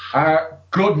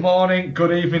Good morning,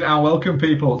 good evening, and welcome,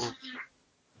 people,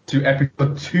 to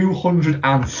episode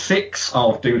 206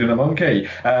 of Dude and a Monkey.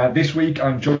 This week,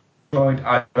 I'm joined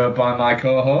by my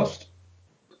co-host.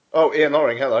 Oh, Ian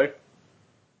Loring, hello.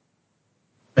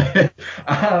 And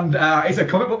it's a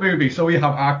comic book movie, so we have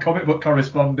our comic book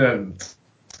correspondent.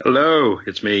 Hello,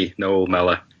 it's me, Noel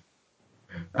Mellor.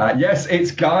 Yes,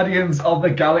 it's Guardians of the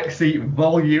Galaxy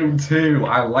Volume 2.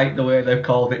 I like the way they've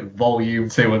called it Volume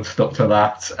 2 and stuck to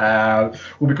that.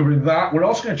 We'll be covering that. We're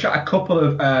also going to chat a couple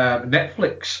of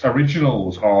Netflix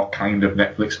originals, or kind of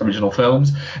Netflix original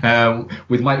films,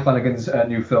 with Mike Flanagan's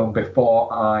new film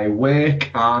Before I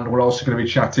Wake, and we're also going to be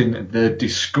chatting The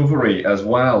Discovery as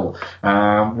well.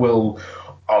 We'll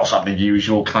also have the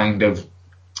usual kind of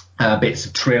bits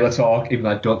of trailer talk, even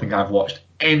though I don't think I've watched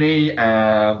any, but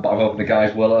I'm hoping the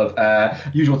guys will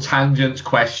have. Usual tangents,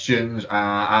 questions,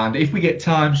 and if we get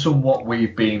time, somewhat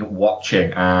we've been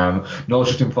watching. Noel's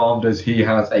just informed us he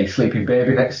has a sleeping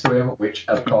baby next to him, which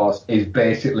of course is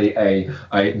basically a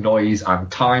noise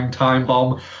and time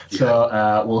bomb.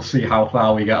 So we'll see how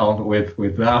far we get on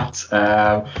with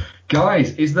that.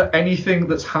 Guys, is there anything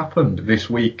that's happened this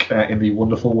week in the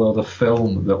wonderful world of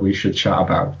film that we should chat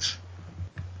about?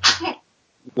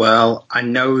 Well, I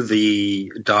know the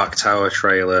Dark Tower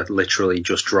trailer literally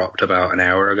just dropped about an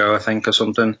hour ago, I think, or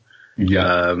something.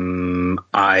 Yeah.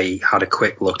 I had a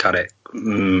quick look at it,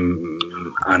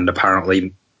 and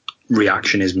apparently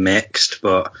reaction is mixed,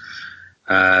 but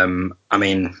I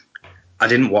mean, I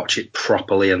didn't watch it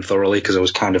properly and thoroughly because I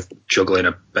was kind of juggling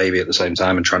a baby at the same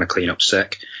time and trying to clean up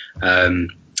sick.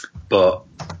 But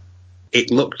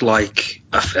it looked like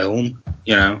a film,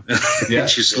 you know. Yeah. It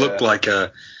just looked like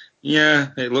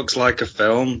it looks like a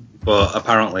film, but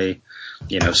apparently,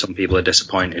 you know, some people are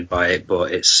disappointed by it,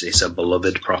 but it's a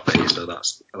beloved property, so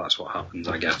that's what happens,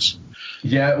 I guess.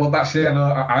 Yeah, well, that's it.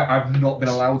 I've not been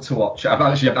allowed to watch it. I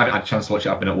haven't had a chance to watch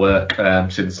it. I've been at work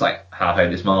since like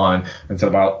 8:30 this morning until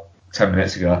about 10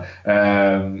 minutes ago.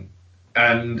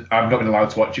 And I've not been allowed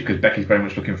to watch it because Becky's very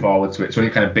much looking forward to it. So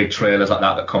any kind of big trailers like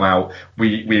that come out,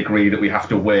 we agree that we have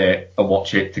to wait and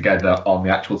watch it together on the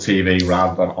actual TV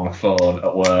rather than on a phone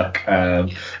at work.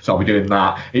 So I'll be doing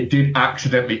that. It did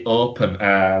accidentally open,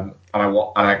 and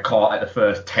I caught like the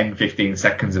first 10-15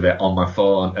 seconds of it on my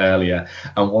phone earlier,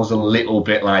 and was a little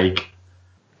bit like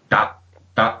that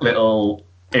little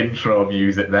intro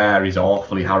music there is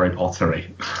awfully Harry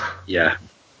Pottery. Yeah.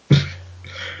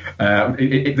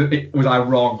 Was I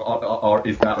wrong, or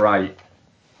is that right?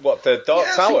 What, the Dark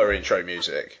Tower intro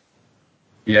music?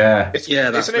 Yeah.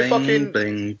 Isn't it fucking...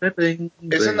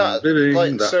 Isn't that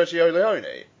like Sergio Leone?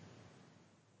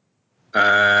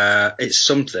 It's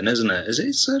something, isn't it? Is it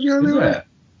Sergio Leone?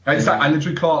 I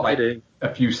literally caught like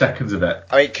a few seconds of it.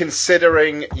 I mean,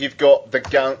 considering you've got the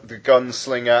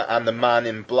gunslinger and the man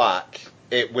in black,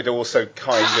 it would also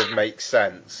kind of make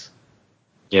sense.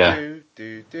 Yeah. Is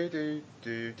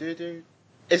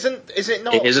it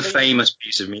not? It is a famous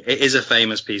piece of music. It is a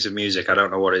famous piece of music. I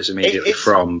don't know what it's immediately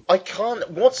from. I can't.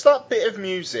 What's that bit of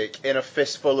music in A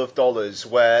Fistful of Dollars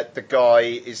where the guy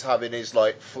is having his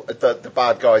like the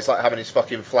bad guy's like having his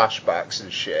fucking flashbacks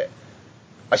and shit?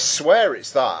 I swear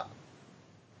it's that.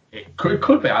 It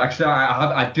could be. Actually,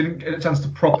 I didn't get a chance to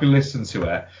properly listen to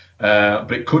it,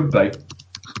 but it could be.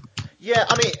 Yeah,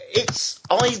 I mean,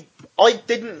 I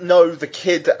didn't know the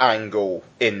kid angle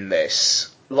in this.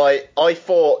 Like, I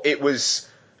thought it was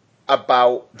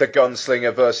about the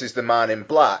gunslinger versus the man in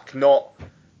black, not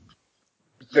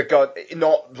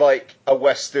like a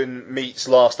Western meets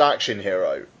Last Action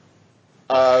Hero.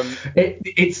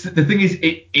 It's the thing is,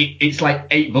 it's like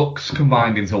 8 books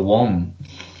combined into one.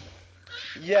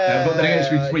 Yeah, but then it's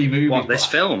going to be 3 movies. What this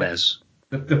film is?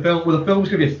 The film's going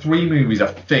to be 3 movies, I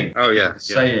think. Oh yeah,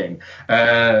 saying,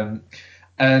 and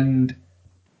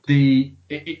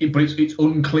but it's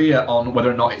unclear on whether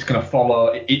or not it's going to follow.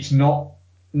 It's not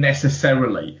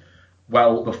necessarily.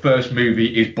 Well, the first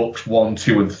movie is books 1,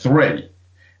 2, and 3.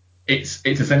 It's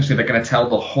essentially they're going to tell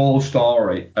the whole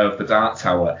story of the Dark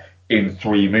Tower in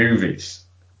 3 movies,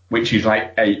 which is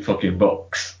like 8 fucking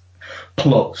books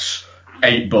plus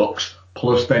 8 books.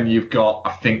 Plus, then you've got,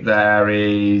 I think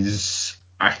there's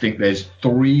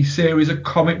 3 series of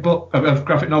of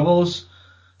graphic novels,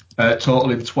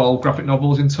 totaling 12 graphic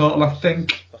novels in total, I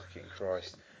think. Fucking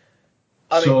Christ.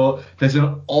 There's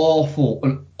an awful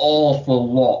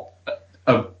lot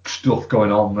of stuff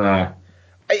going on there.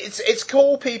 It's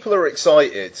cool. People are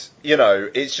excited. You know,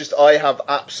 it's just I have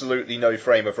absolutely no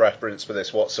frame of reference for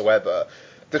this whatsoever.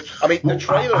 The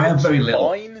trailer looks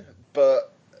fine,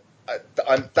 but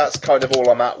that's kind of all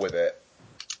I'm at with it.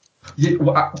 Yeah,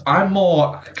 well, I'm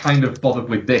more kind of bothered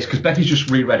with this because Becky's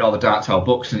just reread all the Dark Tower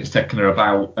books and it's taken her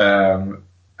about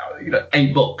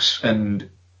 8 books and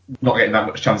not getting that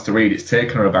much chance to read. It's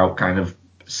taken her about kind of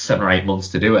 7 or 8 months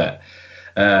to do it.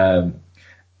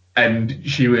 And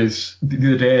she was the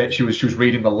other day she was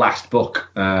reading the last book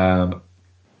on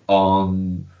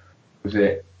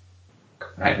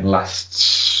last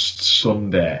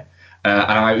Sunday.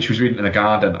 And she was reading in the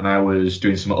garden, and I was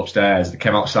doing something upstairs. I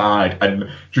came outside,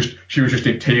 and she was just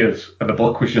in tears, and the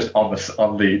book was just on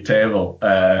the table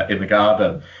in the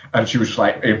garden, and she was just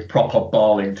like in proper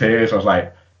bawling tears. I was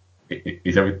like,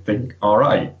 "Is everything all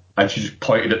right?" And she just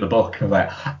pointed at the book, and I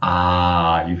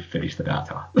was like, "You've finished the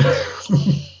data."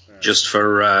 Just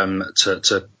for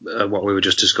what we were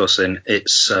just discussing,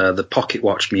 it's the pocket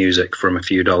watch music from A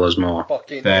Few Dollars More.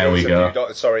 There we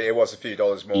go. Sorry, it was A Few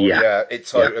Dollars More. Yeah, it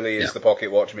totally is the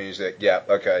pocket watch music. Yeah,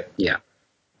 okay. Yeah.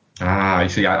 You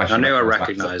see, I knew I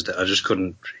recognised it. I just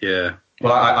couldn't. Yeah.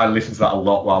 Well, I listen to that a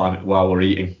lot while we're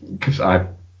eating because I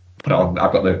put it on.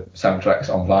 I've got the soundtracks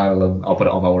on vinyl, and I'll put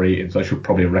it on while we're eating, so I should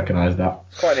probably recognise that.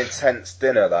 Quite an intense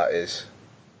dinner, that is.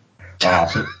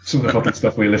 Some of the fucking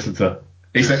stuff we listen to.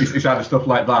 It's either stuff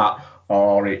like that,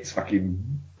 or it's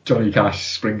fucking Johnny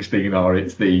Cash, Springsteen, or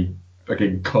it's the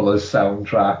fucking Colours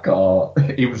soundtrack, or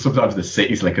even sometimes the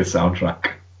City Slickers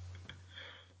soundtrack.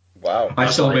 Wow. I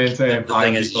still maintain. The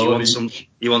thing is,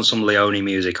 you want some Leone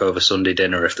music over Sunday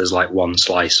dinner if there's like one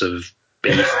slice of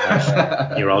beef.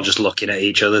 You're all just looking at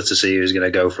each other to see who's going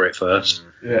to go for it first.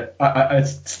 Yeah, I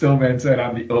still maintain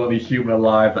I'm the only human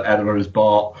alive that ever has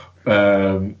bought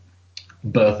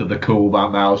Birth of the Cool by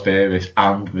Miles Davis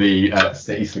and the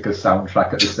City Slickers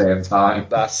soundtrack at the same time.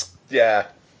 Yeah.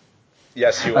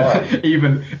 Yes, you are.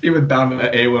 even Dan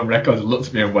at A1 Records looked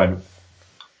at me and went,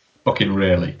 "Fucking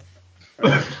really?"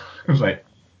 I was like,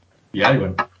 "Yeah." He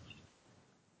went,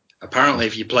 apparently,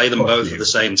 if you play them both at the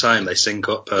same time, they sync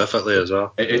up perfectly as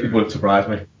well. It wouldn't surprise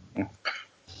me.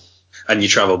 And you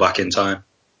travel back in time.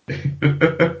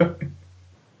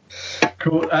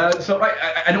 Cool. So, right,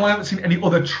 I know I haven't seen any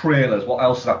other trailers. What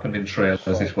else has happened in trailers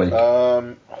this week?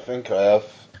 I think I have.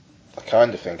 I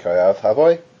kind of think I have. Have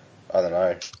I? I don't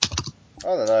know.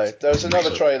 There was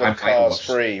another trailer, Cars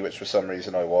 3, which for some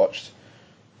reason I watched.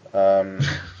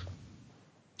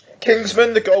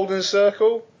 Kingsman: The Golden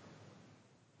Circle.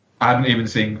 I haven't even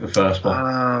seen the first one.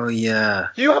 Oh, yeah.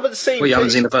 You haven't seen... Well, you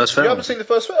haven't seen the first film? You haven't seen the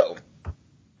first film?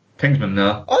 Kingsman,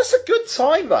 no. Oh, it's a good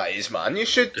time, that is, man. You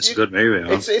should... It's a good movie,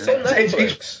 man. It's on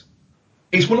Netflix.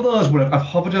 It's one of those where I've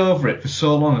hovered over it for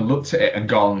so long and looked at it and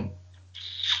gone...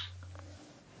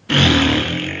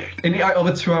 In like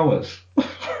over 2 hours.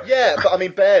 Yeah, but I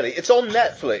mean, barely. It's on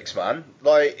Netflix, man.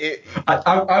 Like it.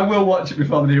 I will watch it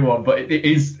before the new one, but it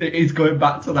is going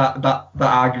back to that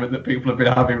argument that people have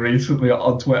been having recently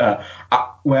on Twitter,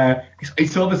 where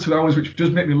it's over 2 hours, which does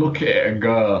make me look at it and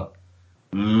go,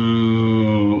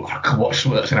 "Ooh, I could watch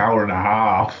something that's an hour and a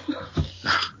half."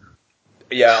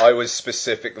 Yeah, I was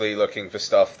specifically looking for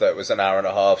stuff that was an hour and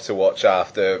a half to watch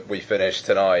after we finished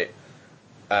tonight.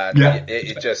 And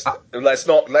it just let's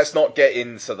not get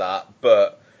into that.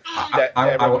 But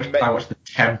I watched the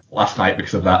 10th last night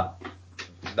because of that.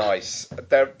 Nice.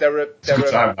 There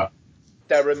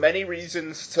are many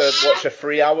reasons to watch a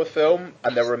 3-hour film,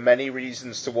 and there are many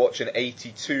reasons to watch an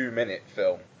 82-minute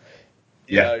film.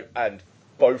 You know, and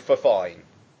both are fine.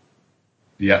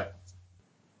 Yeah.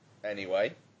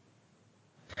 Anyway.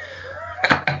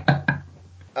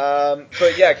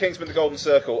 But yeah, Kingsman: The Golden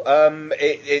Circle.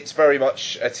 It's very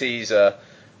much a teaser.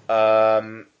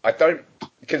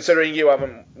 Considering you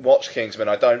haven't watched Kingsman,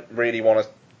 I don't really want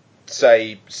to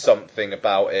say something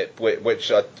about it,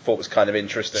 which I thought was kind of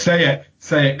interesting. Say it,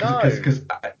 because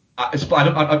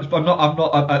I'm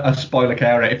not a spoiler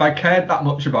carer. If I cared that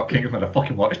much about Kingsman, I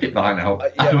fucking watched it by now.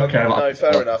 I don't care about. No,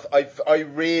 fair enough. I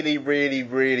really, really,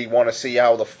 really want to see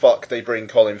how the fuck they bring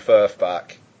Colin Firth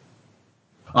back.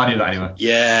 I knew that anyway.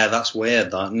 Yeah, that's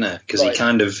weird, that, isn't it?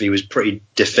 Because he was pretty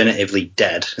definitively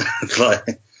dead.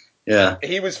 Yeah.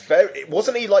 He was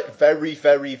wasn't he like very,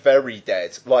 very, very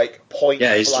dead? Like point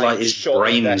blank, like his shot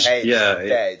brains, in the head,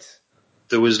 dead.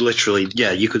 There was literally,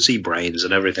 you could see brains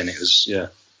and everything. It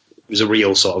was a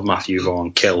real sort of Matthew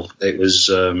Vaughn kill. It was,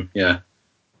 Yeah,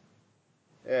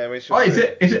 we should. Oh, is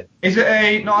it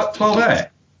a not 12A?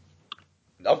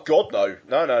 Oh God, no.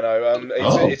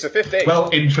 It's a 15. Well,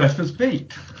 interest has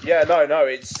peaked. Yeah, no.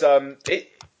 It's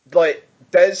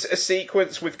there's a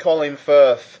sequence with Colin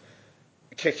Firth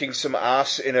kicking some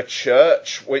ass in a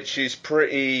church, which is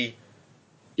pretty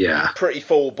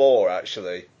full bore,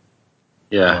 actually.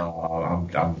 Yeah.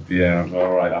 Yeah,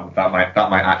 all right. That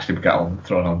might actually get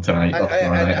thrown on tonight. And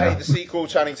hey, the sequel,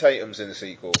 Channing Tatum's in the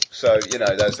sequel, so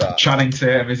there's that. Channing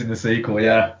Tatum is in the sequel,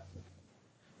 yeah.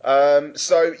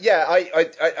 So yeah,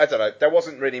 I don't know. There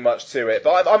wasn't really much to it,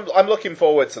 but I'm looking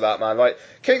forward to that, man. Like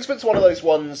Kingsman's one of those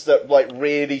ones that like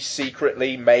really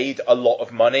secretly made a lot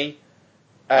of money,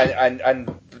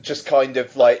 and just kind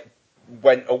of like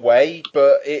went away.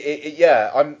 But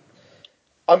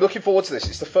I'm looking forward to this.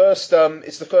 It's the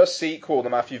first sequel that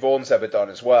Matthew Vaughn's ever done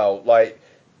as well. Like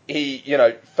he,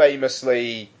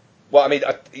 famously. Well, I mean,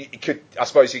 I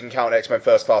suppose you can count X-Men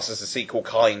First Class as a sequel,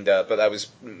 kinda, but that was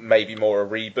maybe more a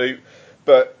reboot.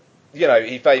 But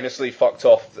he famously fucked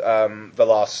off The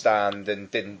Last Stand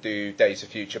and didn't do Days of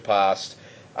Future Past.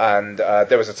 And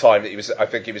there was a time that I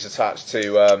think he was attached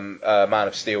to Man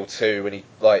of Steel 2, and he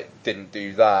didn't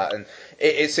do that. And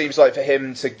it seems like for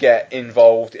him to get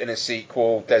involved in a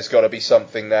sequel, there's got to be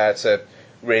something there to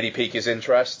really pique his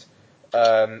interest.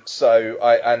 So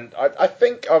I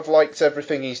think I've liked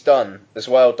everything he's done as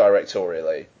well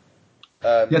directorially.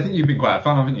 Yeah, I think you've been quite a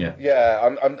fan, haven't you?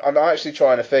 Yeah, I'm actually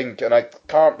trying to think, and I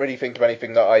can't really think of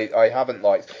anything that I haven't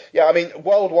liked. Yeah, I mean,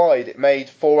 worldwide it made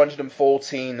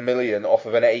 $414 million off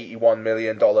of an $81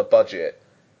 million budget.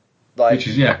 Which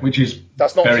is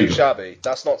that's not very too good. shabby.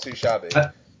 That's not too shabby.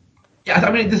 Yeah,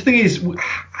 I mean, the thing is,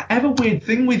 I have a weird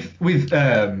thing with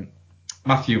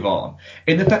Matthew Vaughn,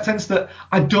 in the sense that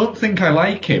I don't think I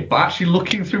like him, but actually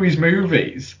looking through his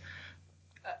movies,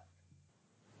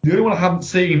 the only one I haven't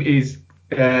seen is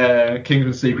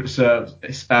Kingsman Secret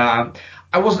Service. I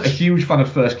wasn't a huge fan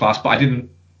of First Class, but I didn't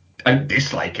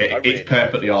dislike it. It's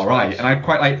perfectly alright, and I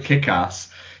quite like Kick-Ass.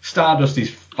 Stardust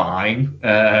is fine.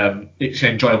 It's an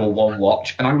enjoyable one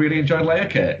watch, and I really enjoyed Layer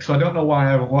Cake, so I don't know why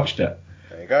I haven't watched it.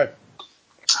 There you go.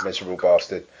 Miserable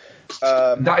bastard.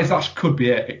 That could be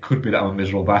it. It could be that I'm a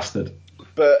miserable bastard.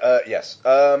 But yes.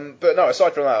 But no.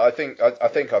 Aside from that, I think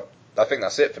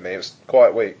that's it for me. It was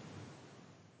quite weak.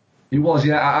 It was,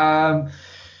 yeah. I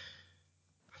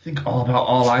think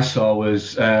all I saw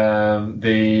was the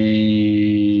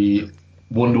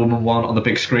Wonder Woman one on the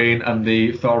big screen and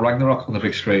the Thor Ragnarok on the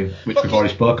big screen, which we've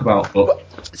already spoke about. But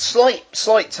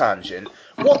slight tangent.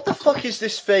 What the fuck is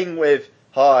this thing with?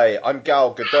 Hi, I'm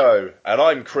Gal Gadot and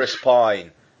I'm Chris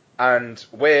Pine, and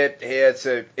we're here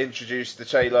to introduce the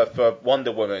trailer for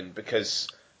Wonder Woman because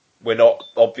we're not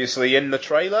obviously in the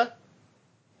trailer.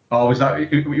 Oh, was that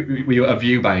were you at a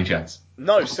View by any chance?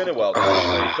 No, Cineworld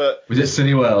actually. But was it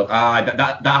Cineworld?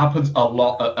 That happens a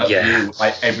lot at View.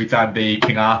 Like every time the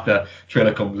King Arthur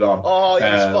trailer comes on. Oh,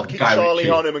 yeah, it's fucking Guy Charlie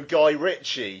Ritchie. Hunnam and Guy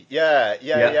Ritchie. Yeah.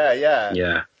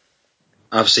 Yeah.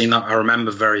 I've seen that. I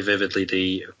remember very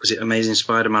vividly was it Amazing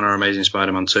Spider-Man or Amazing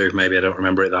Spider-Man 2? Maybe I don't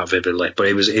remember it that vividly, but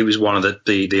it was one of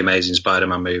the Amazing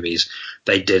Spider-Man movies.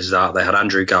 They did that. They had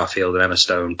Andrew Garfield and Emma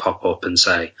Stone pop up and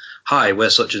say, "Hi, we're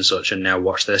such and such, and now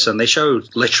watch this." And they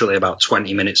showed literally about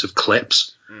 20 minutes of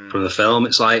clips from the film.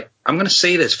 It's like, I'm going to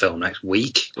see this film next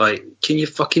week. Like, can you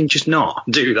fucking just not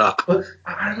do that? But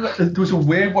there was a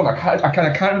weird one. I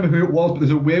can't remember who it was, but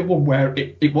there's a weird one where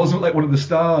it wasn't like one of the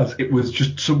stars. It was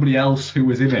just somebody else who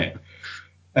was in it.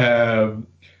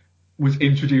 Was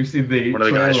introduced in the one of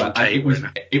the trailer. guys from Tate,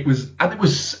 it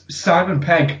was Simon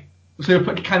Pegg. So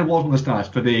it kind of was one of the stars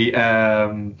for the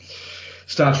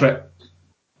Star Trek,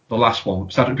 the last one.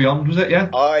 Star Trek Beyond, was it? Yeah.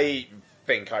 I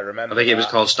think I remember. I think it was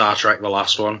called Star Trek: The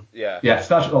Last One. Yeah,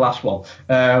 Star Trek: The Last One.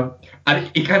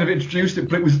 And he kind of introduced it,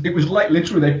 but it was like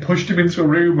literally they pushed him into a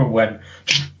room and went,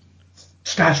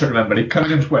 Star Trek, remember? He kind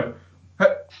of just went,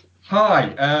 hi,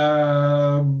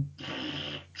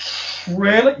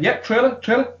 trailer? Yeah, trailer?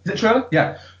 Is it trailer?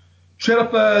 Yeah. Trailer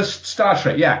for Star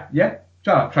Trek, yeah.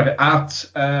 Tried it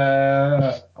at,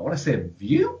 I want to say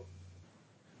View?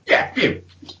 Yeah, View.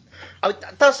 I mean,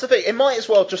 that's the thing. It might as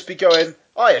well just be going,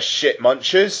 hiya, shit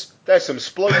munchers. There's some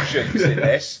explosions in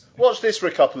this. Watch this for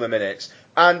a couple of minutes.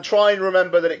 And try and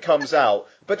remember that it comes out.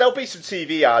 But there'll be some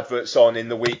TV adverts on in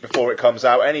the week before it comes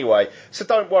out anyway. So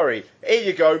don't worry. Here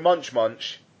you go,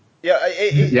 munch. Yeah,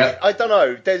 I don't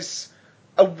know. There's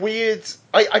a weird...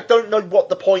 I don't know what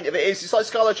the point of it is. It's like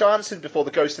Scarlett Johansson before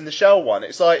the Ghost in the Shell one.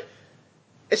 It's like...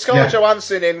 It's Scarlett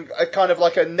Johansson in a kind of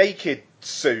like a naked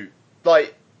suit.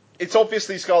 Like... It's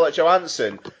obviously Scarlett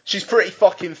Johansson. She's pretty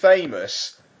fucking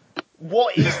famous.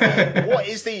 What is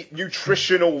the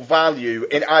nutritional value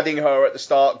in adding her at the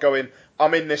start going,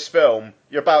 I'm in this film,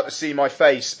 you're about to see my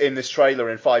face in this trailer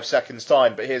in 5 seconds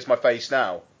time, but here's my face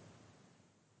now.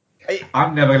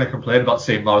 I'm never going to complain about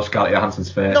seeing more Scarlett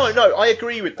Johansson's face. No, I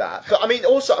agree with that. But I mean,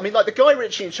 also, like the Guy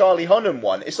Ritchie and Charlie Hunnam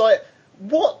one, it's like,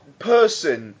 what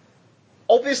person,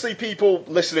 obviously people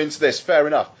listening to this, fair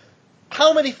enough,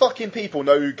 how many fucking people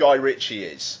know who Guy Ritchie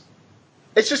is?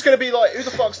 It's just going to be like, who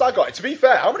the fuck's that guy? To be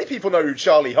fair, how many people know who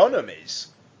Charlie Hunnam is?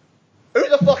 Who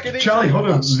the fuck is Charlie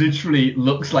Hunnam literally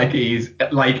looks like he's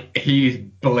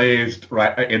blazed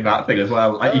right in that thing as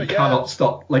well. Like he cannot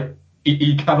stop. Like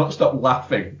he cannot stop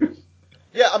laughing.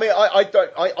 Yeah, I mean,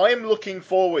 I am looking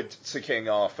forward to King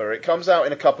Arthur. It comes out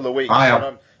in a couple of weeks. I am.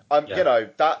 And I'm you know,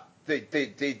 that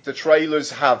the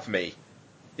trailers have me.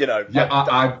 You know. Yeah,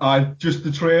 I just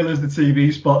the trailers, the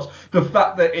TV spots, the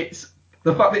fact that it's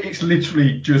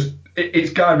literally just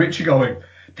it's Guy Ritchie going.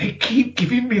 They keep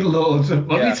giving me loads of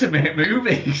money to make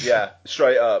movies. Yeah,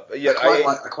 straight up. Yeah,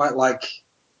 I quite like.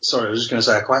 Sorry, I was just going to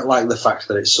say I quite like the fact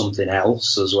that it's something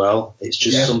else as well. It's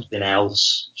just something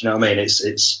else. Do you know what I mean?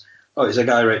 It's a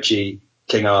Guy Ritchie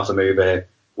King Arthur movie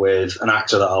with an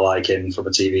actor that I like in from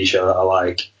a TV show that I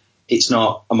like. It's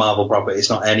not a Marvel property. It's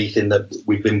not anything that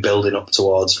we've been building up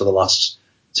towards for the last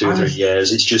 2 or 3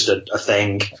 years. It's just a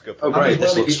thing. Oh, great,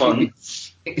 this looks fun.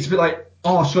 It's a bit like,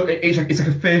 so it's like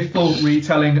a faithful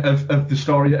retelling of the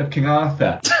story of King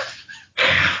Arthur.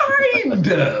 Kind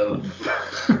of.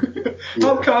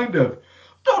 How kind of?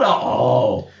 Not at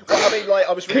all. Well, I mean, like,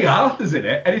 I was King Arthur's in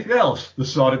it. Anything else? The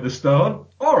Sword in the Stone.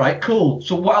 All right, cool.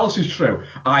 So what else is true?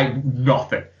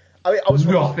 Nothing. I mean,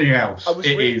 nothing else.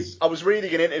 I was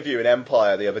reading an interview in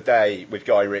Empire the other day with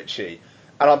Guy Ritchie,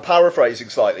 and I'm paraphrasing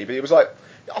slightly, but he was like,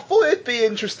 I thought it'd be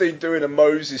interesting doing a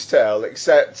Moses tale,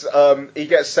 except he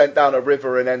gets sent down a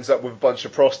river and ends up with a bunch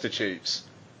of prostitutes.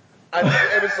 And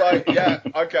it was like, yeah,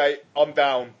 okay, I'm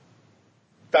down.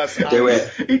 Do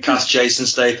it. Cast Jason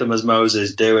Statham as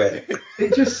Moses. Do it.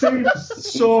 It just seems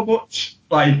so much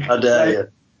like. I dare you.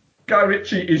 Guy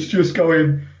Ritchie is just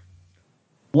going,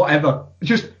 whatever.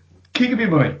 Just keep giving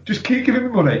me money. Just keep giving me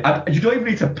money. You don't even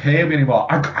need to pay me anymore.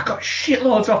 I got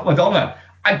shitloads off Madonna.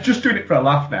 I'm just doing it for a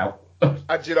laugh now.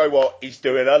 And you know what? He's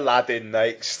doing Aladdin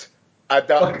next. And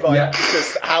that,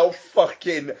 just how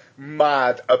fucking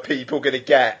mad are people going to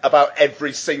get about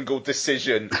every single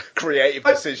creative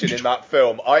decision in that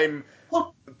film? I'm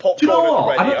popcorn at the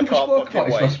ready. I don't think we spoke about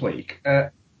this wait. last week.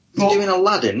 He's doing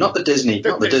Aladdin, not the Disney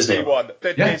one.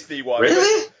 The Disney one.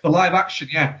 Really? The live action,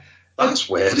 yeah. That's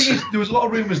weird. The thing is, there was a lot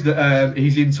of rumours that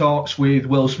he's in talks with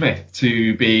Will Smith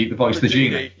to be the voice of the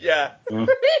genie. Yeah.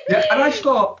 Yeah, and I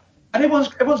thought, and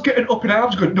everyone's getting up in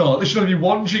arms going, no, there should only be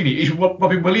one genie. It's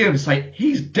Robin Williams. Like,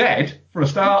 he's dead, for a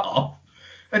start off.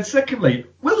 And secondly,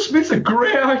 Will Smith's a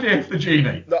great idea for the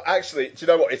genie. No, actually, do you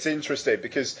know what? It's interesting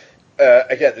because,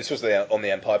 again, this was on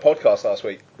the Empire podcast last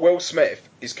week. Will Smith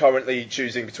is currently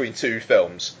choosing between two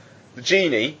films. The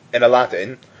Genie in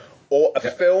Aladdin, or a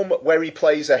film where he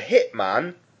plays a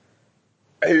hitman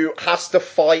who has to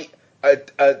fight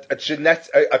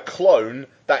a clone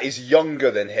that is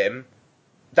younger than him,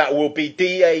 that will be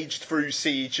de-aged through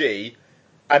CG,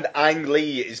 and Ang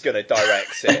Lee is going to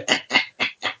direct it.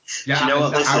 Yeah, do you know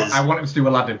what this is? I want him to do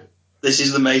Aladdin. This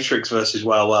is the Matrix versus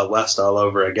Wild Wild West all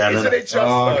over again. Isn't it just?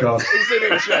 Oh, God. Isn't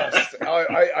it just?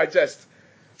 I just...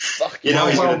 Fuck you know,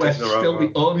 Wild Wild West is still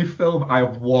the only film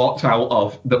I've walked out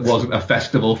of that wasn't a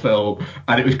festival film,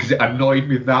 and it was because it annoyed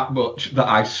me that much that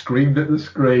I screamed at the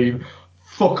screen,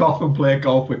 "Fuck off and play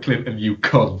golf with Clinton, you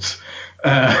cunt."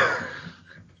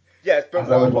 Yes, but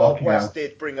Wild Wild West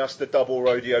did bring us the double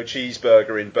rodeo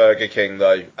cheeseburger in Burger King,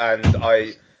 though, and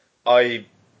I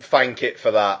thank it for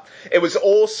that. It was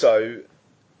also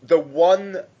the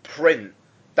one print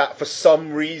that for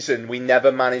some reason we never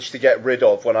managed to get rid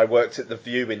of when I worked at The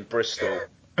View in Bristol.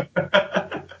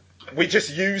 We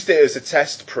just used it as a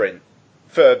test print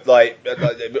for like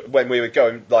when we were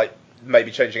going, like,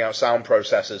 maybe changing out sound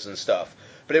processors and stuff.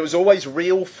 But it was always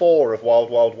reel 4 of Wild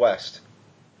Wild West.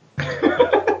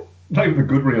 Not even a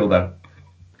good reel then.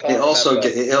 It's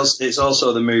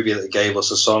also the movie that gave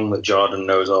us a song that Jordan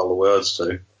knows all the words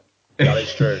to. That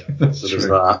is true. That's true.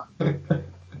 That.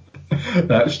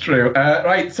 That's true.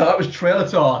 Right, so that was trailer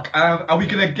talk. Are we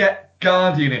going to get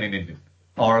Guardian in?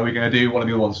 Or are we going to do one of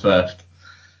the other ones first?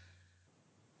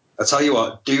 I tell you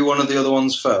what, do one of the other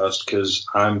ones first, because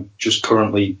I'm just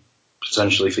currently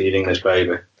potentially feeding this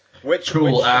baby. Which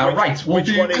one are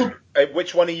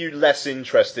you less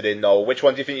interested in, Noel? Which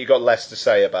one do you think you got less to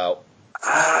say about?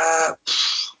 I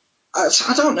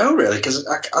don't know, really, because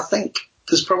I think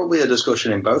there's probably a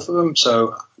discussion in both of them,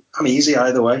 so I'm easy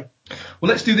either way. Well,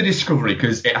 let's do the Discovery,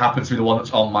 because it happens to be the one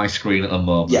that's on my screen at the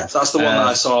moment. Yeah, that's the one that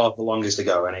I saw the longest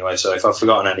ago anyway, so if I've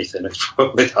forgotten anything, it's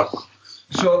probably that one.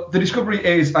 So, The Discovery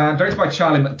is directed by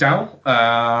Charlie McDowell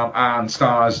and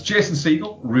stars Jason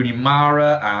Segel, Rooney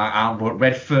Mara, Albert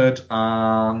Redford,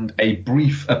 and a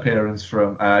brief appearance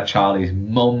from Charlie's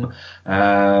mum,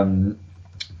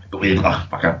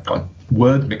 I got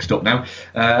words mixed up now.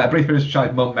 A brief period with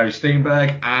Charlie's mum, Mary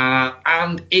Steenburgen,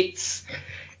 and it's,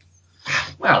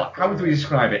 well, how do we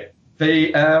describe it?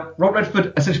 Robert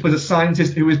Redford essentially was a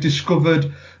scientist who has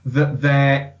discovered that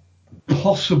there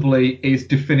possibly is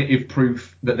definitive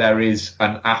proof that there is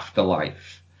an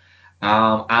afterlife,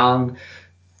 and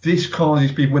this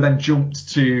causes people then jumped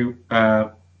to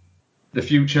the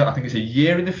future. I think it's a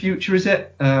year in the future, is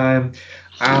it? And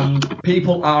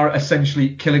people are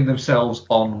essentially killing themselves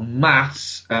en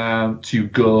masse to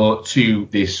go to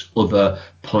this other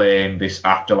plane, this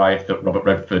afterlife that Robert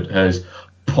Redford has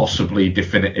possibly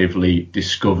definitively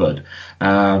discovered.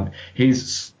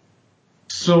 His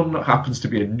son happens to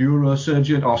be a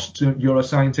neurosurgeon or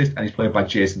neuroscientist, and he's played by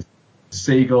Jason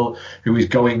Segel, who is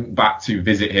going back to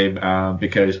visit him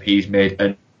because he's made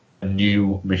a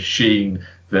new machine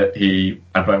that he,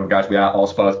 and remember guys, we are all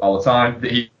spoilers all the time,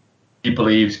 that he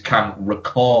believes can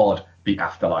record the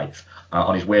afterlife.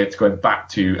 On his way to going back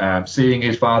to seeing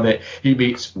his father, he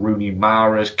meets Rooney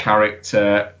Mara's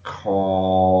character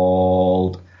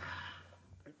called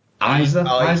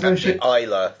Isla,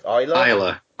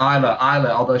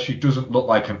 although she doesn't look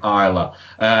like an Isla.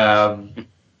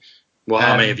 Well,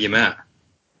 how many have you met?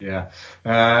 Yeah.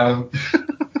 That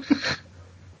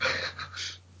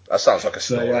sounds like a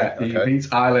story. So yeah, he meets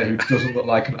Isla, who doesn't look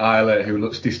like an Isla, who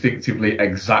looks distinctively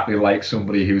exactly like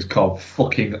somebody who's called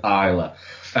fucking Isla.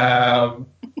 And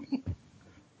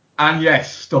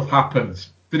yes, stuff happens.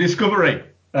 The Discovery.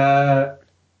 Ian,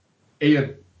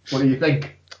 what do you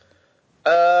think?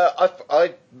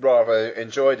 I rather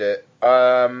enjoyed it.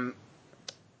 I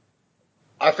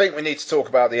think we need to talk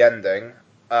about the ending.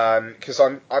 Because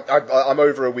I'm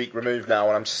over a week removed now,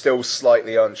 and I'm still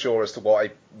slightly unsure as to what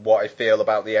I feel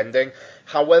about the ending.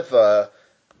 However,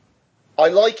 I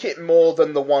like it more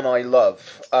than the one I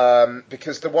love,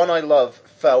 because the one I love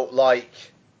felt like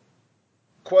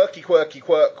quirky, quirk.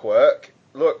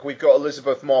 Look, we've got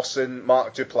Elizabeth Moss and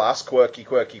Mark Duplass, quirky,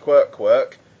 quirk,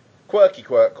 quirky,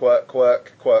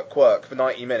 quirk for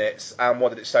 90 minutes, and what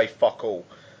did it say? Fuck all.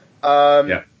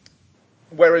 Yeah.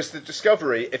 Whereas the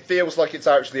Discovery, it feels like it's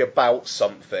actually about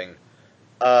something.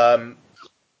 I'd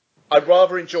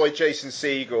rather enjoy Jason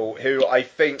Segel, who I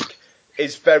think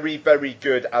is very, very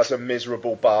good as a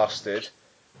miserable bastard,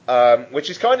 which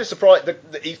is kind of surprising.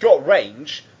 That he's got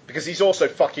range, because he's also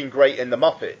fucking great in The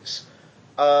Muppets.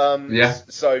 Yeah.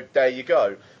 So there you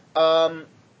go.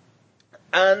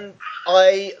 And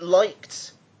I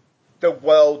liked the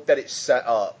world that it set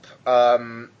up. I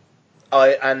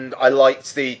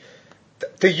liked the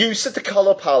use of the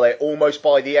colour palette almost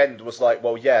by the end was like,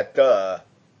 well, yeah, duh.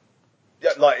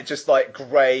 Like, just like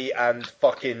grey and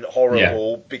fucking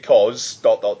horrible because ...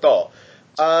 Yeah,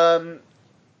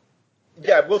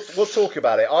 we'll talk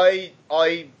about it. I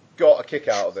got a kick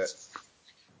out of it.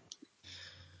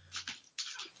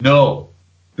 No,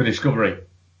 The Discovery.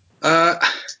 I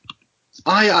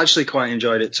actually quite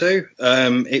enjoyed it too. I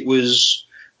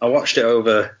watched it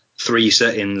over 3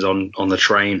 sittings on the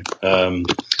train.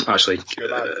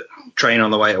 Train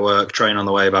on the way to work, train on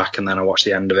the way back, and then I watched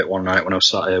the end of it one night when I was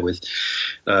sat here with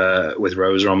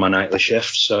Rosa on my nightly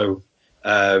shift. So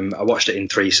I watched it in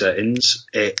 3 sittings.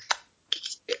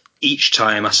 Each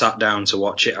time I sat down to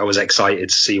watch it, I was excited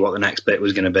to see what the next bit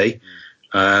was going to be.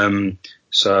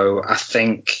 So I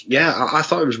think, I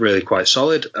thought it was really quite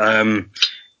solid.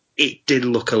 It did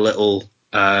look a little,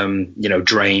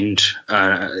 drained.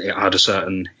 It had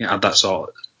that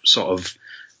sort of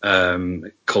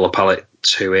colour palette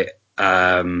to it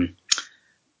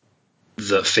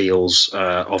that feels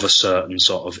of a certain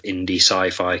sort of indie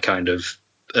sci-fi kind of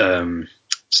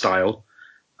style.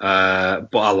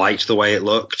 But I liked the way it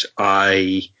looked.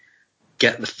 I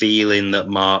get the feeling that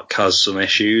Mark has some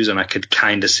issues, and I could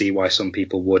kind of see why some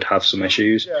people would have some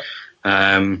issues. Yeah.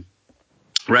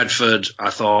 Redford, I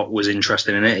thought, was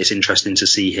interesting in it. It's interesting to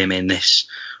see him in this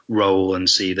role and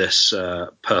see this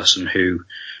person who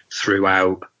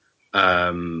throughout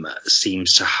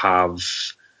seems to have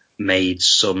made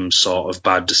some sort of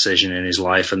bad decision in his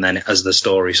life, and then as the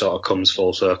story sort of comes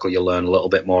full circle, you learn a little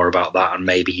bit more about that, and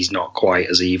maybe he's not quite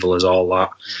as evil as all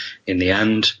that in the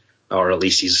end, or at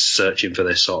least he's searching for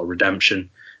this sort of redemption.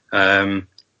 Jason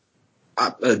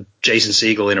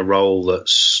Segel in a role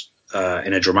that's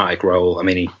in a dramatic role. I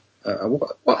mean,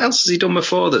 what else has he done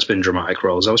before that's been dramatic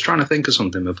roles? I was trying to think of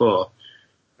something before.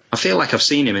 I feel like I've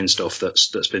seen him in stuff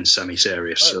that's been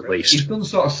semi-serious, at least. He's done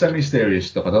sort of semi-serious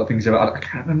stuff. I don't think he's ever. I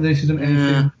can't remember this isn't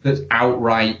anything that's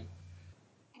outright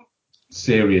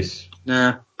serious.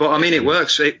 Nah, but I mean, it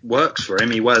works. It works for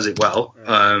him. He wears it well.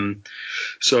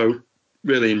 So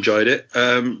really enjoyed it.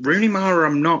 Rooney Mara,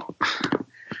 I'm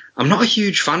I'm not a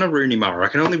huge fan of Rooney Mara. I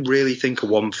can only really think of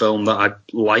one film that I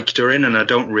liked her in, and I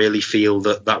don't really feel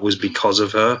that was because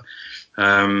of her.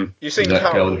 You've seen Girl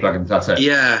Carol? with the Dragons, that's it.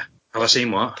 Yeah. Have I seen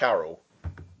what? Carol.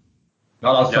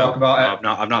 Not allowed to talk about it.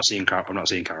 I've not seen Carol. I've not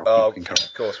seen Carol. Oh, Keep Carol.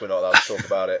 of course we're not allowed to talk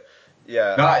about it.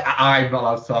 Yeah. No, I'm not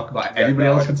allowed to talk about it. Yeah, Anybody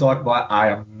no, else can talk about it. I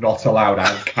am not allowed.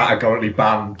 I'm categorically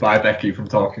banned by Becky from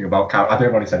talking about Carol. I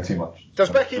don't want to say too much.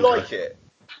 Does Becky like it?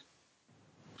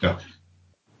 No.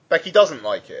 Becky doesn't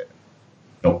like it.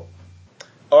 No.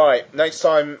 Alright, next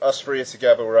time us three are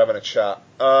together, we're having a chat.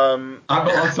 I'm not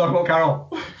allowed to talk about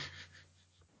Carol.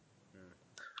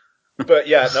 But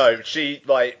yeah, no, she,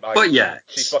 like... But yeah.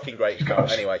 She's fucking great.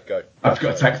 Gosh. Anyway, go. I've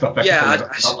got a text off Becky. Yeah, I'm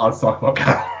not allowed to talk about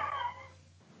Carol.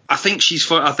 I think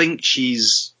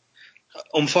she's...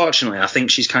 Unfortunately, I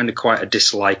think she's kind of quite a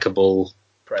dislikable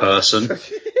person.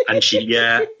 And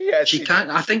Yeah,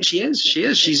 I think she is.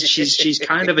 She's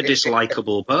kind of a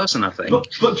dislikable person, I think.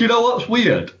 But do you know what's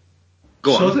weird?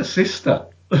 Go on. So's her sister.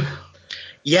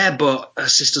 Yeah, but her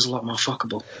sister's a lot more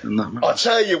fuckable than that. I'll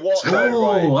tell you what,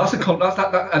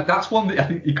 Oh, that's one that I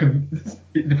think you can.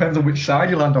 It depends on which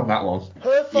side you land on that one.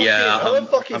 Her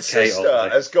fucking sister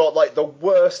has got like the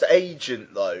worst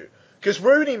agent though, because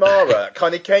Rooney Mara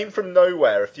kind of came from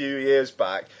nowhere a few years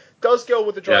back. Does Girl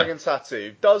with the Dragon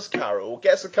Tattoo, does Carol,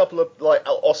 gets a couple of like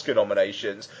Oscar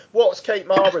nominations. What's Kate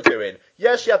Mara doing?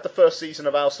 Yeah, she had the first season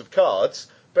of House of Cards,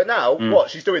 but now what?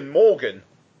 She's doing Morgan.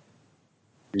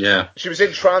 Yeah. She was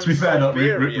in Trans. To be fair,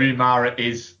 Rooney Mara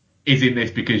is in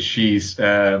this because she's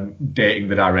dating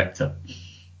the director.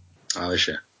 Oh, is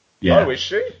she? Yeah. Oh, is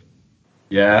she?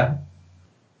 Yeah.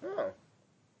 Oh.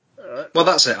 Alright. Well,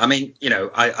 that's it. I mean, you know,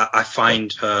 I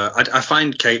find her. I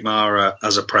find Kate Mara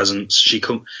as a presence.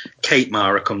 Kate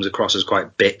Mara comes across as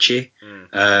quite bitchy.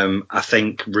 I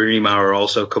think Rooney Mara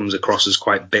also comes across as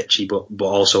quite bitchy, but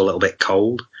also a little bit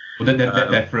cold. Well,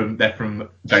 they're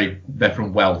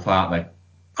from wealth, aren't they?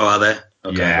 Oh, are they?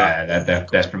 Okay, yeah,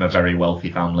 they're from a very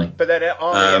wealthy family. But then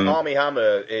Armie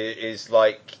Hammer is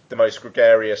like the most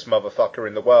gregarious motherfucker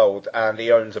in the world, and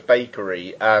he owns a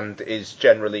bakery and is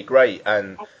generally great,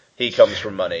 and he comes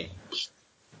from money.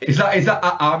 Is that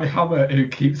Armie Hammer who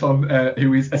keeps on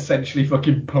who is essentially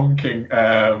fucking punking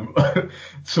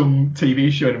some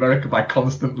TV show in America by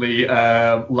constantly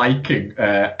liking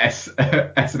S&M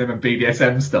and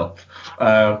BDSM stuff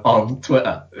on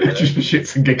Twitter just for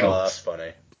shits and giggles? Oh, that's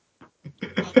funny.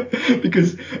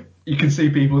 Because you can see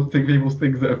people's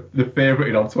things that are the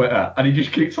favourited on Twitter, and he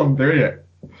just keeps on doing it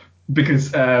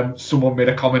because someone made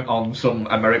a comment on some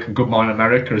American Good Morning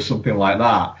America or something like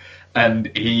that,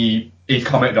 and he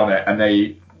commented on it, and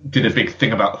they did a big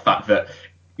thing about the fact that,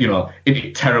 you know,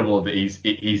 it's terrible that he's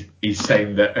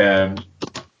saying that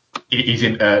he's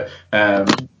into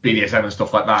BDSM and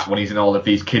stuff like that when he's in all of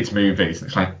these kids movies.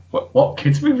 It's like, what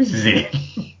kids movies is he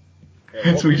in?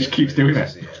 Yeah, So he just keeps doing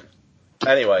it.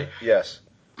 Anyway, yes.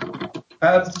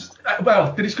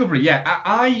 Well, the Discovery, yeah.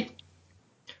 I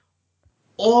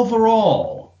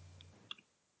overall,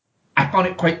 I found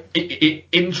it quite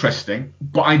interesting,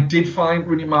 but I did find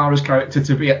Rooney Mara's character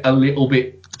to be a little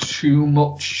bit too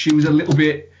much. She was a little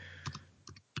bit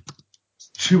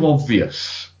too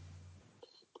obvious.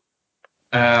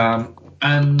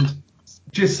 And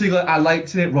just see, like, I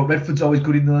liked it. Rod Redford's always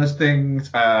good in those things.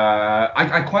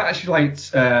 I quite actually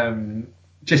liked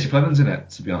Jesse Plemons in it,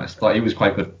 to be honest. Like, he was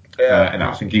quite good. And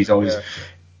I think he's always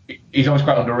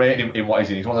quite underrated in what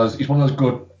he's in. He's one of those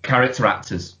good character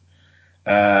actors.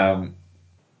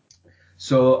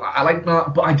 So I like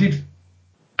that, but I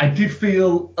did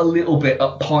feel a little bit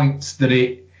at points that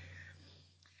it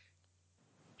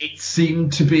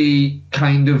seemed to be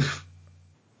kind of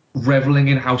reveling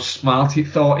in how smart it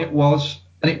thought it was,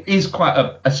 and it is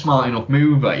quite a smart enough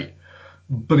movie,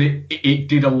 but it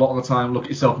did a lot of the time look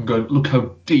at itself and go, look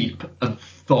how deep and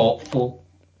thoughtful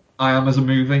I am as a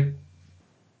movie.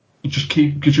 You just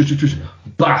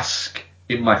bask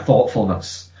in my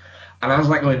thoughtfulness. And I was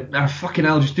like going, nah, fucking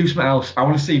hell, just do something else. I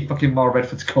want to see fucking more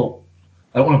Redford's cult.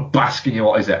 I don't want to bask in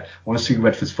what is it. I want to see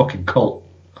Redford's fucking cult.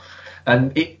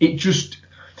 And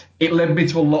it led me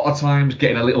to a lot of times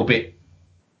getting a little bit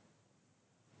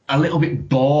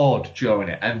bored during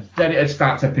it. And then it'd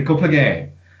start to pick up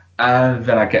again. And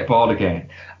then I'd get bored again.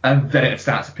 And then it'd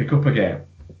start to pick up again.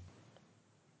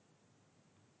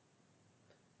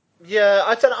 Yeah,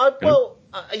 I don't know. Well,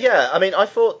 yeah, I mean, I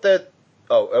thought that...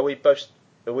 Oh, are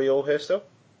we all here still?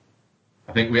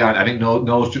 I think we had. I think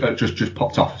Noel's just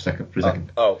popped off for a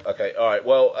second. Oh, okay, all right.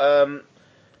 Well,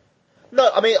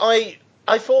 no, I mean,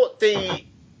 I thought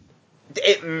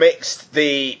it mixed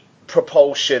the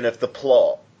propulsion of the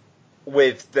plot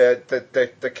with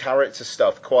the character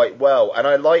stuff quite well, and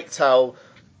I liked how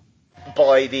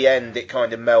by the end it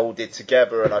kind of melded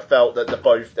together, and I felt that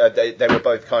they were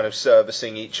both kind of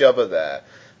servicing each other there.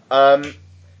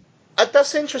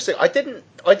 That's interesting. I didn't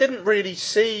really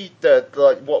see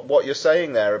what you're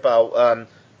saying there about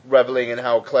reveling in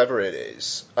how clever it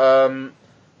is. I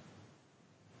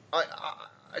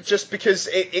just because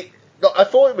I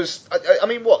thought it was. I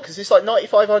mean, what? Because it's like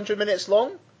 9,500 minutes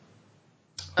long.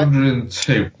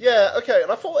 102. Yeah, okay,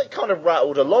 and I thought it kind of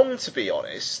rattled along, to be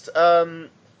honest.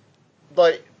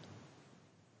 Like,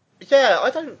 yeah,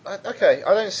 I don't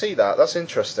see that. That's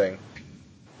interesting.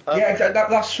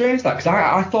 That's strange, that, because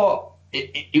I thought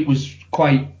it was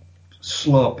quite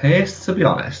slow paced, to be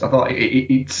honest. I thought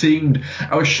it seemed.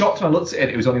 I was shocked when I looked at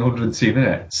it. It was only 102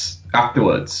 minutes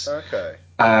afterwards. Okay.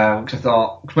 Because I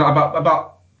thought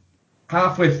about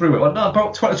halfway through it. Well, no,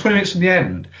 about 20 minutes from the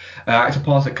end. I had to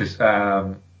pause it because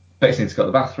Betsy needs to go to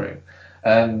the bathroom,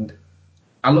 and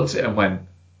I looked at it and went,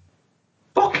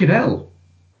 "Fucking hell!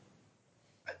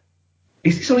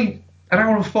 Is this only an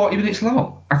hour and 40 minutes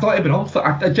long?" I thought it'd been on for.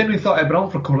 I genuinely thought it'd been on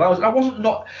for a couple of hours. I wasn't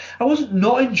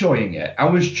not enjoying it. I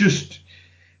was just.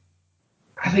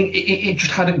 I think it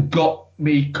just hadn't got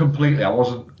me completely. I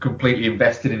wasn't completely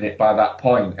invested in it by that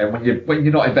point. And when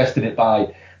you're not invested in it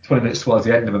by 20 minutes towards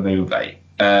the end of a movie,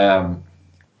 the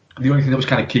only thing that was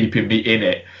kind of keeping me in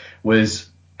it was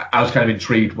I was kind of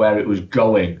intrigued where it was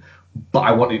going, but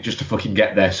I wanted just to fucking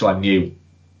get there so I knew,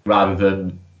 rather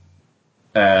than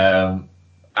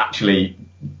actually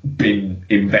being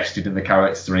invested in the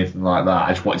characters or anything like that.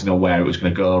 I just wanted to know where it was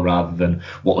going to go rather than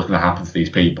what was going to happen to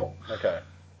these people. Okay.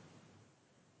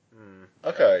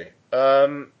 Okay.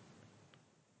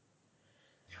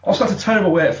 Also, that's a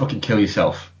terrible way to fucking kill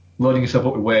yourself. Loading yourself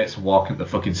up with weights and walking to the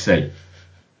fucking sea.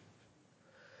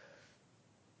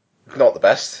 Not the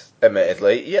best,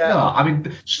 admittedly. Yeah. No, I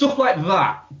mean, stuff like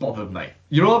that bothered me.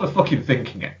 You're over fucking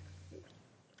thinking it.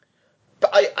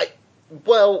 But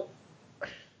well,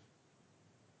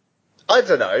 I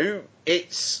don't know.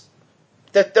 It's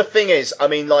the thing is, I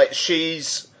mean, like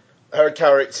her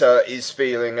character is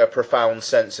feeling a profound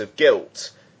sense of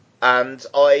guilt, and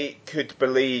I could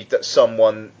believe that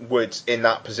someone would, in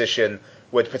that position,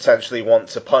 would potentially want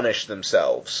to punish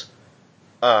themselves.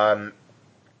 And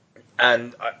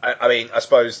I mean, I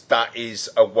suppose that is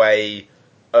a way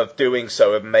of doing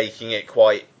so, of making it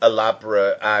quite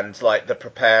elaborate, and like the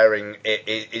preparing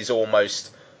it is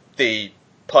almost the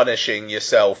punishing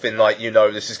yourself in, like,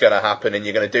 this is going to happen and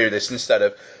you're going to do this, instead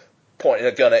of pointing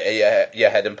a gun at your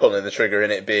head and pulling the trigger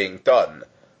and it being done.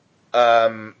 I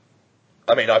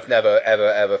mean, I've never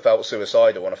ever felt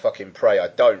suicidal, and I fucking pray I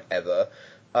don't ever.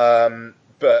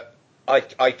 But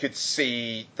I could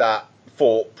see that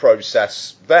thought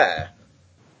process there.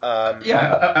 A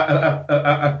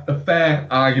fair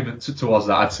argument towards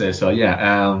that, I'd say so.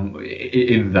 Yeah,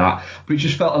 in that, but it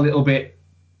just felt a little bit.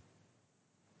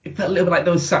 It felt a little bit like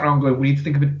they were sat around going, "We need to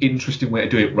think of an interesting way to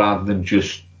do it rather than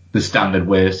just the standard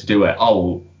ways to do it."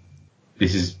 Oh,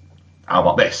 this is how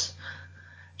about this?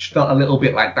 It just felt a little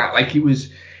bit like that. Like it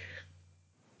was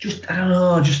just, I don't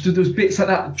know, just there was bits like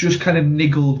that just kind of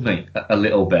niggled me a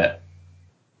little bit.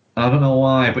 I don't know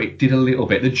why, but it did a little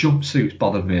bit. The jumpsuits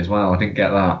bothered me as well. I didn't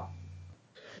get that.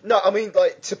 No, I mean,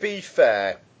 like, to be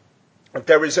fair,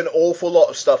 there is an awful lot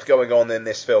of stuff going on in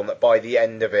this film that by the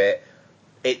end of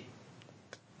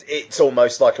it's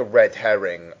almost like a red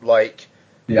herring. Like,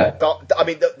 yeah. I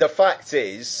mean, the fact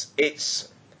is, it's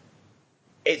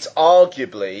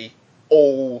arguably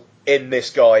all in this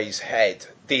guy's head.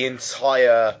 The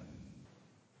entire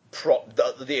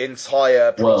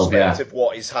prospect of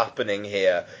what is happening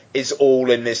here is all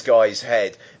in this guy's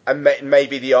head, and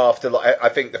maybe the afterlife. I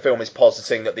think the film is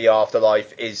positing that the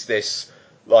afterlife is this,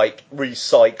 like,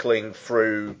 recycling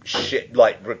through shit,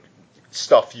 like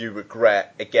stuff you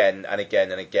regret again and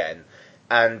again and again.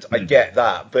 And I get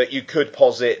that, but you could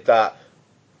posit that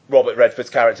Robert Redford's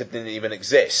character didn't even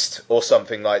exist, or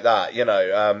something like that.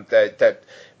 They're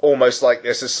almost like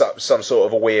this is some sort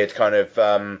of a weird kind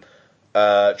of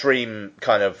dream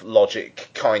kind of logic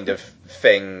kind of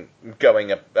thing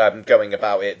going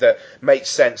about it that makes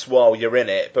sense while you're in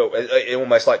it, but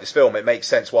almost like this film, it makes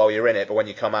sense while you're in it, but when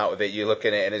you come out of it, you look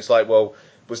at it and it's like, well,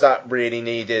 was that really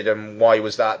needed, and why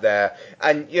was that there?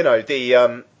 And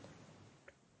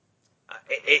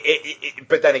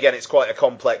but then again, it's quite a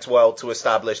complex world to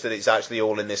establish that it's actually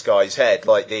all in this guy's head.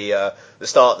 Like the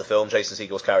start of the film, Jason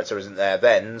Segel's character isn't there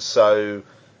then, so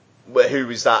who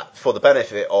is that for the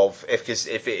benefit of? If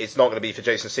it's not going to be for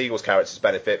Jason Segel's character's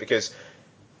benefit, because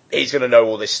he's going to know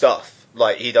all this stuff,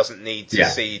 Like, he doesn't need to Yeah.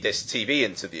 see this TV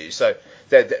interview. So,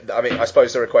 I mean, I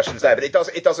suppose there are questions there, but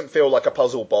it doesn't feel like a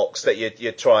puzzle box that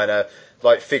you're trying to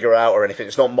like figure out or anything.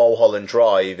 It's not Mulholland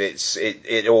Drive.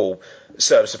 It all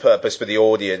serves a purpose for the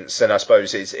audience, and I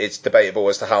suppose it's debatable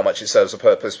as to how much it serves a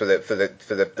purpose for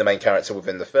the main character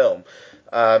within the film.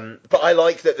 But I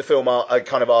like that the film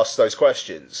kind of asks those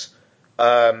questions,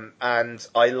 and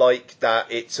I like that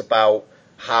it's about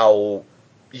how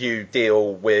you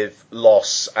deal with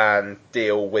loss and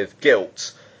deal with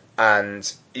guilt.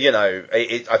 And, you know,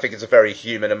 I think it's a very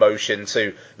human emotion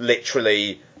to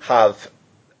literally have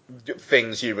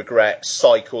things you regret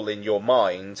cycle in your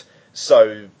mind.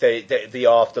 So the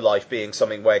afterlife being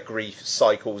something where grief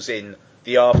cycles in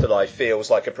the afterlife feels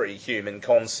like a pretty human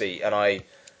conceit. And I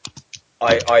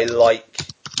like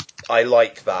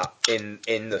that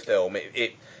in the film.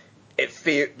 It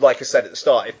feel, like I said at the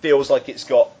start, it feels like it's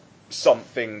got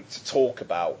something to talk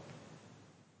about,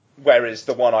 whereas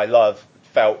the one I love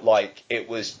felt like it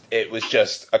was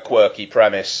just a quirky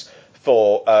premise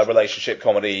for a relationship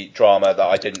comedy drama that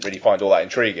I didn't really find all that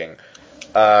intriguing.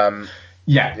 Yeah.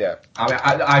 Yeah. I mean,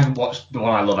 I haven't watched the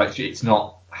one I love. Actually, it's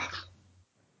not.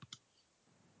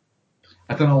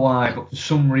 I don't know why, but for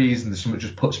some reason, something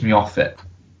just puts me off it,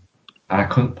 and I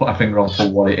couldn't put a finger on for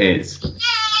what it is.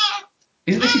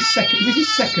 Isn't this his second? Is this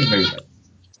his second movie?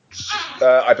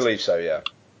 I believe so. Yeah.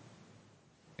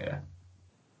 Yeah.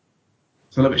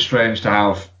 It's a little bit strange to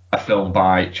have a film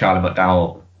by Charlie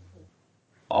McDowell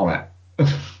on it.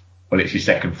 Well, it's your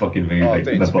second fucking movie, Oh, and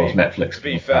dude, they're both Netflix. to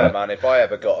be fair, man, if I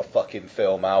ever got a fucking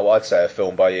film out, I'd say a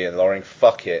film by Ian Loring.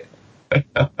 Fuck it.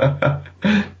 Fair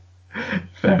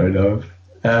enough.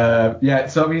 Yeah,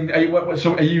 so I mean, are you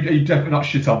definitely not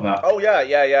shit on that? Oh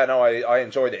yeah. No, I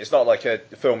enjoyed it. It's not like a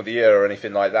film of the year or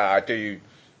anything like that. I do,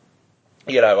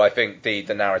 you know, I think the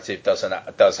narrative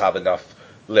does have enough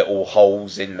little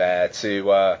holes in there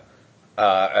to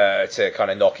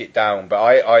kind of knock it down. But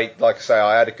I like I say,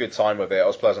 I had a good time with it. I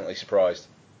was pleasantly surprised.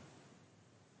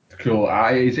 Cool.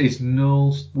 Is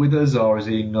Noel with us, or is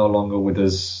he no longer with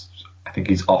us? I think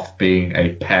he's off being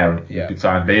a parent for the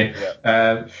time being.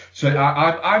 Yeah. So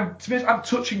I'm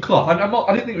touching cloth.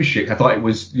 I didn't think it was shit. I thought it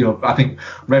was, you know, I think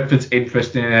Redford's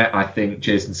interesting in it. I think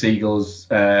Jason Segel's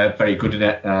very good in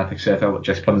it. I think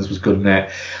Jess Plemons was good in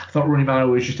it. I thought Rooney Mara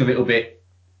was just a little bit.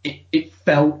 It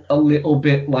felt a little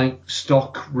bit like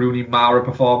stock Rooney Mara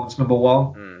performance number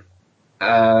one.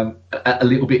 A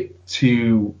little bit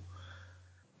too.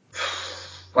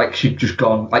 Like she'd just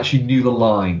gone, like she knew the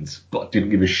lines, but didn't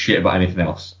give a shit about anything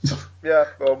else. Yeah,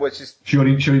 well, which is she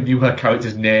only knew her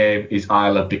character's name is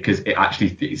Isla because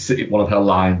one of her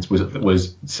lines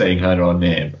was saying her own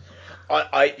name.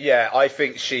 I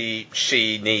think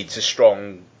she needs a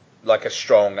strong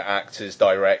actor's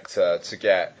director to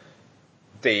get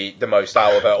the most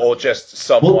out of her, or just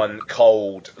someone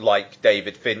cold like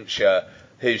David Fincher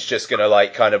who's just gonna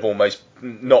like kind of almost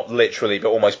not literally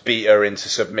but almost beat her into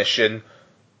submission.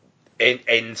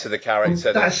 Into the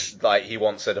character that like he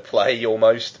wants her to play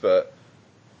almost, but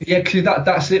yeah, cause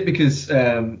that's it because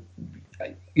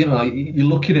you know you're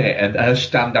looking at it and her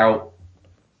standout,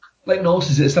 like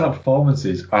Norse's standout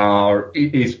performances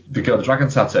is the Girl with the Dragon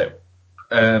Tattoo,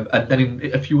 and then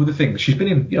in a few other things she's been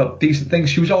in decent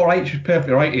things. She was all right. She was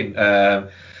perfectly right in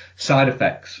Side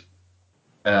Effects.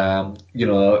 In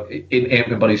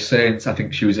Everybody Saints, I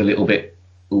think she was a little bit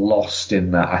lost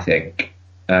in that. I think.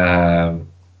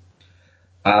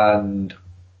 And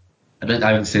I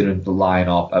haven't seen The Lion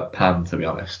or at Pan, to be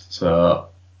honest. So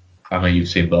I know you've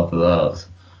seen both of those.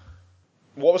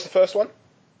 What was the first one?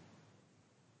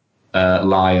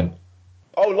 Lion.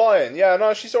 Oh, Lion. Yeah,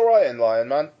 no, she's all right in Lion,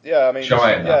 man. Yeah, I mean, she's all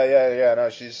right in that. Yeah.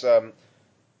 No, she's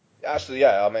actually,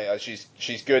 yeah. I mean,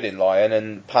 she's good in Lion,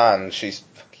 and Pan, she's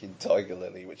fucking Tiger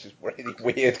Lily, which is really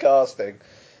weird casting.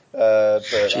 But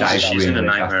she's in A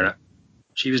Nightmare.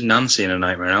 She was Nancy in A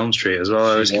Nightmare on Elm Street as well.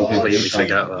 I always completely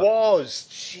forget that. Was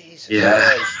Jesus.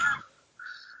 Yeah.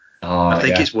 I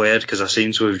think it's weird because I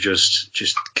seem to have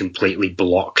just completely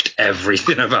blocked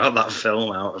everything about that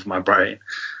film out of my brain.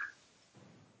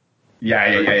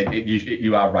 Yeah.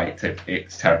 You are right.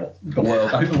 It's terrible.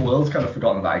 I think the world's kind of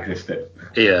forgotten that existed.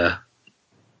 Yeah.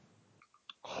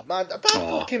 Oh, man, that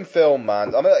fucking film,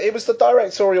 man. I mean, it was the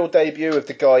directorial debut of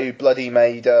the guy who bloody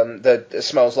made the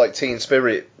Smells Like Teen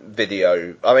Spirit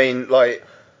video. I mean, like...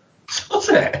 What's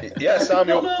it? Yeah,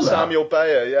 Samuel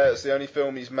Bayer. Yeah, it's the only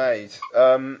film he's made.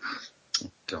 God.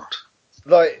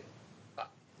 Like,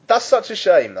 that's such a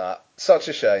shame, that. Such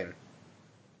a shame.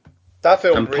 That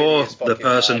film and really poor is fucking the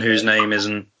person bad, whose name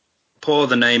isn't... Poor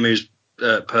the name whose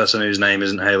person whose name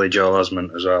isn't Haley Joel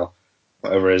Osment as well.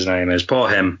 Whatever his name is. Poor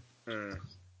him.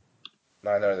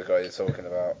 I know the guy you're talking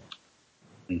about.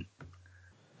 Mm.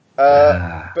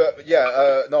 But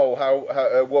yeah, Noel,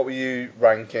 how what were you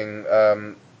ranking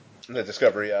the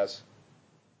Discovery as?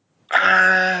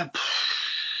 That's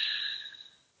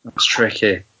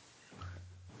tricky.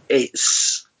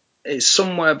 It's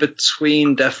somewhere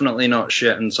between definitely not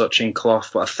shit and touching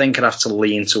cloth, but I think I'd have to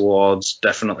lean towards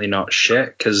definitely not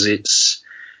shit, because it's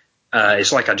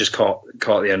like I just caught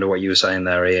the end of what you were saying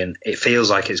there, Ian. It feels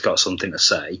like it's got something to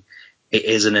say. It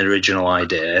is an original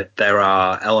idea. There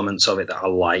are elements of it that I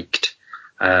liked.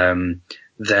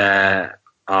 There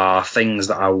are things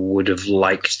that I would have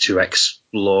liked to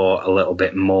explore a little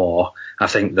bit more. I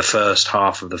think the first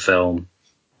half of the film,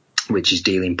 which is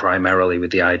dealing primarily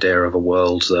with the idea of a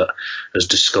world that has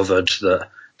discovered that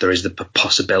there is the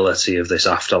possibility of this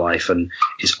afterlife and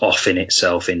is off in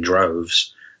itself in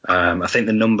droves. I think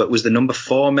the number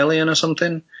 4 million or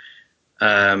something.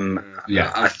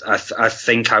 Yeah. I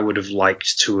think I would have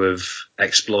liked to have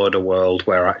explored a world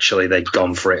where actually they'd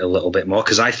gone for it a little bit more,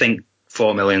 because I think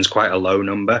 4 million is quite a low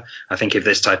number. I think if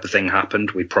this type of thing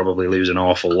happened, we'd probably lose an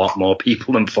awful lot more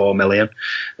people than 4 million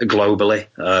globally,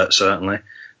 certainly.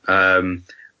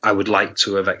 I would like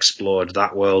to have explored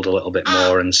that world a little bit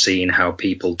more and seen how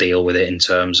people deal with it in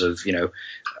terms of,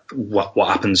 what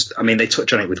happens. I mean, they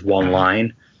touch on it with one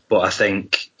line, but I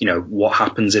think, what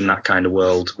happens in that kind of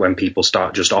world when people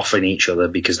start just offing each other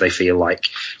because they feel like,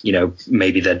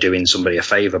 maybe they're doing somebody a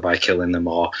favor by killing them,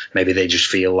 or maybe they just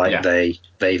feel like they've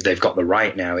got the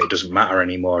right now. It doesn't matter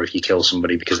anymore if you kill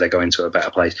somebody because they're going to a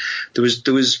better place. There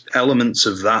was elements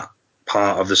of that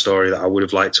part of the story that I would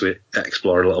have liked to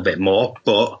explore a little bit more,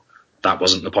 but that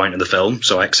wasn't the point of the film,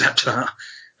 so I accept that.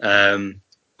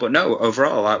 But no,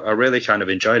 overall, I really kind of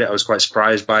enjoyed it. I was quite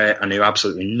surprised by it. I knew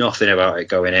absolutely nothing about it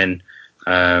going in,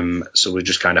 so we're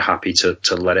just kind of happy to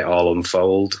let it all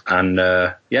unfold. And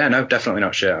definitely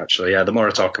not shit, actually. Yeah, the more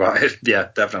I talk about it,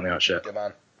 definitely not shit. Good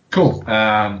man. Cool.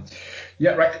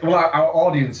 Yeah, right. Well, our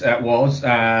audience was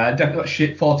definitely not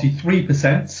shit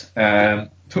 43%,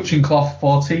 touching cloth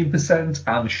 14%,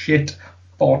 and shit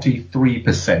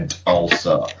 43%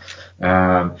 also.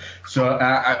 So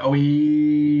are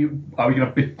we going to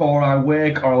Before I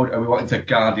Wake, or are we wanting to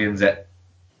Guardians it?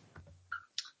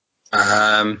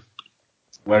 Where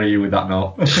are you with that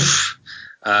now?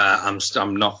 I'm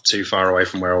not too far away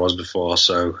from where I was before,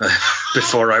 so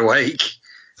Before I Wake.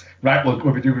 Right, well,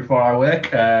 we do Before I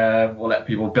Wake. We'll let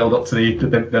people build up to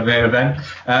the main event.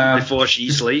 Before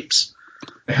she sleeps.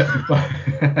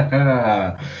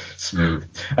 Smooth.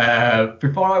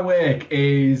 Before I Wake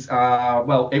is,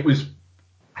 it was,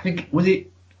 was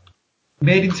it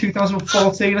made in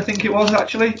 2014, I think it was,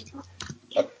 actually?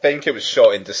 I think it was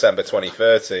shot in December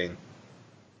 2013.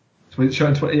 Was it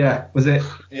shot in was it?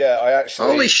 Yeah, I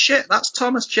actually... Holy shit, that's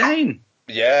Thomas Jane.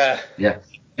 Yeah. Yeah.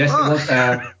 Yes, it was.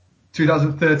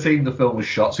 2013 the film was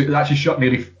shot, so it was actually shot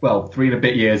nearly 3 and a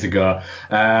bit years ago.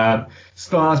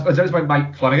 Stars by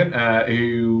Mike Flanagan,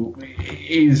 who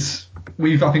is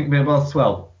I think me both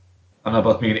I know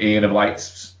both me and Ian have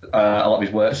liked a lot of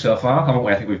his work so far, haven't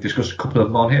we? I think we've discussed a couple of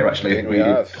them on here actually. I think we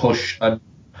have. Hush and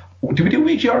did we do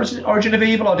Ouija Origin of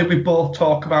Evil, or did we both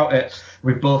talk about it?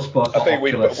 We both spoke. I think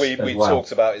we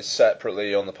talked about it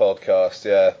separately on the podcast.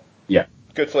 Yeah. Yeah.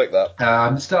 Good flick,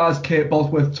 that. Stars Kate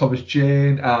Bosworth, Thomas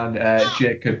Jane, and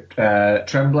Jacob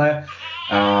Tremblay.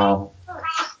 And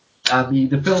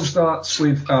the film starts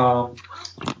with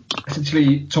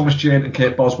essentially Thomas Jane and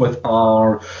Kate Bosworth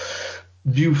are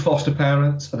new foster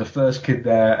parents, and the first kid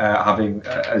they're having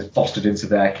fostered into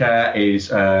their care is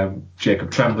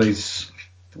Jacob Tremblay's.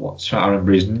 What's trying to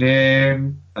remember his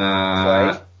name?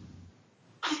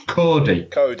 Cody.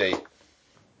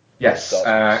 Yes,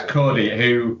 Cody,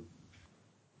 who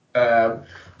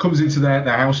comes into their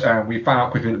house, and we found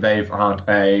out quickly that they've had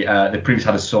they previously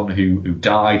had a son who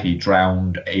died. He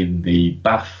drowned in the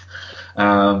bath,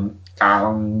 and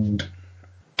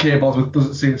Kate Bosworth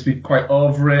doesn't seem to be quite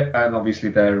over it, and obviously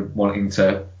they're wanting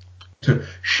to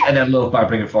share their love by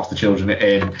bringing foster children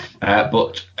in,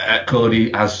 but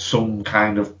Cody has some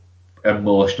kind of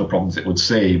emotional problems, it would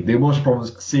seem. The emotional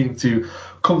problems seem to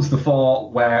come to the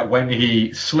fore where when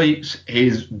he sleeps,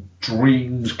 his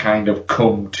dreams kind of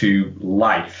come to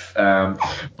life. But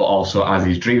also as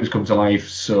his dreams come to life,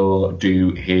 so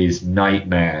do his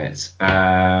nightmares.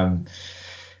 Ian,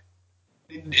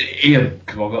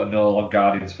 come on, I've got to know on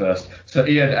Guardians first. So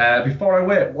Ian, Before I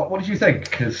Wait, what did you think?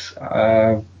 Because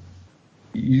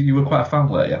you were quite a fan,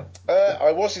 weren't you?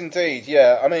 I was indeed,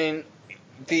 yeah. I mean,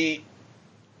 the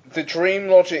dream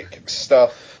logic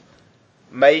stuff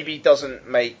maybe doesn't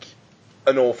make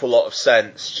an awful lot of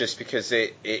sense, just because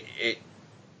it it's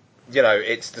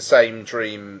the same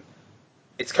dream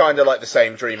it's kind of like the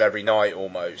same dream every night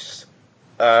almost.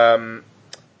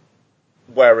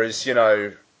 Whereas, you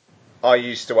know, I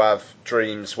used to have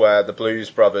dreams where the Blues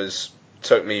Brothers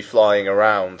took me flying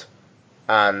around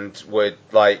and would,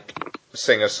 like,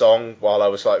 sing a song while I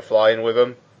was, like, flying with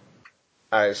them.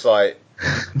 And it's like,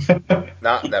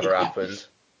 that never happened.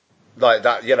 Like,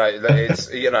 that, you know,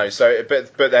 it's, you know, so,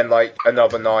 but then, like,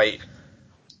 another night,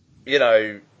 you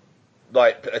know,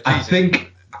 like, Jesus, I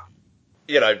think,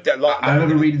 you know, like, I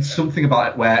remember reading something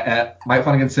about it where Mike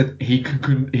Flanagan said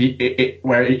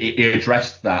where he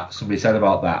addressed that. Somebody said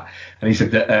about that, and he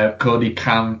said that Cody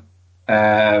can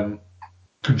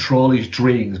control his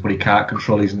dreams, but he can't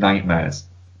control his nightmares.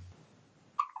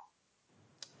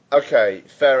 okay,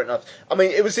 fair enough. I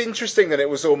mean, it was interesting that it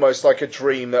was almost like a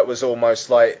dream that was almost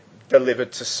like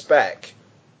delivered to spec,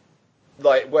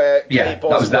 like where Yeah, Katie that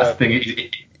was that Bosworth.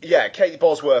 thing. Yeah, Katie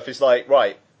Bosworth is like,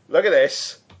 right, look at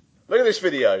this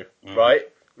video, right?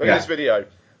 Look at this video. It'd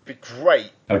be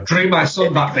great. I'll dream my son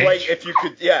It'd be that great bitch. if you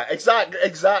could, yeah,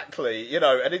 exactly, you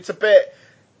know, and it's a bit,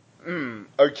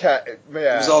 okay,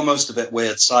 yeah. It was almost a bit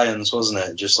weird science, wasn't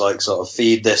it? Just like sort of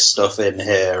feed this stuff in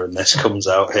here and this comes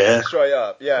out here. Straight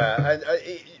up, yeah, and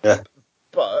Yeah.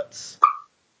 but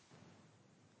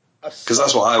Because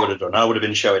that's what I would have done. I would have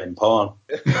been showing him porn.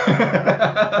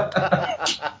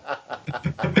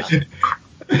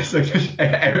 So just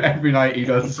every night he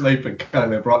goes to sleep and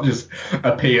Kylie Brock just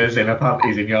appears in her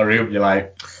panties in your room. You're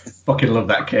like, fucking love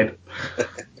that kid.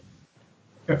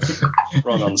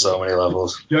 Wrong on so many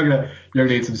levels. You're gonna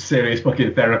need some serious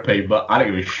fucking therapy, but I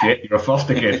don't give a shit. You're a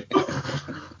foster kid.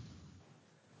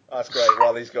 That's great.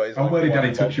 While he's got his I'm worried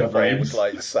Daddy touch your dreams.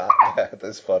 like sat there.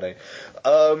 That's funny.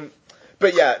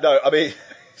 But yeah, no, I mean,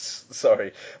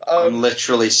 sorry. I'm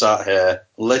literally sat here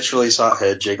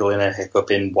jiggling a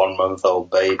hiccuping 1-month-old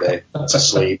baby to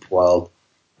sleep while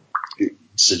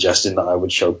suggesting that I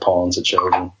would show porn to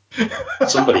children.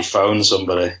 Somebody phone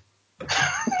somebody.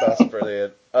 That's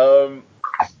brilliant.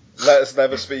 Let us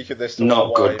never speak of this to Not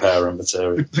our good wives. parent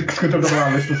material. It's good to know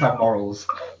our listeners have morals.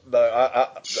 No,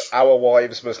 our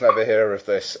wives must never hear of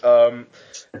this.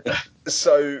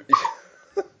 So,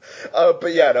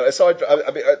 but yeah, no. Aside, I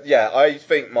mean, yeah, I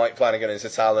think Mike Flanagan is a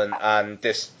talent, and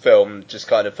this film just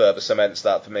kind of further cements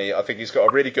that for me. I think he's got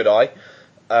a really good eye.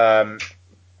 I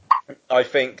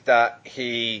think that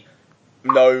he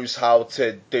knows how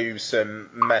to do some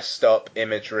messed up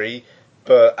imagery,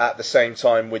 but at the same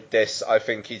time with this, I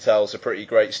think he tells a pretty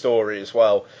great story as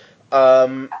well.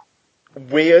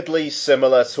 Weirdly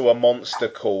similar to a Monster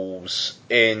Calls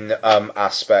in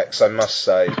aspects, I must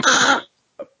say.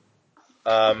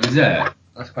 Is it?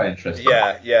 That's quite interesting.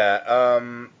 Yeah.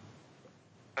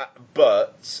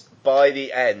 But by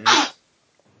the end,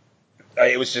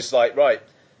 it was just like, right,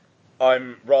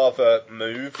 I'm rather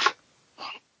moved.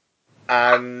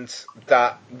 And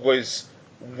that was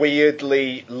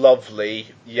weirdly lovely,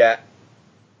 yet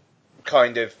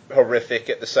kind of horrific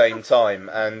at the same time.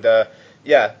 And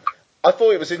yeah, I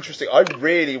thought it was interesting. I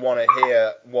really want to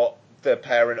hear what the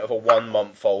parent of a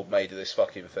 1-month-old made of this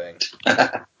fucking thing.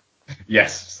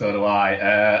 Yes, so do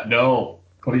I. No,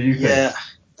 what do you think? Yeah.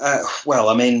 Well,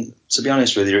 I mean, to be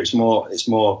honest with you, it's more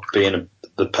being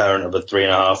the parent of a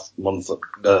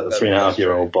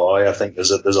 3.5-year-old boy. I think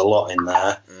there's a lot in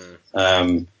there.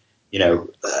 You know,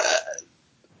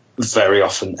 very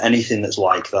often anything that's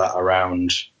like that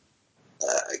around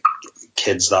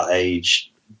kids that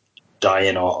age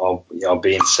dying or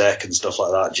being sick and stuff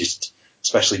like that, just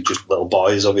especially just little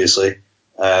boys, obviously,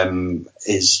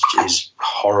 is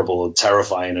horrible and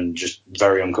terrifying and just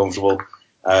very uncomfortable.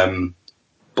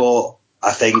 But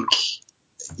I think,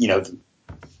 you know,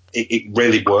 it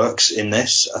really works in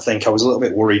this. I think I was a little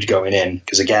bit worried going in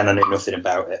because, again, I knew nothing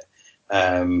about it.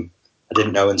 I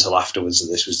didn't know until afterwards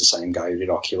that this was the same guy who did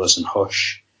Oculus and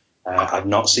Hush. I've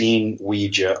not seen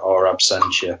Ouija or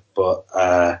Absentia, but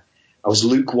I was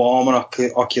lukewarm on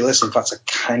Oculus. In fact, I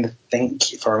kind of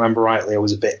think, if I remember rightly, I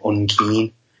was a bit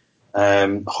unkeen.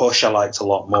 Hush I liked a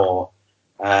lot more.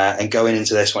 And going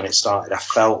into this when it started, I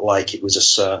felt like it was a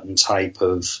certain type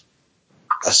of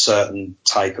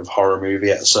horror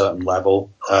movie at a certain level.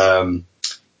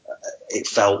 It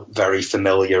felt very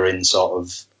familiar in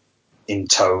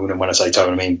tone, and when I say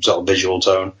tone, I mean sort of visual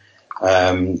tone,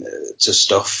 to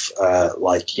stuff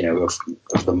like, you know,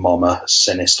 of the Mama,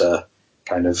 Sinister,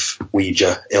 kind of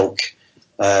Ouija ilk.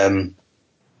 So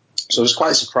I was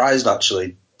quite surprised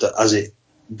actually that as it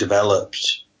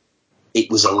developed, it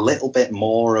was a little bit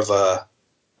more of a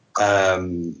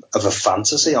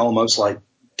fantasy, almost like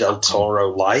Del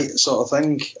Toro light sort of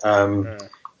thing.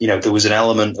 You know, there was an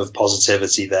element of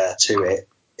positivity there to it.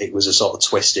 It was a sort of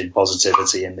twisted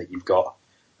positivity in that you've got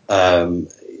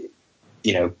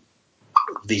you know,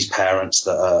 these parents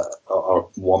that are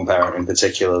one parent in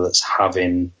particular that's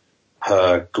having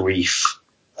her grief.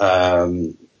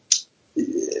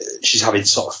 She's having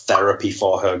sort of therapy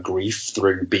for her grief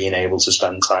through being able to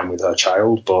spend time with her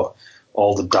child, but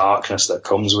all the darkness that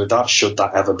comes with that, should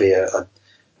that ever be a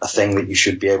thing that you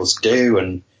should be able to do.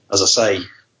 And as I say,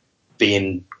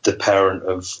 being the parent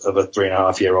of a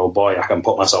 3.5-year-old boy, I can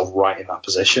put myself right in that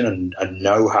position and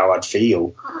know how I'd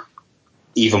feel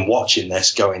even watching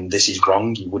this, going, this is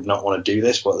wrong, you would not want to do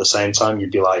this, but at the same time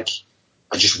you'd be like,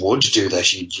 I just would do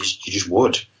this, you just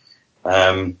would.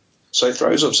 So it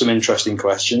throws up some interesting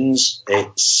questions.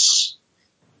 It's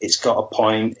got a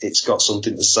point, it's got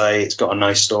something to say, it's got a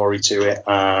nice story to it.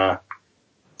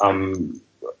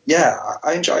 Yeah,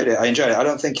 I enjoyed it. I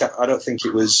don't think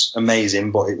it was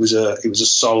amazing, but it was a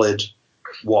solid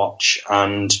watch.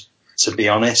 And to be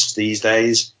honest, these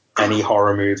days, any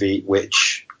horror movie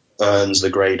which earns the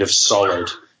grade of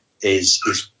solid is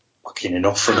fucking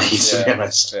enough for me, to be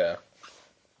honest. Yeah.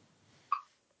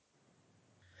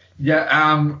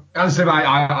 Yeah, as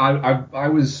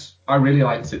I really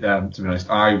liked it. To be honest,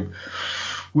 I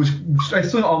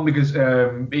still not on because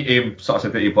he sort of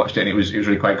said that he watched it and it was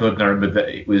really quite good. And I remember that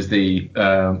it was the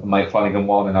Mike Flanagan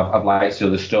one, and I've liked the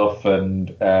other stuff.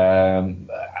 And I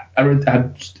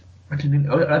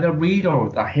didn't either read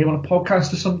or I hear on a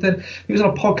podcast or something. It was on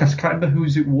a podcast. I can't remember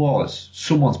whose it was.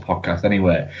 Someone's podcast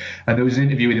anyway. And there was an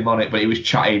interview with him on it, but he was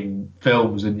chatting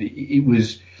films, and it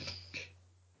was.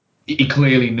 He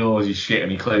clearly knows his shit,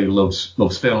 and he clearly loves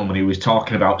film, and he was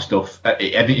talking about stuff. I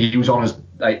think he was on as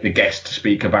like the guest to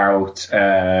speak about.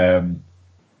 It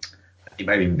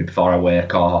might even be Before I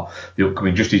Wake or the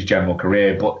upcoming, just his general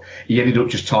career, but he ended up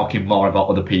just talking more about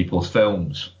other people's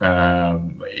films.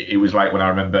 It was like when I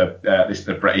remember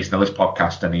the Bret Easton Ellis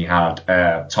podcast, and he had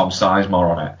Tom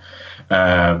Sizemore on it.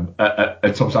 And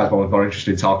Tom Sizemore was more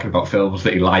interested in talking about films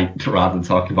that he liked rather than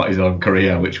talking about his own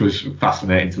career, which was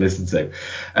fascinating to listen to.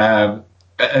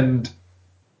 And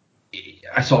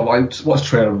I saw watched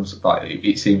trailers, but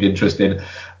it seemed interesting.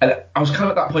 And I was kind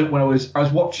of at that point where I was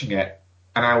watching it,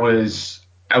 and I was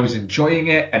enjoying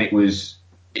it, and it was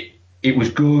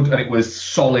good, and it was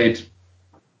solid,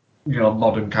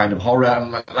 modern kind of horror.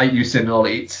 And like you said, Noel,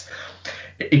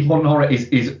 if modern horror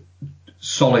is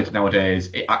solid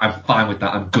nowadays, I'm fine with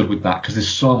that. I'm good with that, because there's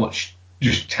so much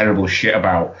just terrible shit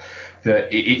about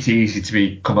that. It's easy to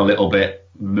become a little bit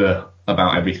meh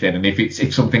about everything. And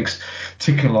if something's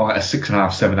ticking along at a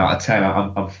 6.5, 7 out of 10,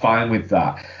 I'm fine with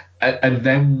that. And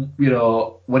then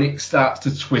when it starts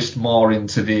to twist more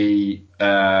into the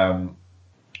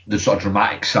sort of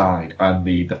dramatic side and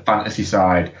the fantasy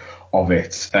side of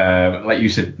it, like you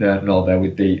said, Noel, there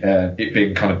with the it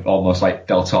being kind of almost like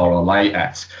Del Toro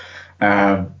light-esque.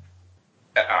 That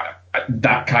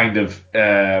kind of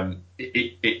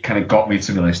it kind of got me,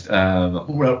 to be honest.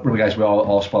 Remember, guys, we're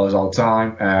all spoilers all the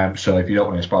time. So if you don't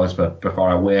want any spoilers Before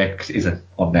I Wake, because it is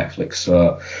on Netflix,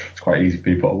 so it's quite easy for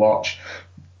people to watch.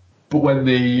 But when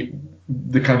the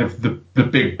kind of the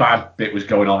big bad bit was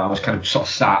going on, I was kind of sort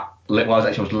of sat. I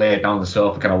was laid down on the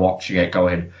sofa, kind of watching it,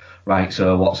 going, right,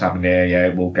 so what's happening here? Yeah,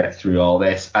 we'll get through all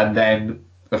this. And then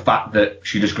the fact that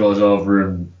she just goes over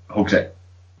and hugs it,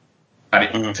 and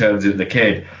it turns into the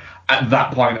kid. At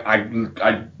that point,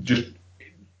 I just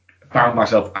found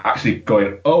myself actually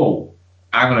going, oh,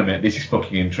 hang on a minute, this is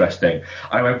fucking interesting.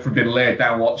 I went from being laid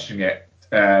down watching it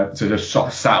to just sort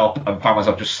of sat up and found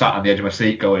myself just sat on the edge of my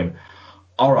seat going,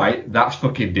 all right, that's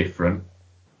fucking different.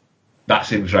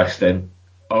 That's interesting.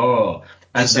 Oh.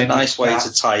 And it's a nice way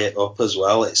to tie it up as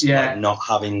well. It's like not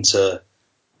having to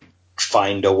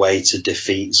find a way to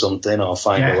defeat something, or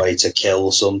find a way to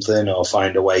kill something, or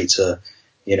find a way to,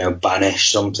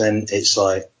 banish something. It's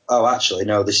like, oh, actually,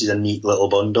 no, this is a neat little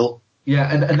bundle. Yeah,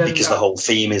 and then because the whole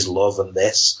theme is love and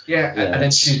this. Yeah, and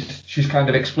then she's kind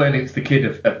of explaining to the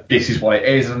kid of this is what it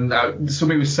is, and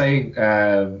somebody was saying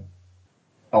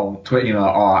on Twitter,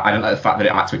 I don't like the fact that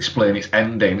it had to explain its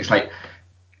ending. It's like,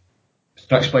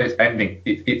 it's not explaining its ending.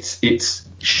 It's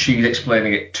she's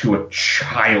explaining it to a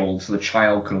child, so the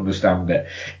child can understand it.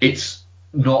 It's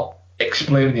not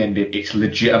explaining the ending. It's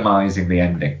legitimizing the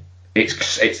ending.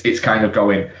 It's kind of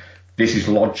going, this is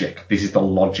logic. This is the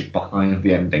logic behind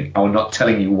the ending. And we're not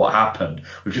telling you what happened.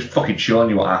 We've just fucking shown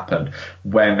you what happened.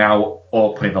 We're now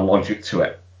opening the logic to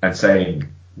it and saying,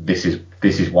 this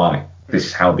is why. This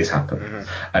is how this happened. Mm-hmm.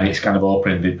 And it's kind of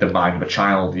opening the mind of a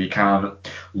child. You can't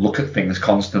look at things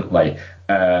constantly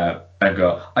and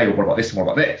go, oh, what about this and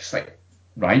what about this? Like,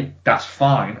 right, that's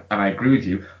fine, and I agree with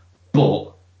you,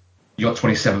 but you're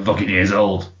 27 fucking years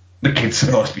old. The kid's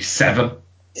supposed to be 7.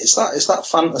 it's that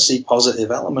fantasy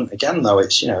positive element again, though.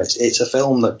 It's it's a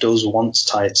film that does want to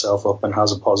tie itself up and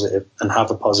have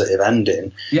a positive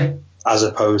ending, as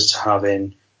opposed to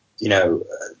having,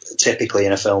 typically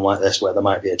in a film like this where there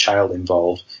might be a child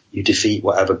involved, you defeat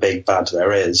whatever big bad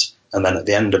there is, and then at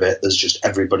the end of it, there's just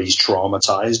everybody's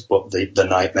traumatized, but the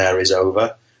nightmare is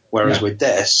over. Whereas with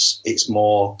this, it's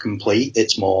more complete,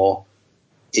 it's more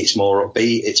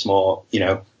upbeat, it's more,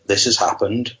 this has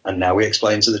happened, and now we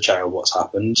explain to the child what's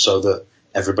happened so that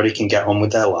everybody can get on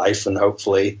with their life and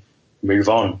hopefully move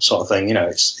on, sort of thing.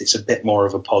 It's a bit more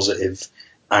of a positive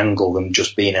angle than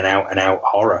just being an out-and-out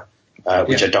horror,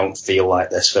 which I don't feel like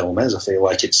this film is. I feel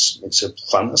like it's a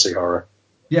fantasy horror.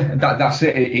 Yeah, that's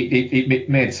it. It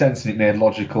made sense, and it made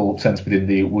logical sense within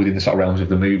the sort of realms of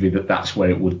the movie that's where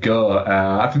it would go.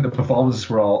 I think the performances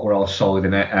were all solid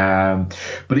in it,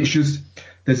 but it's just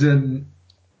there's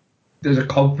a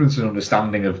confidence and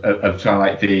understanding of trying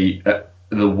like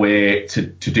the way to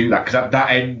do that, because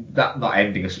that not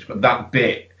ending as such, but that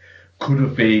bit could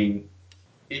have been,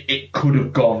 it could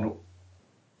have gone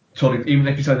totally, even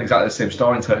if you're telling exactly the same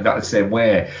story and telling that the same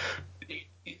way.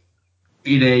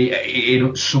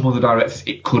 In some other directors,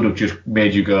 it could have just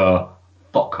made you go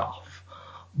fuck off,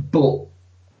 but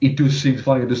it does seem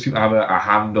funny. It does seem to have a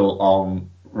handle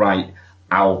on, right,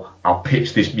 I'll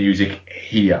pitch this music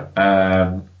here,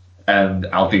 and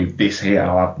I'll do this here,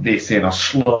 I'll have this here, and I'll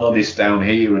slow this down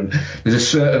here, and there's a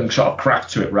certain sort of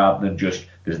craft to it rather than just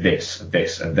there's this and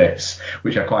this and this,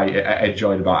 which I quite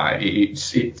enjoyed about it.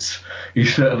 It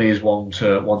certainly is one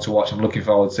to watch. I'm looking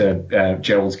forward to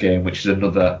Gerald's Game, which is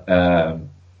another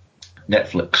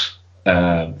Netflix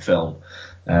film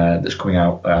that's coming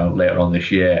out later on this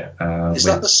year. Is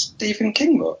that the Stephen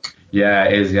King book? Yeah,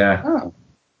 it is. Yeah. Oh.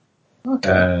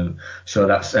 Okay. So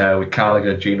that's with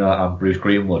Gallagher, Gina, and Bruce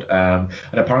Greenwood, and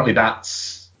apparently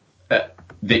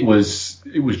it was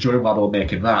during while they were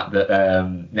making that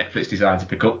Netflix decided to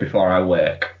pick up Before I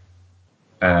Wake,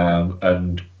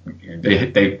 and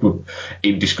they were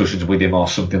in discussions with him or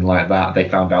something like that. They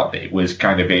found out that it was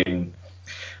kind of in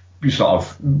sort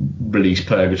of release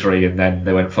purgatory, and then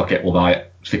they went, fuck it, we'll buy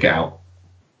it, stick it out.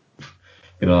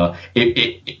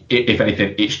 If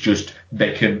anything, it's just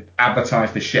they can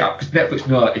advertise the shit out, because Netflix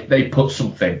know if they put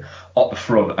something up the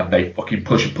front and they fucking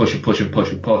push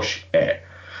it,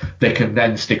 they can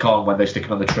then stick on, when they're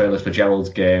sticking on the trailers for Gerald's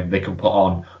Game, they can put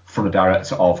on from the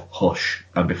director of Hush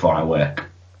and Before I Wake.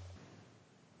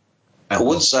 I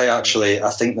would say, actually,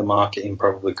 I think the marketing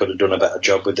probably could have done a better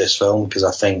job with this film, because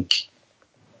I think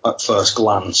at first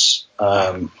glance,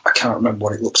 I can't remember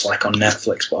what it looks like on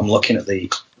Netflix, but I'm looking at the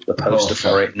poster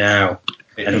for it now,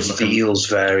 and it feels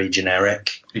very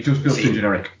generic. It does feel too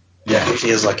generic. Yeah, it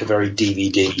feels like a very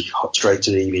DVD, straight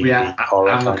to DVD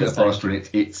horror. I'm looking at the poster, and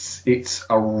it's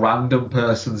a random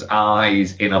person's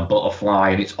eyes in a butterfly,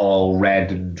 and it's all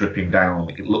red and dripping down.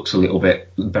 It looks a little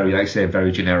bit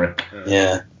very generic.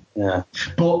 Yeah.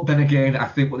 But then again, I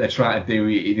think what they're trying to do,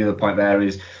 the other point there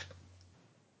is,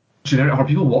 generic horror.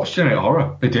 People watch generic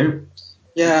horror. They do.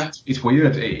 Yeah, it's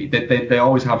weird. They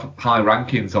always have high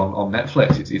rankings on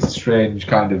Netflix. It's a strange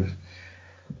kind of.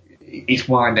 It's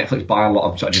why Netflix buy a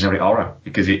lot of sort of generic horror,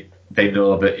 because they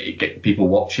know that people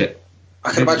watch it.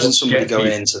 I can imagine somebody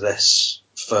going into this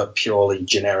for purely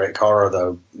generic horror,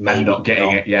 though, maybe not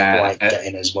getting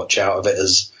as much out of it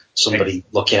as somebody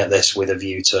looking at this with a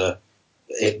view to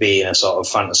it being a sort of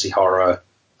fantasy horror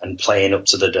and playing up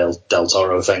to the Del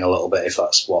Toro thing a little bit, if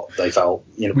that's what they felt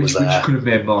was there. Which could have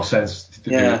made more sense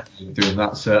doing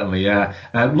that, certainly, yeah.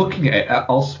 Looking at it, I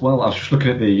was just looking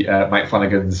at the Mike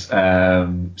Flanagan's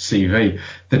CV.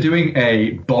 They're doing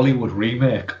a Bollywood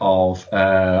remake of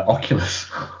Oculus.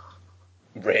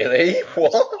 Really?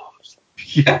 What?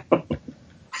 Yeah.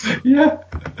 Yeah.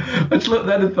 I just looked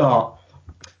then and thought,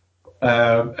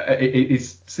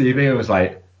 his CV was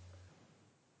like,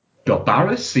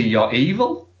 Dobara, see you're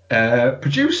evil?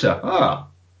 Producer,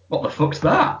 what the fuck's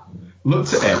that?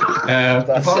 Looked at it.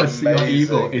 Dobara, see you're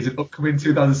evil is an upcoming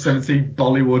 2017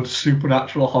 Bollywood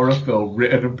supernatural horror film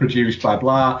written and produced by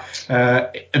blah,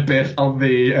 based on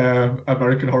the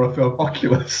American horror film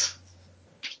Oculus.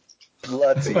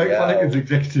 Bloody Mike hell. Flanagan's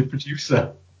executive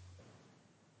producer.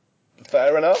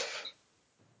 Fair enough.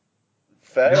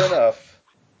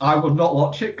 I will not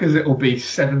watch it because it will be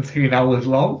 17 hours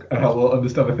long and I won't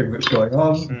understand the thing that's going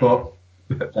on, but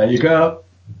there you go.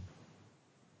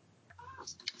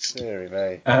 Sorry,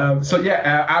 mate. I'm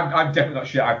definitely not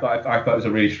shit. I thought it was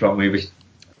a really strong movie.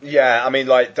 Yeah, I mean,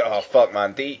 like, oh fuck,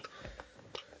 man, the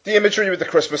imagery with the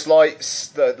Christmas lights,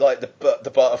 the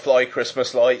butterfly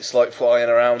Christmas lights, like flying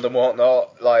around and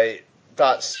whatnot, like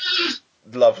that's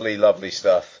lovely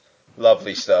stuff.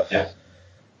 Lovely stuff. Yeah.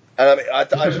 And I mean,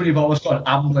 Especially when you've almost got an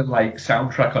Amblin-like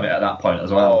soundtrack on it at that point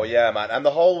as well. Oh yeah, man, and the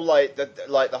whole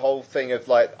the whole thing of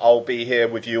like I'll be here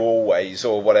with you always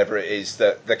or whatever it is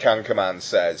that the Kankaman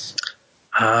says.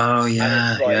 Oh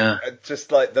yeah, and it's like, yeah.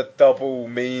 Just like the double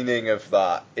meaning of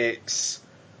that. It's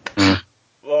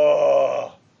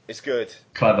it's good.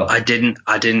 Clever. I didn't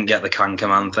get the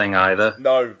Kankaman thing either.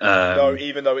 No,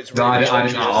 even though it's really I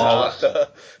didn't obvious after.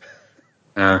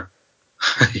 Yeah.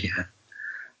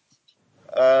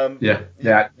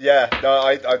 Yeah. No,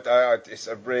 I it's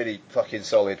a really fucking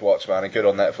solid watch, man, and good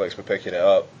on Netflix for picking it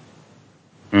up.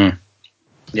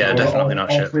 Yeah, definitely not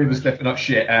shit. All three of us definitely not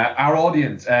shit. Our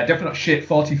audience, definitely not shit,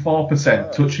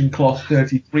 44%, touching cloth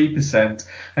 33%,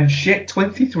 and shit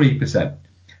 23%.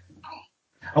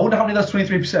 I wonder how many of those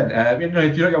 23%, if you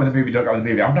don't go with the movie, don't go with the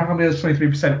movie. I wonder how many of those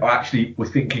 23% are actually were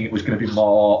thinking it was going to be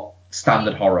more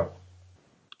standard horror.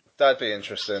 That'd be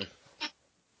interesting.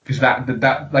 Because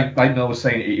that like Noel was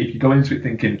saying, if you go into it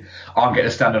thinking, I'm getting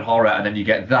a standard horror, and then you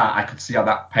get that, I could see how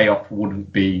that payoff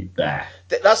wouldn't be there.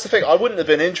 That's the thing. I wouldn't have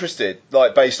been interested,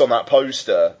 like based on that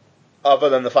poster, other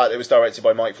than the fact that it was directed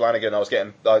by Mike Flanagan.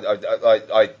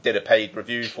 I did a paid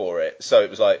review for it, so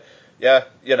it was like, yeah,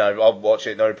 I'll watch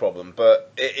it, no problem.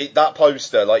 But that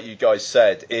poster, like you guys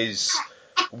said, is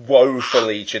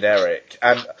woefully generic,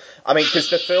 and I mean, because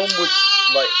the film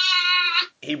was like.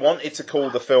 He wanted to call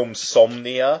the film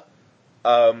Somnia,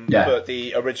 but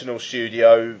the original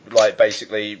studio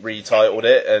basically retitled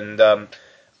it, and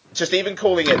just even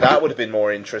calling it that would have been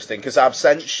more interesting, because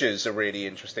Absentia's a really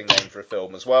interesting name for a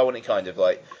film as well, and it kind of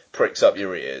pricks up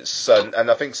your ears. So,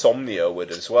 and I think Somnia would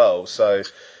as well. So,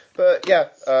 but yeah,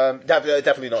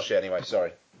 definitely not shit anyway.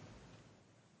 Sorry.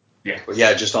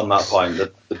 Yeah, just on that point,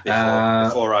 the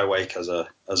Before I Wake as a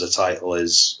title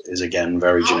is again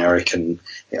very generic, and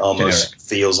it almost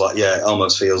feels like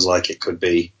it could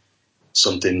be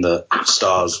something that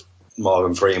stars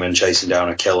Morgan Freeman chasing down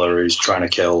a killer who's trying to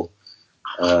kill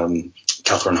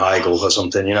Katherine Heigl or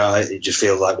something. It just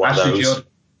feels like one of those. Judd.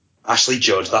 Ashley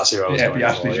Judd, that's who I was going for.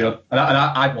 Ashley Judd, and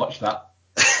I'd watch that.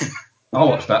 I'll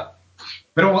watch that.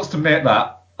 If anyone wants to make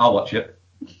that, I'll watch it.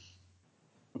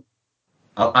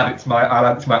 I'll add it to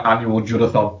my annual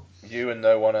Juddathon. You and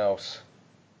no one else.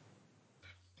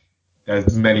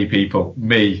 There's many people,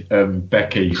 me and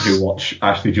Becky, who watch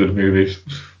Ashley Judd movies.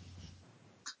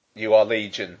 You are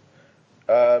legion.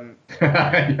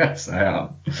 Yes,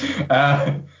 I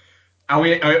am. Are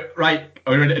we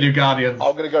ready to do Guardians?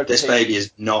 I'm gonna go. This baby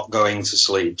is not going to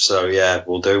sleep, so yeah,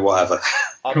 we'll do whatever.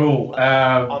 Cool.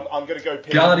 I'm gonna go.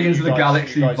 Guardians of the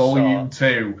Galaxy Volume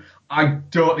 2. I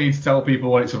don't need to tell people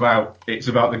what it's about. It's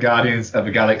about the Guardians of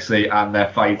the Galaxy, and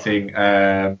they're fighting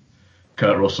Kurt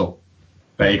Russell.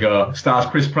 There you go. Stars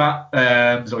Chris Pratt,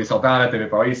 Zoe Saldana,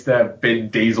 David Bautista, Vin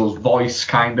Diesel's voice,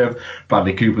 kind of.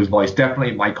 Bradley Cooper's voice,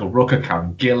 definitely. Michael Rooker,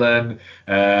 Karen Gillan,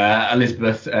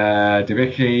 Elizabeth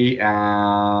Debicki,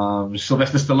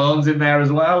 Sylvester Stallone's in there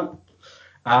as well,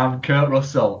 and Kurt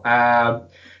Russell.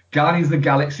 Guardians of the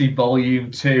Galaxy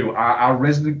Volume 2. Our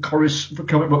resident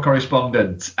comic book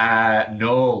correspondent,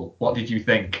 Noel, what did you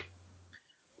think?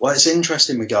 Well, it's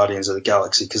interesting with Guardians of the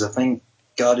Galaxy, because I think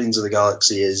Guardians of the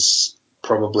Galaxy is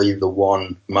probably the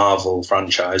one Marvel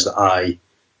franchise that I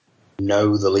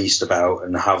know the least about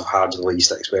and have had the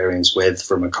least experience with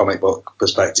from a comic book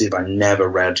perspective. I've never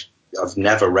read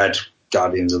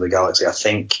Guardians of the Galaxy. I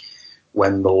think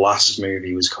when the last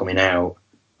movie was coming out,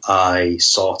 I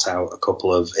sought out a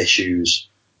couple of issues,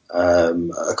 a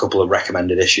couple of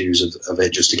recommended issues of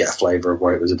it, just to get a flavour of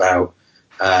what it was about.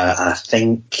 I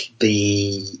think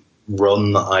the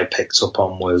run that I picked up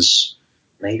on was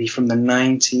maybe from the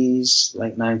 90s,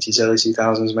 late 90s, early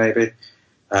 2000s maybe.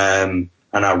 And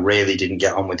I really didn't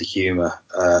get on with the humour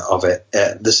of it.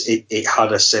 It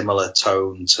had a similar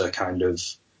tone to kind of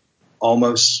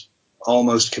almost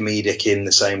comedic in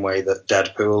the same way that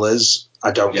Deadpool is. I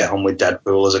don't get on with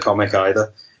Deadpool as a comic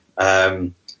either.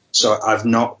 So I've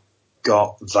not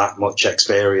got that much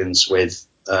experience with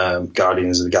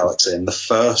Guardians of the Galaxy. And the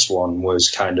first one was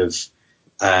kind of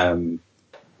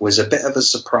was a bit of a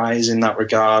surprise in that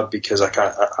regard, because I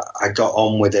got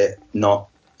on with it not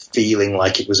feeling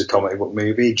like it was a comic book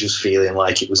movie, just feeling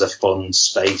like it was a fun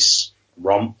space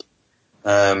romp.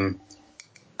 And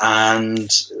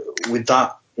with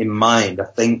that in mind, I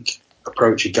think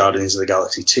approaching Guardians of the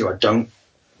Galaxy 2, I don't,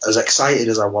 as excited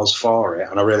as I was for it,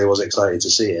 and I really was excited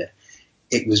to see it,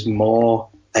 it was more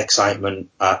excitement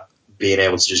at being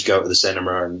able to just go to the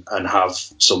cinema and have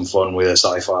some fun with a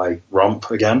sci-fi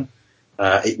romp again.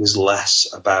 It was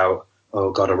less about,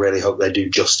 oh God, I really hope they do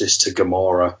justice to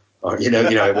Gamora. Or,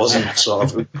 it wasn't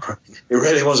sort of, it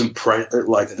really wasn't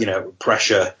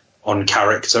pressure on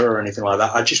character or anything like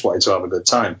that. I just wanted to have a good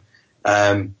time.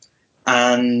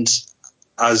 And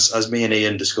as me and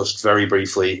Ian discussed very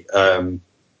briefly on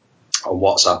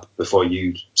WhatsApp before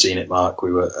you'd seen it, Mark,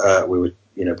 we were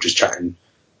just chatting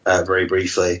very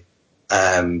briefly,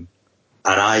 and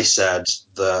I said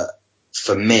that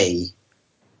for me,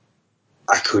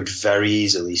 I could very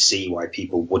easily see why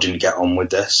people wouldn't get on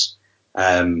with this.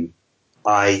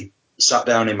 I sat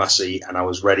down in my seat and I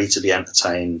was ready to be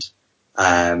entertained.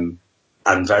 And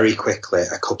very quickly,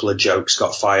 a couple of jokes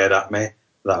got fired at me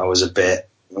that I was a bit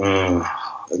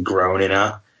groaning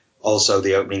at. Also,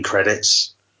 the opening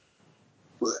credits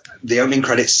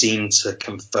seemed to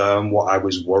confirm what I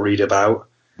was worried about.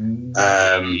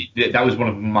 That was one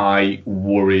of my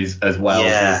worries as well,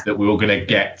 was that we were going to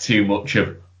get too much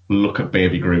of look at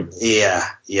Baby Groot. Yeah.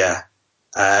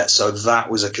 So that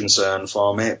was a concern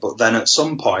for me. But then at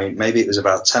some point, maybe it was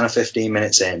about 10 or 15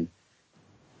 minutes in,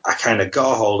 I kind of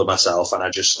got a hold of myself and I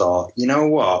just thought, you know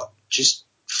what, just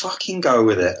fucking go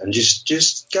with it and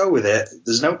just go with it.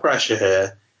 There's no pressure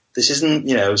here. This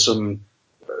isn't, some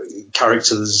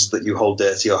characters that you hold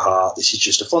dear to your heart. This is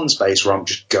just a fun space where I'm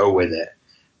just go with it.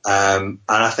 And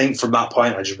I think from that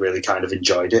point, I just really kind of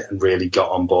enjoyed it and really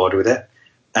got on board with it.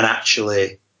 And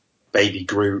actually, Baby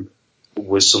Groot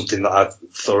was something that I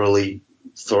thoroughly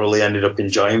ended up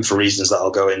enjoying for reasons that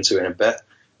I'll go into in a bit.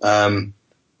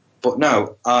 But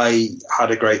no, I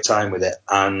had a great time with it,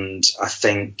 and I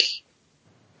think,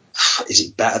 is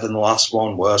it better than the last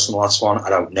one, worse than the last one? I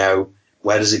don't know.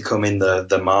 Where does it come in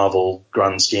the Marvel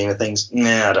grand scheme of things?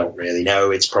 Nah, I don't really know.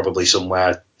 It's probably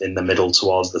somewhere in the middle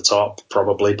towards the top,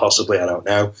 probably, possibly, I don't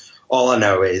know. All I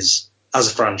know is,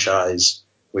 as a franchise,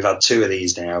 we've had 2 of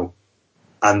these now,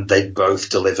 and they both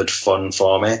delivered fun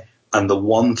for me. And the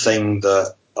one thing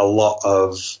that a lot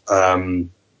of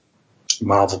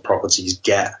Marvel properties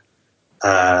get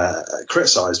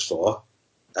criticised for,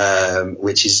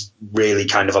 which is really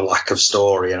kind of a lack of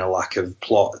story and a lack of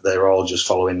plot. They're all just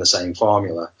following the same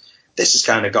formula. This has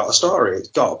kind of got a story. It's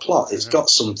got a plot. It's got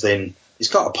something. It's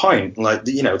got a point. Like,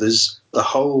 there's the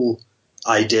whole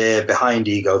idea behind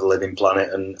Ego, the Living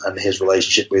Planet, and his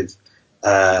relationship with,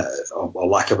 or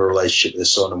lack of a relationship with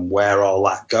his son, and where all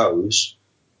that goes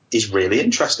is really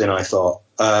interesting, I thought.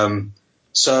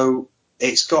 So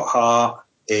it's got heart.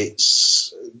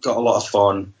 It's got a lot of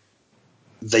fun.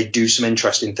 They do some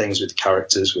interesting things with the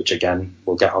characters, which again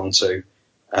we'll get onto.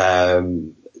 2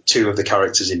 of the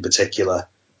characters in particular,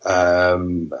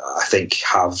 I think,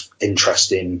 have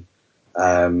interesting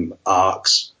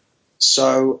arcs.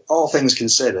 So all things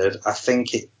considered, I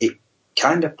think it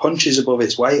kind of punches above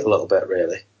its weight a little bit,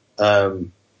 really.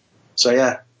 So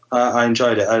yeah, I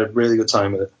enjoyed it. I had a really good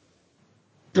time with it.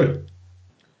 Good.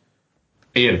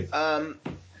 Ian.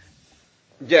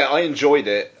 Yeah, I enjoyed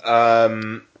it.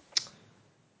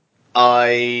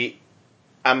 I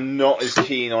am not as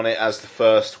keen on it as the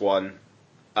first one,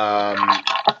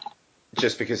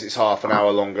 just because it's half an hour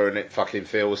longer and it fucking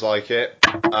feels like it.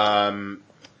 I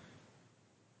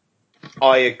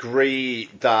agree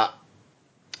that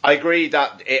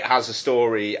it has a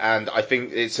story, and I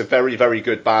think it's a very, very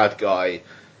good bad guy.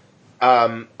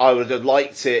 I would have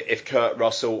liked it if Kurt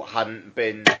Russell hadn't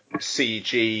been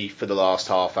CG for the last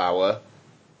half hour.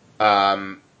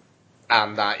 And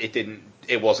that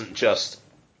it wasn't just,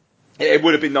 it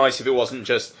would have been nice if it wasn't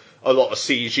just a lot of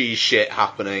CG shit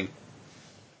happening.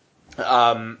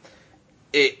 I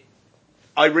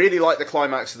really like the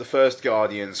climax of the first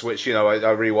Guardians, which, I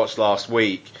rewatched last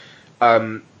week.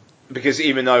 Because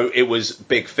even though it was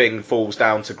Big Thing falls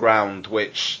down to ground,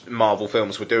 which Marvel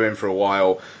films were doing for a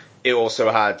while, it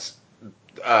also had,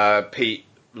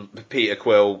 Peter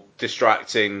Quill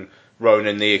distracting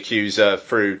Ronan the Accuser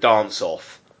through Dance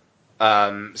Off.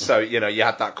 So, you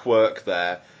had that quirk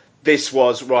there. This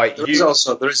was, right... There is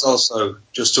also,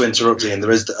 just to interrupt Ian, there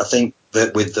is, I think,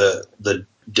 that with the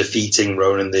defeating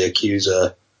Ronan the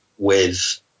Accuser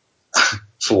with,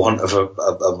 for want of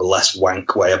a less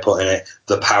wank way of putting it,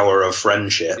 the power of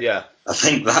friendship. Yeah. I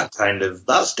think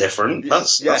that's different.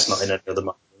 That's not in any other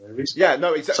Marvel movies. Yeah,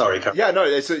 no, exactly. Sorry, Karen. Yeah, no,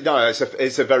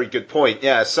 it's a very good point.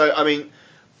 Yeah, so, I mean...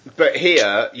 But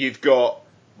here, you've got,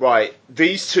 right,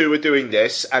 these 2 are doing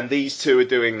this, and these 2 are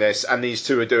doing this, and these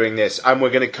 2 are doing this, and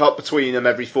we're going to cut between them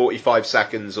every 45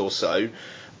 seconds or so.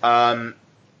 And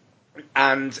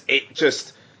it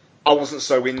just, I wasn't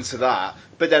so into that.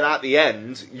 But then at the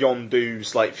end,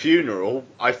 Yondu's, funeral,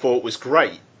 I thought was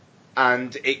great.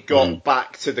 And it got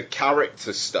back to the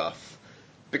character stuff.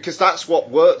 Because that's what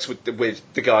works with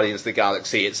the Guardians of the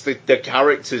Galaxy. It's the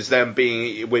characters, them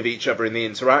being with each other in the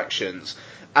interactions.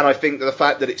 And I think that the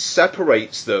fact that it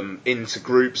separates them into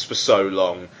groups for so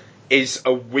long is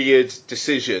a weird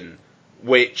decision,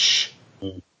 which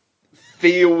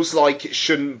feels like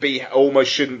it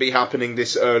almost shouldn't be happening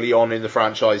this early on in the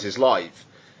franchise's life.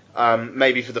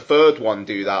 Maybe for the third one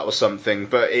do that or something,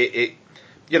 but it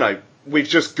we've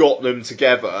just got them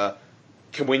together.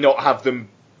 Can we not have them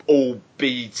all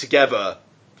be together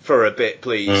for a bit,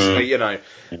 please?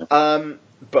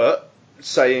 But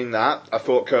saying that, I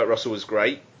thought Kurt Russell was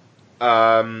great.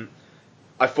 I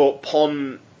thought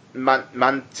Pon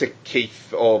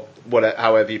Mantekeith, or whatever,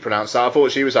 however you pronounce that, I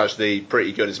thought she was actually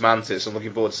pretty good as Mantis. I'm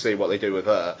looking forward to see what they do with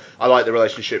her. I like the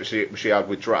relationship she had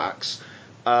with Drax.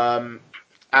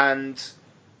 And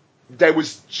there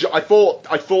was, I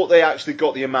thought they actually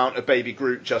got the amount of Baby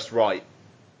Groot just right.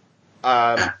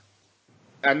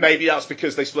 And maybe that's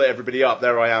because they split everybody up.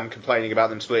 There I am complaining about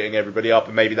them splitting everybody up,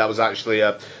 and maybe that was actually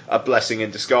a blessing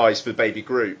in disguise for Baby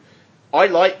Groot. I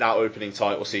like that opening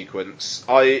title sequence.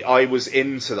 I was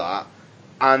into that.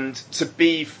 And to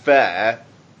be fair,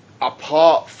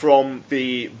 apart from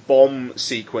the bomb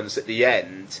sequence at the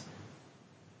end,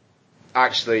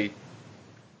 actually,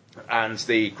 and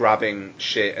the grabbing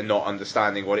shit and not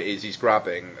understanding what it is he's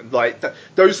grabbing, like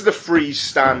those are the three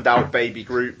standout Baby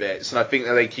Groot bits, and I think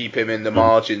that they keep him in the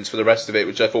margins for the rest of it,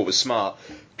 which I thought was smart.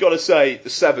 Gotta say, the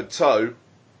severed toe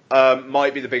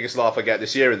might be the biggest laugh I get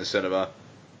this year in the cinema.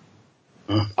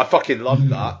 I fucking loved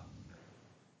that.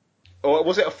 Or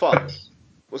was it a fun?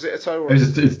 Was it a toe? Or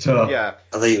It's a toe. Yeah,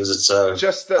 I think it was a toe.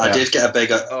 just that. I did get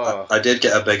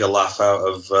a bigger laugh out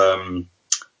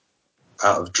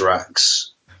of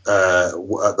Drax at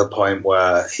the point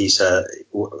where he said,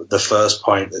 the first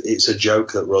point, it's a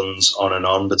joke that runs on and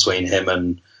on between him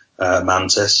and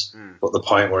Mantis, but the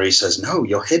point where he says, "No,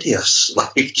 you're hideous,"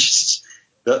 like just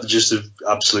an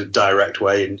absolute direct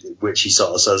way in which he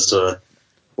sort of says to her,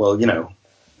 "Well,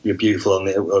 you're beautiful on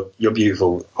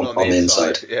the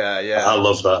inside." Yeah. I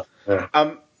love that. Yeah.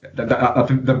 I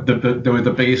think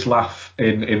the biggest laugh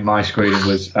in my screening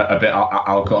was a bit.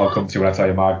 I'll come to when I tell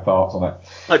you my thoughts on it.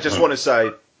 I just want to say,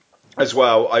 as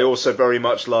well, I also very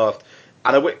much laughed,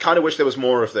 and I kind of wish there was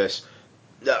more of this.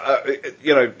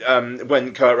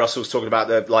 When Kurt Russell's talking about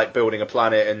the building a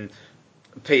planet, and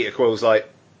Peter Quill's like,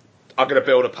 "I'm going to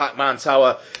build a Pac-Man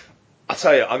tower." I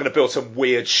tell you, I'm going to build some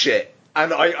weird shit.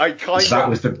 And I kind of that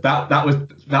was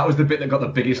the bit that got the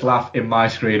biggest laugh in my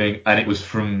screening, and it was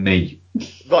from me.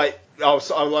 I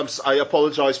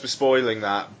apologise for spoiling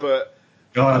that, but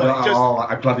I'm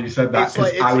glad that you said that,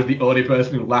 because I was the only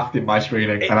person who laughed in my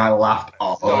screening, and I laughed a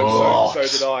lot. So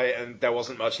did I, and there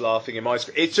wasn't much laughing in my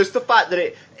screen. It's just the fact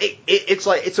that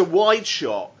it's a wide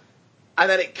shot, and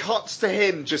then it cuts to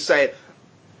him just saying,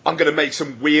 "I'm going to make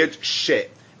some weird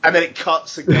shit." And then it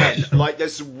cuts again.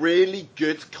 There's really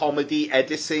good comedy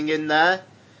editing in there.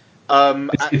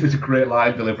 It's a great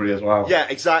line delivery as well. Yeah,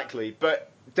 exactly.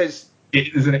 But there's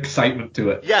an excitement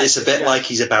to it. Yeah, it's a bit like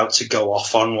he's about to go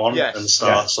off on one and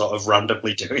start sort of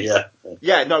randomly doing it.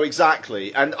 Yeah, no,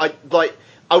 exactly. And I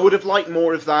would have liked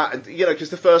more of that. And because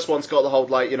the first one's got the whole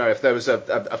if there was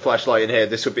a flashlight in here,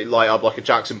 this would be light up like a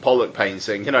Jackson Pollock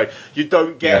painting. You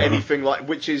don't get anything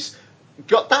which is.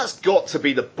 That's got to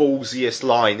be the ballsiest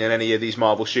line in any of these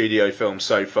Marvel Studio films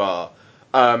so far,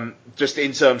 just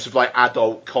in terms of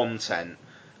adult content.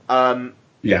 And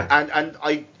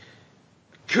I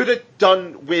could have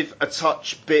done with a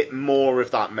touch bit more of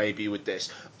that maybe with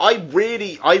this. I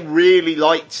really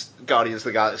liked Guardians of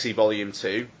the Galaxy Volume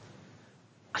 2.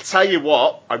 I tell you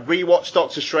what, I rewatched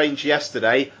Doctor Strange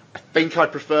yesterday. I think I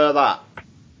prefer that,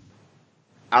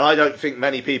 and I don't think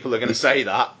many people are going to say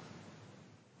that.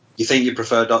 You think you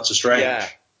prefer Doctor Strange? Yeah.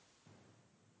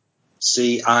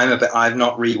 See, I've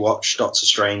not rewatched Doctor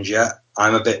Strange yet.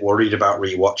 I'm a bit worried about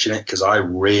rewatching it because I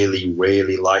really,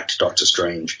 really liked Doctor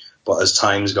Strange. But as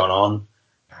time's gone on,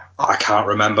 I can't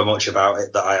remember much about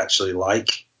it that I actually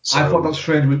like. So. I thought Doctor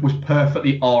Strange was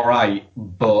perfectly alright,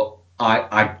 but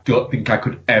I don't think I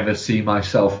could ever see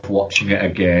myself watching it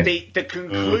again. The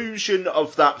conclusion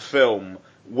of that film,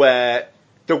 where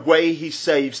the way he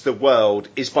saves the world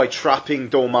is by trapping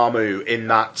Dormammu in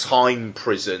that time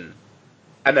prison,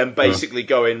 and then basically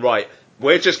going, right,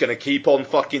 we're just going to keep on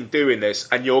fucking doing this,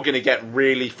 and you're going to get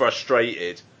really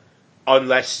frustrated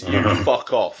unless you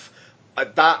fuck off.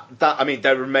 I mean,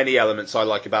 there are many elements I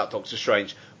like about Doctor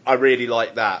Strange. I really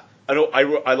like that. And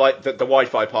I like the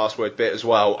Wi-Fi password bit as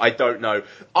well. I don't know.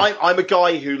 I'm a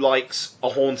guy who likes a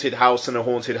haunted house and a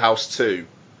haunted house 2.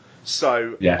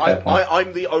 So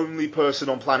I'm the only person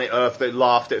on planet Earth that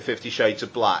laughed at 50 Shades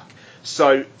of Black.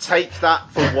 So take that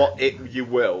for what you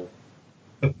will.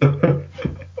 But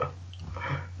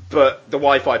the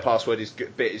Wi-Fi password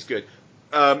bit is good.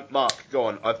 Mark, go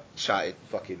on. I've chatted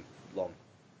fucking long.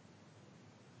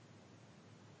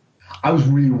 I was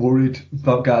really worried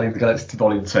about Guardians of the Galaxy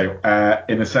Volume 2,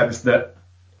 in the sense that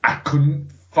I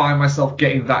couldn't find myself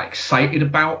getting that excited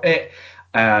about it.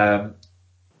 And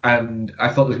I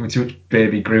thought there was going to be too much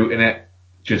Baby Groot in it,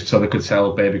 just so they could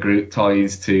sell Baby Groot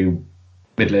toys to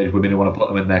middle-aged women who want to put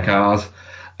them in their cars.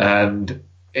 And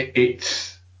it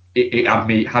had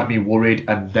me worried.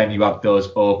 And then you had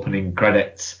those opening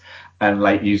credits, and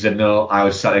like you said, no, I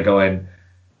was sat there going,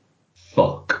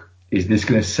 fuck, is this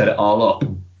going to set it all up?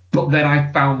 But then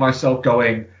I found myself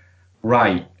going,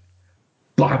 right,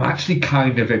 but I'm actually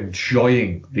kind of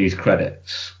enjoying these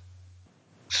credits.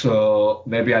 So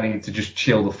maybe I need to just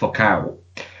chill the fuck out.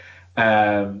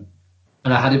 And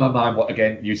I had in my mind what,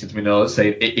 again, you said to me, no,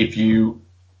 saying if you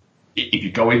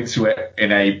go into it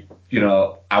in a,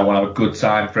 I want to have a good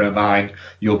time frame of mind,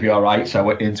 you'll be all right. So I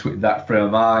went into it in that frame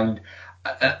of mind.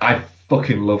 I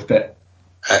fucking loved it.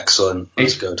 Excellent.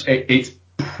 That's good. It's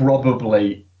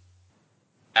probably,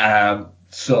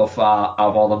 so far,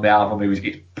 of all the Marvel movies,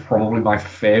 it's probably my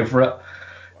favourite.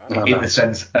 Wow. In the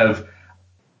sense of,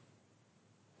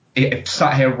 it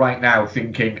sat here right now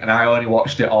thinking, and I only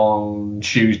watched it on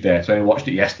Tuesday, so I only watched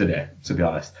it yesterday, to be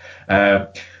honest.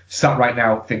 Sat right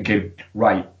now thinking,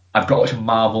 right, I've got to watch a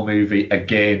Marvel movie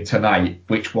again tonight.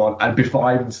 Which one? And before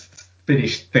I even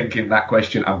finished thinking that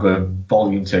question, I'm going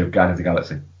Volume 2, Guardians of the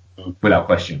Galaxy. Without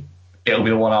question. It'll be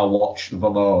the one I'll watch the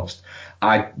most.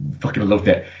 I fucking loved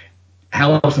it.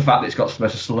 Helps the fact that it's got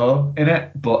Sylvester Stallone in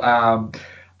it, but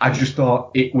I just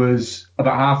thought it was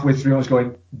about halfway through, I was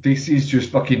going, this is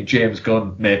just fucking James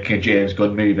Gunn making a James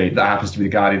Gunn movie that happens to be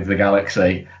the Guardians of the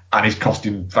Galaxy and is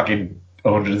costing fucking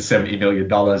 $170 million.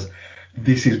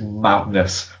 This is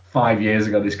madness. 5 years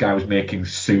ago, this guy was making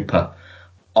Super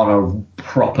on a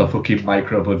proper fucking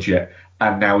micro budget,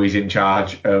 and now he's in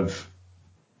charge of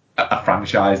a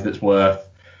franchise that's going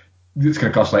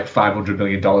to cost like $500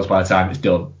 million by the time it's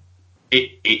done.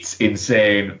 It's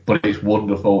insane, but it's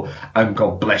wonderful, and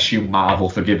God bless you, Marvel,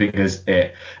 for giving us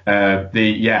it. I'm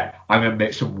gonna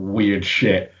make some weird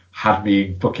shit had me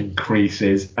in fucking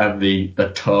creases, and the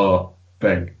toe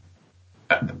thing.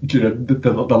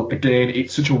 Again,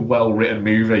 it's such a well-written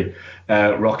movie.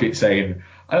 Rocket saying,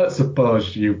 I don't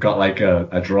suppose you've got like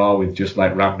a drawer with just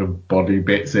like random body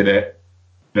bits in it.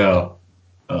 No.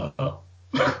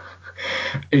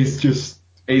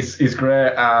 It's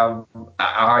great. I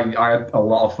had a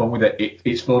lot of fun with it.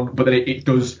 It's fun, but then it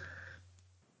does.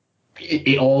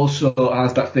 It also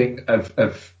has that thing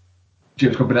of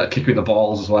James Gunn kicking the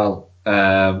balls as well.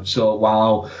 So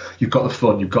while you've got the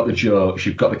fun, you've got the jokes,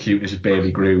 you've got the cuteness of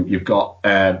Baby Groot, you've got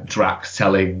Drax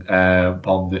telling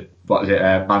Bond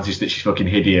that Mantis that she's fucking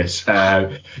hideous.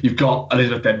 You've got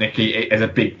Elizabeth Debicki as a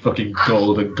big fucking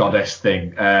golden goddess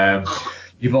thing.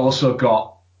 You've also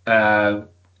got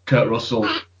Kurt Russell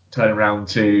turning around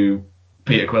to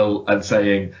Peter Quill and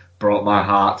saying, broke my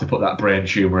heart to put that brain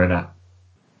tumour in her.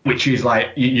 Which is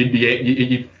like,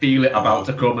 you feel it about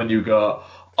to come and you go,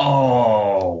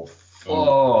 oh, fuck.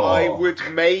 I would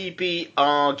maybe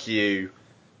argue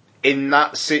in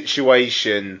that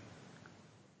situation,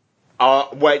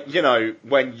 when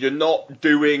you're not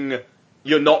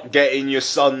getting your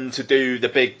son to do the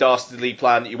big dastardly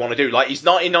plan that you want to do. Like, he's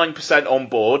 99% on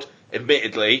board,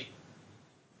 admittedly.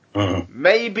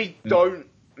 Maybe don't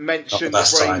mention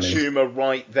the brain tumour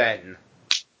right then.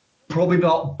 Probably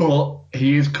not, but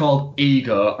he is called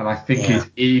Ego, and I think his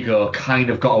ego kind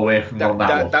of got away from him on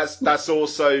that one.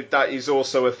 That is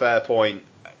also a fair point.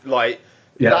 Like,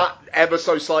 that ever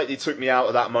so slightly took me out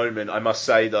of that moment, I must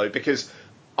say, though, because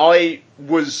I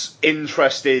was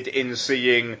interested in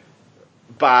seeing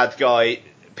bad guy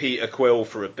Peter Quill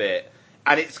for a bit,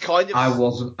 and it's kind of... I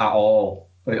wasn't at all.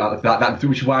 That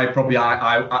which is why probably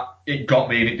it got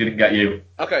me and it didn't get you.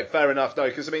 Okay, fair enough. No,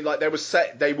 because I mean, like they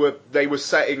were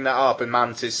setting that up, and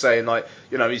Mantis saying like,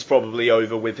 he's probably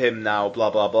over with him now, blah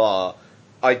blah blah.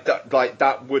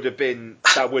 That would have been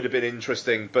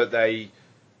interesting, but they,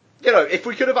 if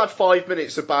we could have had 5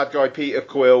 minutes of bad guy Peter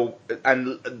Quill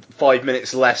and 5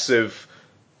 minutes less of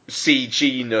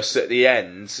CG-ness at the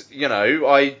end,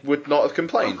 I would not have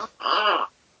complained.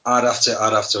 I'd have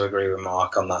to agree with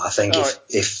Mark on that. I think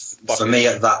if for me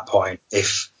at that point,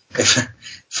 if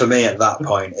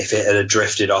it had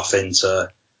drifted off into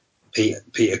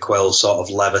Peter Quill sort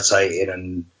of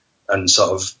levitating and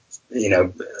sort of,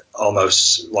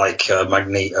 almost like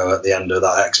Magneto at the end of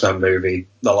that X-Men movie,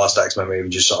 the last X-Men movie,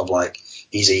 just sort of like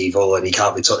he's evil and he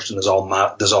can't be touched and there's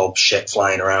all shit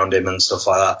flying around him and stuff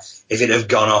like that. If it had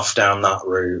gone off down that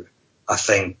route, I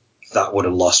think that would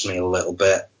have lost me a little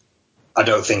bit. I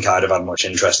don't think I'd have had much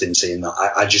interest in seeing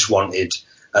that. I just wanted,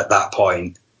 at that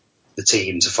point, the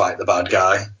team to fight the bad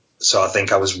guy. So I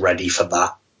think I was ready for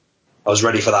that. I was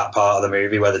ready for that part of the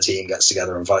movie where the team gets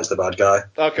together and fights the bad guy.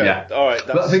 Okay, Yeah. all right,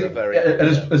 But I that's think, very...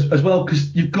 as well,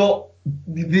 because you've got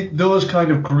those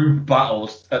kind of group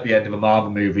battles at the end of a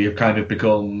Marvel movie have kind of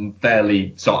become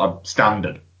fairly sort of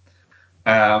standard.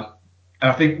 And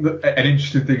I think that an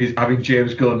interesting thing is having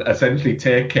James Gunn essentially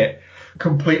take it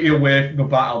completely away from the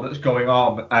battle that's going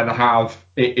on and have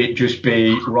it just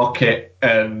be Rocket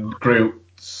and Groot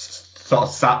sort of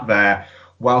sat there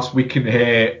whilst we can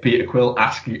hear Peter Quill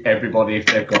asking everybody if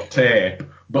they've got tape,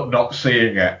 but not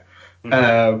seeing it.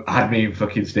 Had me in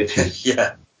fucking stitches.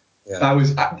 Yeah. I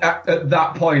was at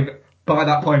that point. By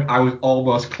that point, I was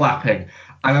almost clapping,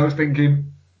 and I was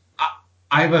thinking,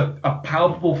 I have a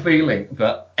palpable feeling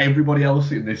that everybody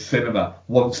else in this cinema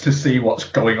wants to see what's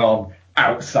going on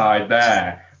outside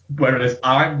there, whereas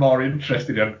I'm more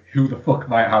interested in who the fuck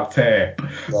might have tape.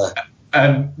 Yeah.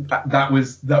 And that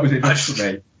was enough for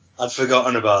me. I'd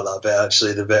forgotten about that bit,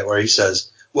 actually, the bit where he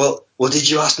says, well, did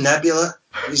you ask Nebula?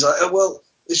 And he's like, oh, well,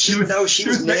 she was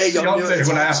near Yondu at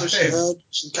the time, so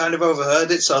she kind of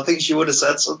overheard it, so I think she would have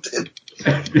said something.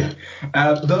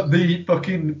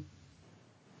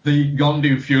 The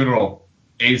Yondu funeral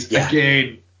is,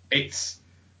 again, it's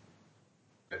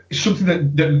something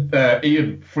that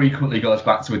Ian frequently goes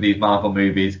back to with these Marvel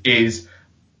movies, is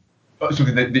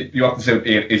something that you have to say with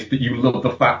Ian, is that you love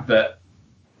the fact that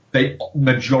they,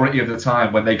 majority of the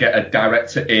time, when they get a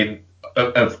director in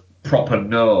of proper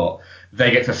note,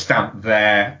 they get to stamp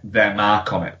their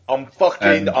mark on it. I'm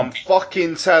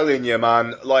fucking telling you,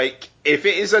 man. Like, if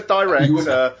it is a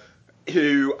director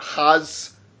who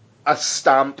has a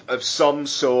stamp of some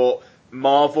sort,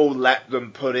 Marvel let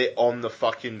them put it on the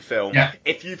fucking film. Yeah.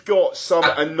 If you've got some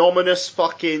anonymous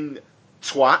fucking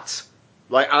twat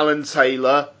like Alan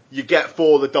Taylor, you get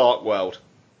For the Dark World.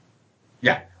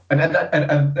 Yeah, and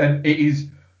it is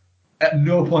at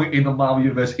no point in the Marvel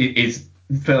universe is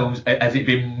films has it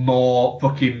been more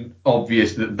fucking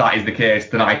obvious that is the case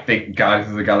than I think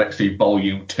Guardians of the Galaxy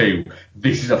Volume 2.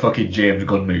 This is a fucking James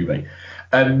Gunn movie,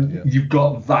 and you've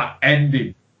got that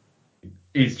ending.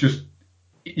 It's just,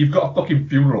 you've got a fucking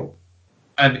funeral,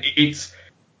 and it's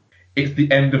the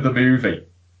end of the movie.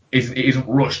 It isn't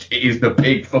rushed. It is the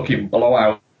big fucking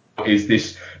blowout. Is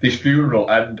this funeral,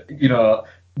 and you know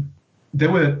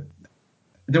there were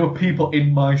people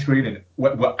in my screening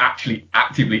were actually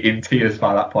actively in tears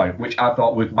by that point, which I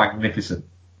thought was magnificent.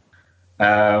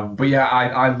 But yeah,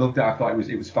 I loved it. I thought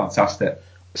it was fantastic.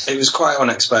 It was quite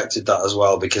unexpected, that as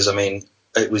well, because I mean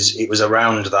it was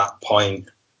around that point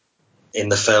in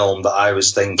the film that I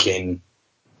was thinking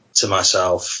to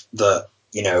myself that,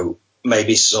 you know,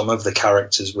 maybe some of the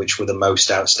characters which were the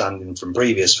most outstanding from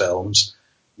previous films,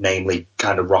 namely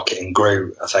kind of Rocket and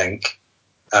Groot, I think,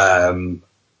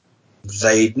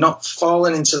 they'd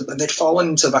fallen into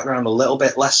the background a little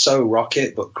bit, less so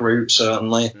Rocket, but Groot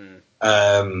certainly.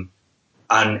 And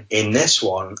in this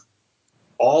one,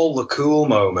 all the cool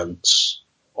moments,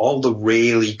 all the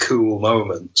really cool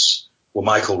moments were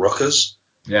Michael Rooker's.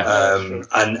 Yeah.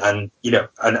 And you know,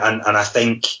 and I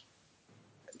think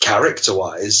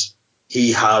character-wise,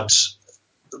 he had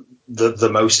the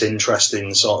most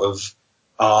interesting sort of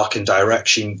arc and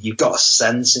direction. You got a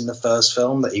sense in the first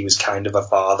film that he was kind of a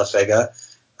father figure,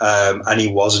 and he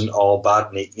wasn't all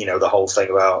bad. And you know, the whole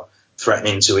thing about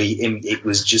threatening to eat him, it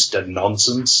was just a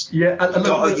nonsense. Yeah,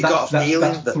 you got a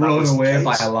feeling that's thrown away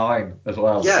by a line as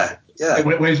well. Yeah.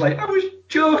 Where he's like, I was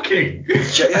joking.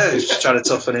 Yeah, he's just trying to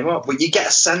toughen him up. But you get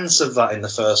a sense of that in the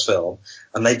first film,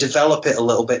 and they develop it a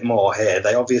little bit more here.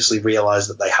 They obviously realise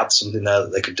that they had something there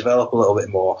that they could develop a little bit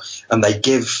more, and they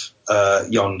give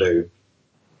Yondu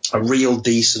a real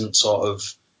decent sort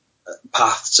of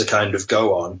path to kind of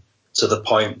go on, to the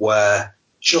point where,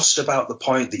 just about the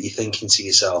point that you're thinking to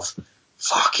yourself,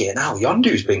 fucking hell,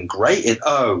 Yondu's been great in,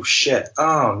 oh shit,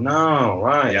 oh no,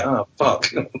 right, oh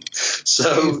fuck.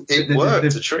 So it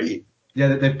worked a treat.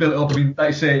 Yeah, they've built it up. I mean, like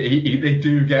I say, they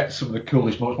do get some of the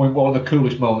coolest moments. One of the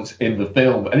coolest moments in the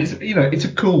film, and it's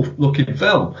a cool looking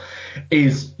film,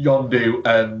 is Yondu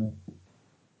and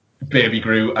Baby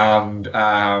Groot and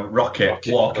Rocket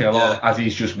walking along as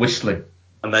he's just whistling.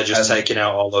 And they're just taking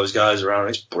out all those guys around.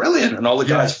 It's brilliant. And all the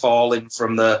guys falling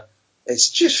from it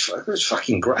was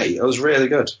fucking great. It was really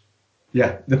good.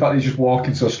 Yeah, the fact that he's just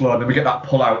walking so slow, and then we get that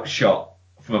pull-out shot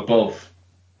from above,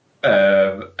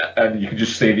 and you can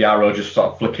just see the arrow just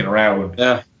sort of flicking around.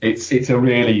 Yeah. It's a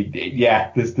really,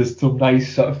 there's some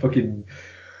nice sort of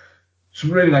some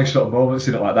really nice sort of moments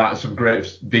in it like that, and some great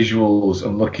visuals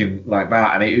and looking like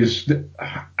that. And it is,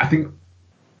 I think,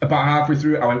 about halfway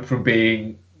through it, I went from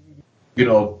being, you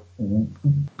know,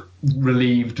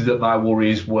 relieved that my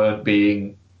worries weren't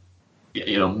being,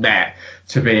 you know, met,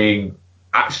 to being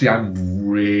actually, I'm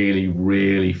really,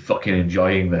 really fucking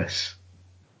enjoying this.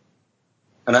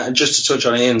 And just to touch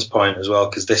on Ian's point as well,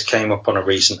 because this came up on a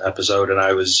recent episode, and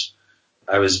I was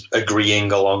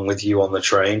agreeing along with you on the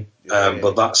train.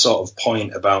 But that sort of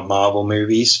point about Marvel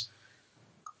movies,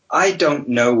 I don't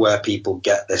know where people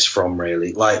get this from,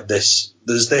 really. Like there's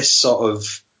this sort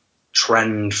of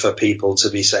trend for people to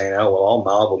be saying, oh, well, all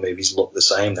Marvel movies look the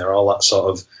same. They're all that sort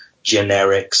of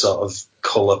generic sort of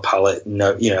color palette.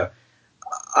 No,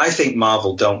 I think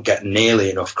Marvel don't get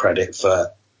nearly enough credit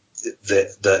for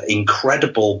the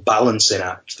incredible balancing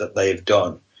act that they've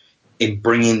done in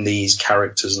bringing these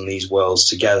characters and these worlds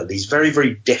together. These very,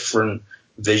 very different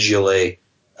visually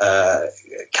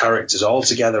characters all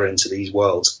together into these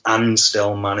worlds, and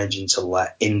still managing to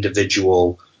let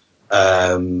individual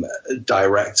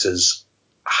directors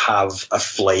have a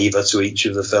flavour to each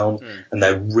of the films, and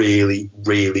there really,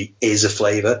 really is a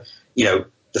flavour.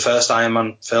 The first Iron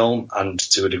Man film, and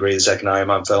to a degree the second Iron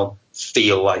Man film,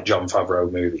 feel like Jon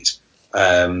Favreau movies.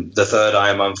 The third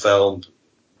Iron Man film,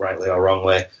 rightly or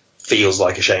wrongly, feels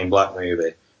like a Shane Black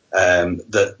movie.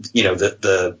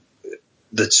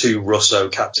 The two Russo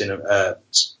Captain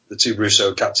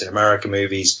America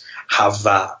movies have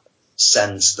that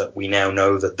sense that we now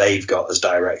know that they've got as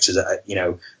directors, a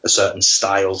certain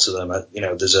style to them.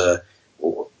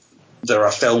 There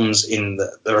are films in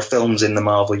the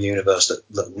Marvel universe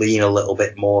that lean a little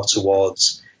bit more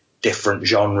towards different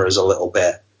genres a little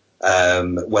bit,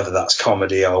 whether that's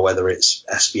comedy or whether it's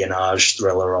espionage,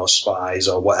 thriller, or spies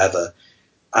or whatever.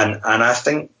 And I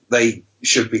think they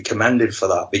should be commended for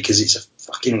that, because it's a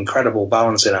fucking incredible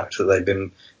balancing act that they've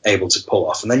been able to pull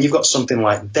off. And then you've got something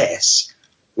like this,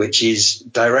 which is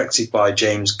directed by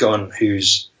James Gunn,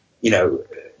 whose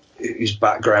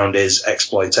background is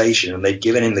exploitation, and they've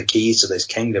given him the keys to this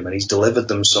kingdom, and he's delivered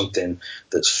them something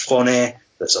that's funny,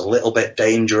 that's a little bit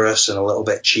dangerous and a little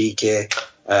bit cheeky,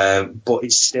 but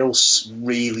it's still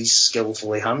really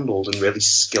skillfully handled and really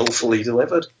skillfully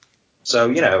delivered.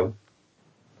 So,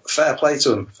 fair play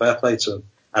to him.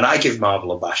 And I give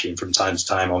Marvel a bashing from time to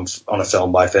time on a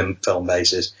film by film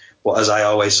basis. But as I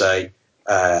always say,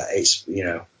 it's,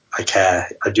 I care.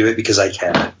 I do it because I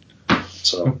care.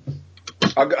 So.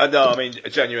 No, I mean,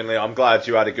 genuinely, I'm glad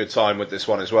you had a good time with this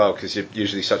one as well, because you're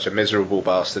usually such a miserable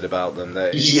bastard about them.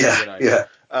 Yeah.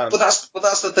 But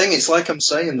that's the thing. It's like I'm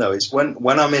saying, though. It's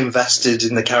when I'm invested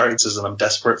in the characters and I'm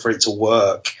desperate for it to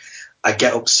work, I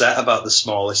get upset about the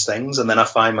smallest things, and then I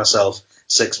find myself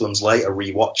 6 months later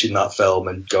rewatching that film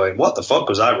and going, "What the fuck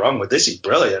was I wrong with this? He's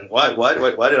brilliant. Why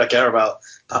did I care about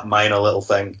that minor little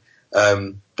thing?"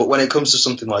 But when it comes to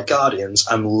something like Guardians,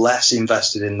 I'm less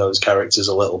invested in those characters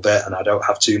a little bit, and I don't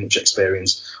have too much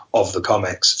experience of the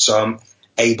comics, so I'm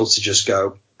able to just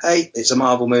go, "Hey, it's a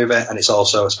Marvel movie, and it's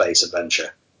also a space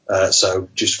adventure, so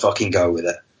just fucking go with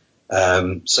it."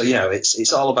 So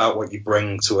it's all about what you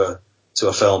bring to a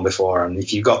film before, and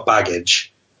if you've got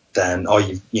baggage, then, or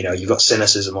you've got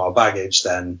cynicism or baggage,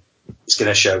 then it's going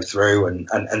to show through,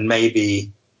 and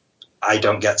maybe I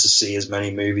don't get to see as many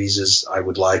movies as I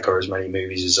would like, or as many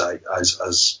movies as I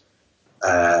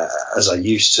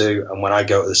used to. And when I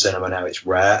go to the cinema now, it's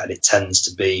rare, and it tends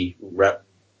to be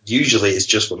usually it's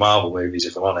just for Marvel movies,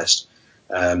 if I'm honest.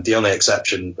 The only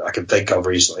exception I can think of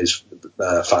recently is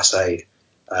Fast 8.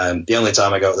 The only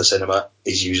time I go to the cinema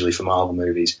is usually for Marvel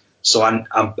movies. So I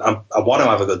want to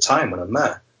have a good time when I'm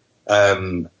there.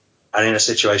 And in a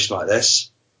situation like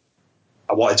this,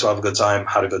 I wanted to have a good time,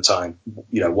 had a good time.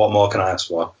 What more can I ask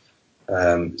for?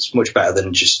 It's much better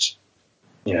than just,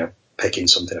 picking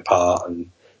something apart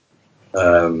and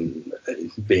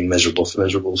being miserable for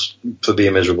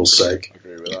being miserable's sake. I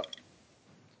agree with that.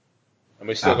 And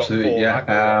we still got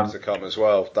Thor to come as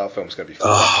well. That film's going to be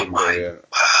fucking brilliant.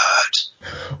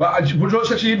 Well,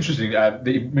 what's actually interesting that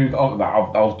you moved on to that,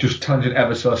 I'll just tangent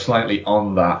ever so slightly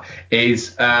on that,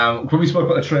 is when we spoke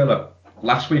about the trailer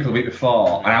last week or the week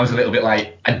before, and I was a little bit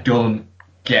like, I don't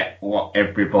get what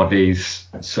everybody's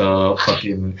so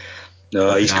fucking...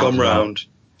 No, he's come round.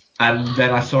 And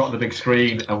then I saw it on the big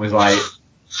screen and was like,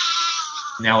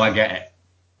 now I get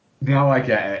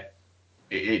it.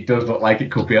 It does look like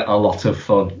it could be a lot of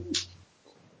fun.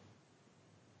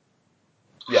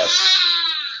 Yes.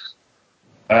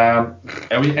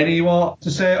 Any more to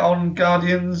say on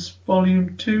Guardians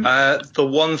Volume 2? The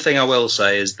one thing I will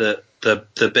say is that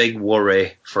the big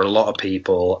worry for a lot of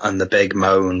people, and the big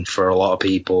moan for a lot of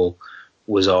people,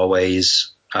 was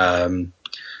always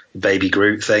Baby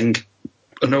Groot thing.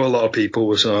 I know a lot of people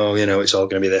were saying, it's all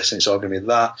going to be this and it's all going to be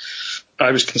that.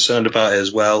 I was concerned about it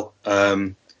as well,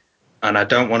 and I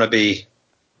don't want to be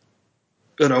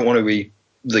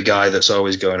the guy that's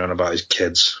always going on about his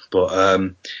kids, but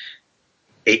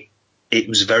it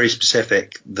was very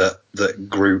specific that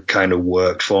Groot kind of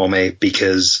worked for me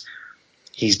because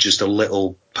he's just a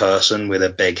little person with a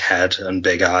big head and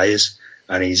big eyes,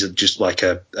 and he's just like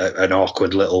an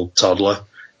awkward little toddler.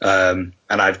 And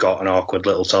I've got an awkward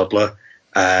little toddler.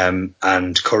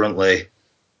 And currently,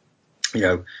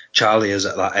 Charlie is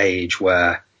at that age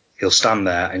where he'll stand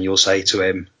there and you'll say to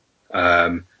him,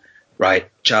 right,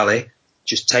 Charlie,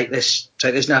 just take this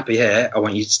nappy here. I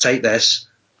want you to take this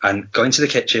and go into the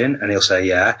kitchen. And he'll say,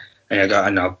 yeah. And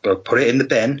I'll go put it in the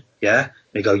bin. Yeah. And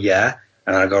he'll go, yeah.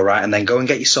 And I go, right. And then go and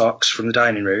get your socks from the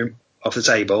dining room off the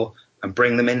table and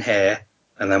bring them in here.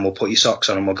 And then we'll put your socks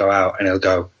on and we'll go out. And he'll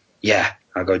go, yeah.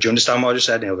 And I go, do you understand what I just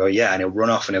said? And he'll go, yeah. And he'll run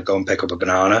off and he'll go and pick up a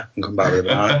banana and come back with a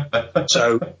banana.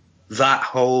 So that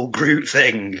whole Groot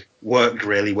thing worked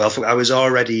really well. I was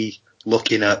already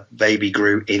looking at Baby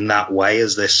Groot in that way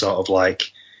as this sort of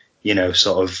like,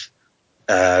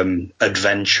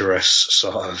 adventurous,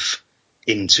 sort of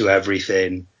into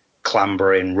everything,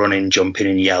 clambering, running, jumping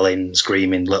and yelling,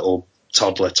 screaming little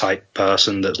toddler type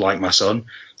person that's like my son.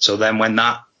 So then when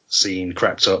that scene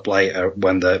crept up later,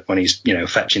 when he's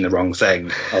fetching the wrong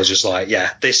thing, I was just like,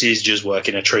 yeah, this is just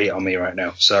working a treat on me right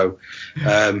now. So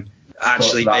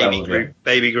actually,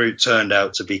 Baby Groot turned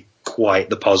out to be quite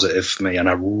the positive for me, and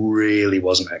I really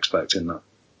wasn't expecting that.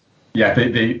 Yeah,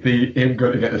 the him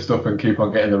going to get the stuff and keep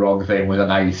on getting the wrong thing was a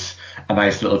nice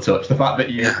little touch. The fact that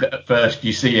that at first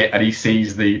you see it and he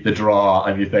sees the draw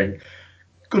and you think,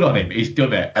 good on him, he's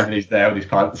done it, and then he's there with his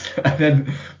pants, and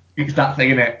then it's that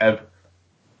thing in it of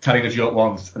telling a joke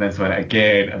once and then telling it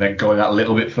again and then going that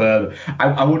little bit further.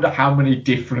 I wonder how many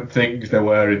different things there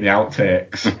were in the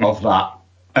outtakes of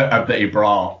that he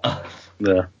brought.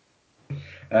 Yeah.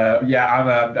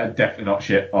 I'm definitely not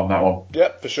shit on that one.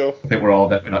 Yep, for sure. I think we're all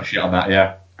definitely not shit on that,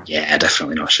 yeah. Yeah,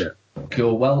 definitely not shit.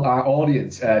 Cool. Well, our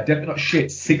audience, definitely not shit,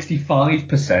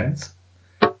 65%,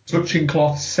 touching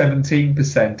cloth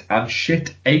 17%, and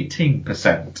shit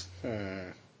 18%.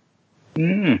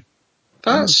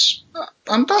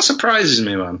 That surprises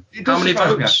me, man. How many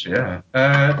votes? Yeah,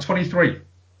 23.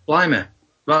 Blimey.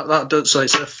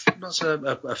 That's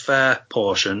a fair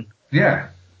portion. Yeah.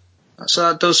 So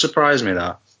that does surprise me.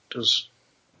 That does.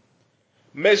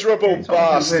 Miserable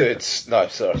bastards. No,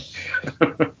 sorry.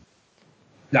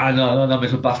 No,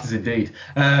 miserable bastards indeed.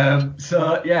 Do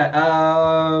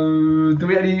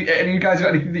we any of you guys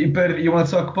got anything that you want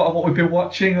to talk about on what we've been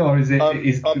watching, or is it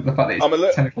the fact that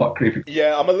it's 10 o'clock creepy?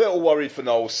 Yeah, I'm a little worried for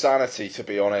Noel's sanity, to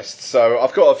be honest. So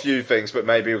I've got a few things, but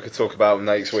maybe we could talk about them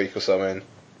next week or something.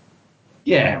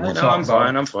 Yeah, I'm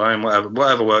fine.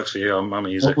 Whatever works for you, I'm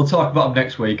easy. We'll talk about them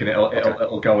next week, and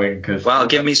it'll go in because. Well,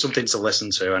 give me something to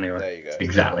listen to anyway. There you go.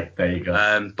 Exactly. There you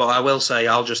go. But I will say,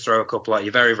 I'll just throw a couple at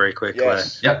you very, very quickly.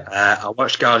 Yes. Yep. I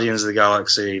watched Guardians of the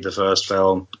Galaxy, the first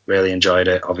film. Really enjoyed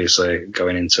it. Obviously,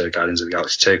 going into Guardians of the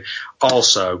Galaxy 2.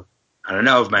 Also, and I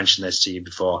know I've mentioned this to you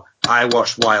before, I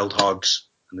watched Wild Hogs,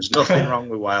 and there's nothing wrong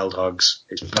with Wild Hogs.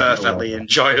 It's perfectly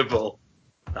enjoyable.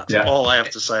 That's all I have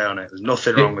to say on it. There's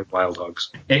nothing wrong with Wild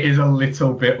Hogs. It is a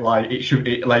little bit like it should.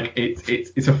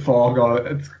 It's a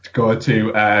foregone to go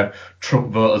to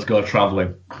Trump voters go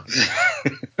travelling.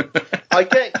 I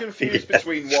get confused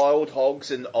between Wild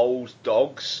Hogs and Old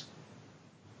Dogs.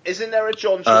 Isn't there a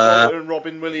John Travolta and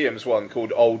Robin Williams one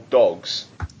called Old Dogs?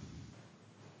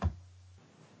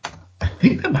 I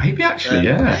think there might be actually.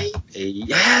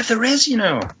 Yeah, there is.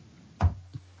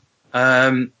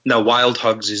 No, Wild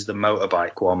Hogs is the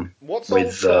motorbike one. What's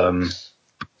with Old Dogs?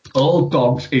 Old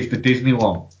Dogs is the Disney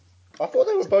one. I thought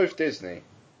they were both Disney.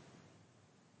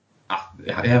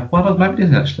 Yeah, Wild Hogs might be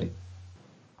Disney actually.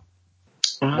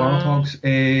 Wild Hogs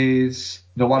is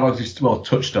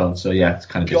Touchstone. So yeah, it's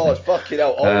kind of Disney. God, fucking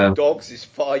hell! Old Dogs is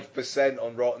 5%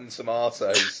 on Rotten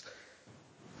Tomatoes.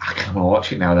 I can't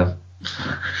watch it now then.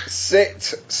 Sit,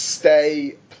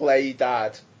 stay, play,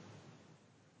 dad.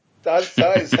 That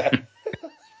is a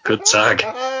good tag.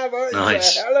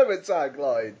 Nice. A hell of a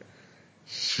tagline.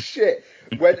 Shit.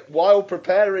 While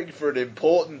preparing for an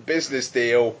important business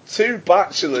deal, two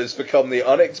bachelors become the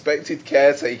unexpected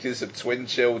caretakers of twin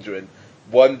children.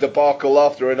 One debacle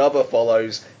after another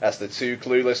follows as the two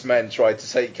clueless men try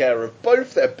to take care of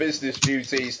both their business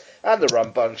duties and the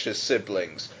rambunctious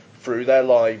siblings. Though their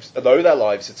lives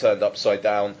are turned upside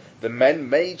down, the men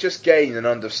may just gain an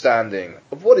understanding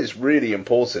of what is really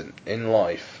important in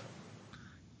life.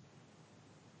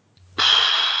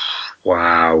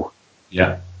 Wow.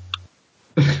 Yeah.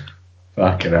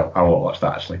 Fucking hell, I won't watch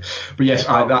that actually. But yes,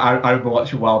 I remember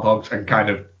watching Wild Hogs and kind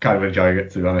of enjoying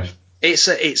it, to be honest. It's.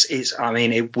 I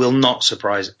mean, it will not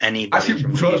surprise anybody.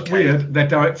 Actually, it's weird. They're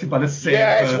directed by the same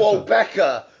person. It's Walt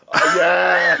Becker.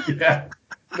 Yeah. Yeah.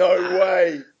 No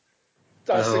way.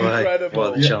 That's No way. incredible.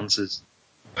 What are the chances?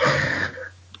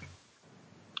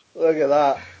 Look at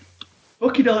that.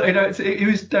 Fucking hell, he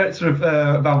was director of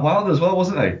Van Wilder as well,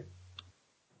 wasn't he?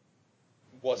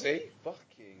 Was he?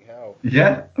 Fucking hell.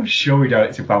 Yeah, I'm sure he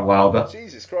directed Van Wilder.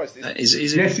 Jesus Christ.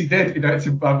 Yes, he did. He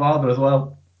directed Van Wilder as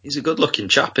well. He's a good-looking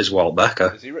chap, is Walt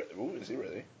Becker. Is he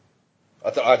really? I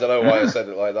don't know why I said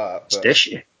it like that. He's But...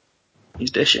 dishy.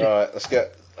 He's dishy. Alright, let's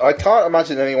get... I can't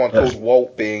imagine anyone called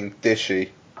Walt being dishy.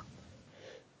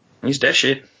 He's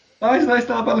dishy. Oh, he's a nice,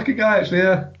 not bad looking guy, actually,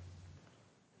 yeah.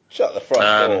 Shut the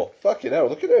front door. Fucking hell,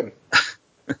 look at him.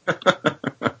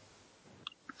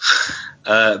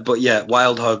 But yeah,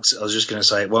 Wild Hogs, I was just going to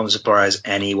say, it won't surprise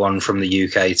anyone from the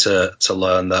UK to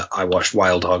learn that I watched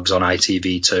Wild Hogs on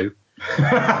ITV2.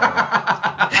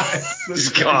 It's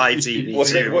got ITV2.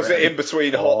 Was it in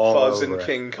between Hot Fuzz and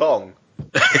King Kong?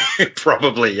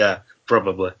 Probably, yeah.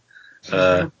 Probably.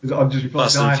 Was it on just before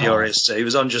Fast and Die Furious. He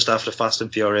was on just after Fast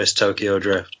and Furious Tokyo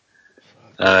Drift.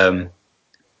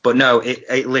 But no,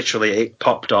 it literally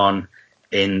popped on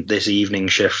in this evening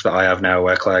shift that I have now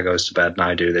where Claire goes to bed and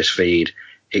I do this feed.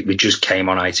 It just came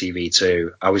on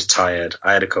ITV2. I was tired.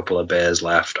 I had a couple of beers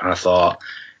left and I thought,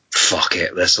 fuck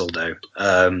it, this'll do.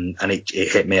 And it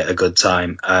hit me at a good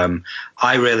time.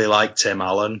 I really like Tim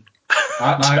Allen.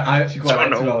 I actually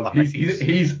quite like him.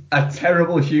 He's a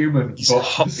terrible human, but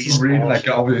he's really like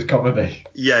got on with his comedy.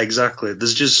 Yeah, exactly.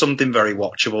 There's just something very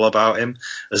watchable about him,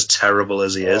 as terrible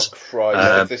as he is.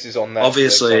 Christ, if this is on Netflix,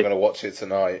 obviously, I'm going to watch it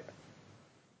tonight.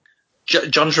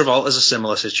 John Travolta's a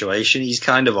similar situation. He's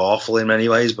kind of awful in many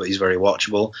ways, but he's very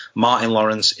watchable. Martin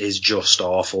Lawrence is just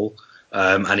awful,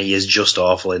 and he is just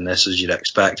awful in this, as you'd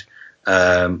expect.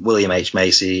 William H.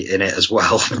 Macy in it as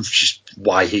well, just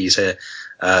why he's here.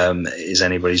 Is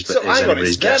anybody's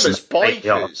guess. Them as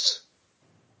bikers.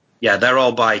 Yeah, they're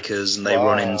all bikers, and they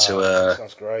run into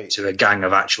a gang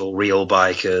of actual real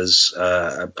bikers,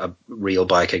 a real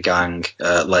biker gang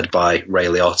led by Ray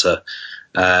Liotta.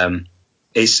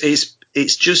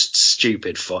 It's just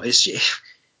stupid fun. It's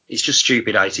just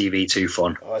stupid ITV2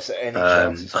 fun. Oh, is there any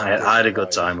chance I had a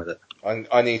good time with it.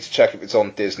 I need to check if it's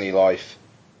on Disney Life.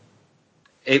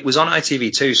 It was on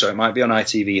ITV2, so it might be on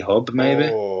ITV Hub, maybe.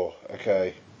 Oh,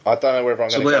 okay. I don't know whether I'm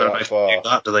going to go that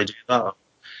far. Do they do that?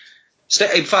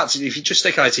 In fact, if you just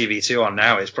stick ITV2 on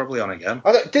now, it's probably on again.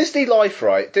 Disney Life,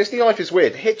 right? Disney Life is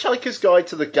weird. Hitchhiker's Guide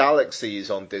to the Galaxy is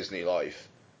on Disney Life.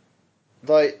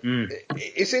 Like,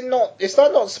 is it not? Is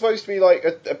that not supposed to be like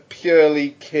a purely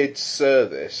kids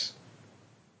service?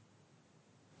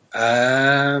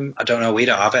 I don't know. We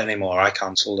don't have it anymore. I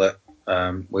cancelled it.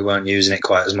 We weren't using it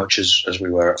quite as much as we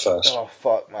were at first. Oh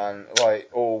fuck, man!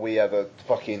 Like all we ever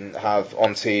fucking have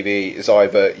on TV is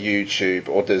either YouTube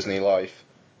or Disney Life.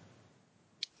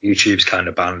 YouTube's kind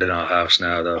of banned in our house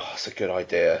now, though. Oh, that's a good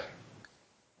idea.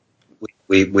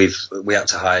 We had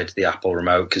to hide the Apple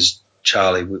remote because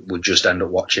Charlie would just end up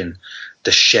watching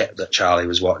the shit that Charlie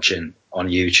was watching on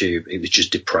YouTube. It was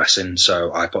just depressing,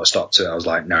 so I put a stop to it. I was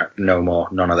like, no more,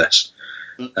 none of this.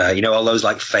 You know all those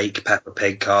like fake Peppa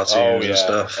Pig cartoons and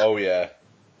stuff? Oh yeah.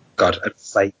 God,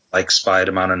 fake like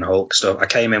Spider-Man and Hulk stuff. I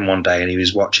came in one day and he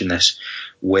was watching this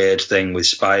weird thing with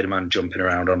Spider-Man jumping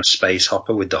around on a space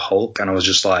hopper with the Hulk, and I was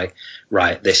just like,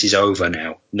 right, this is over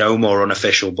now. No more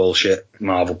unofficial bullshit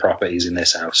Marvel properties in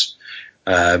this house.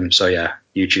 So yeah,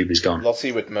 YouTube is gone.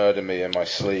 Lottie would murder me in my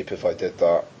sleep if I did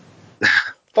that.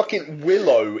 Fucking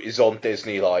Willow is on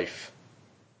Disney Life.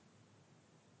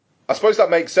 I suppose that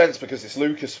makes sense because it's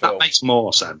Lucasfilm. That makes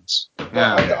more sense.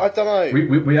 Yeah. I don't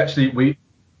know. We actually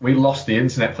lost the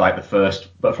internet for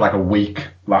like a week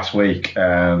last week.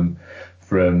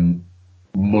 From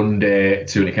Monday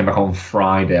to when it came back on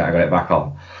Friday, I got it back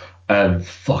on.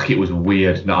 It was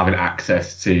weird not having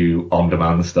access to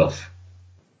on-demand stuff.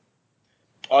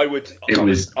 I would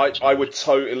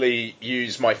totally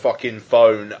use my fucking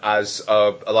phone as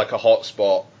a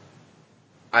hotspot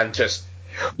and just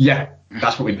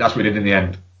that's what we did in the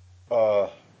end.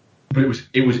 But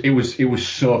it was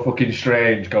so fucking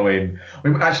strange going.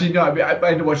 Actually, no, I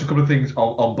ended up watching a couple of things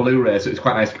on Blu-ray, so it's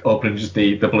quite nice opening just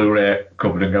the Blu-ray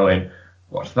cupboard and going,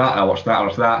 watch that, I watch that, I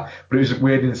watch that. But it was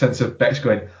weird in the sense of Bex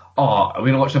going, oh, are we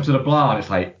gonna watch an episode of Blah? And it's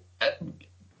like,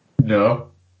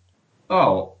 no.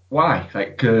 Oh, why? It's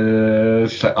like,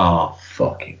 she's like, oh,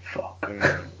 fucking fuck.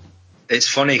 It's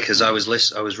funny because I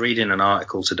was reading an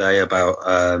article today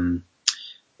about.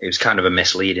 It was kind of a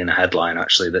misleading headline,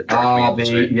 actually.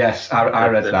 Yes, I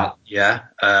read that. Yeah.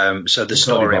 So the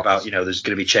story about, there's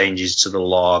going to be changes to the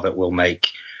law that will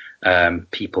make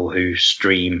people who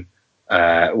stream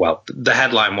well, the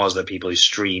headline was that people who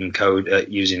stream code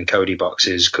using Kodi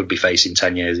boxes could be facing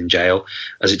 10 years in jail.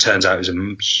 As it turns out, it was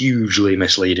a hugely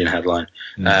misleading headline.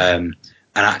 And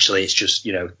actually, it's just,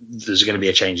 there's going to be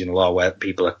a change in the law where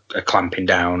people are clamping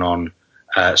down on,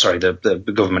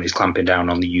 the government is clamping down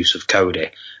on the use of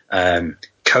Kodi.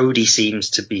 Kodi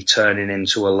seems to be turning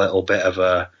into a little bit of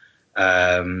a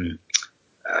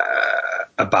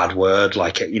bad word,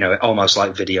 like, almost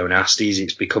like video nasties.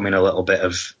 It's becoming a little bit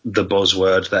of the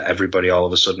buzzword that everybody all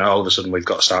of a sudden we've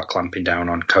got to start clamping down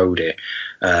on Kodi.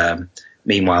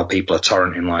 Meanwhile, people are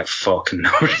torrenting like fuck, and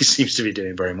nobody seems to be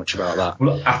doing very much about that.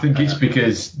 Well, I think it's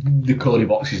because the Kodi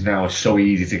boxes now are so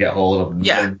easy to get hold of.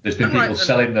 Yeah, and there's been people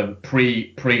selling them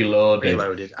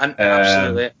preloaded. And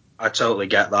absolutely, I totally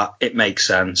get that. It makes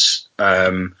sense.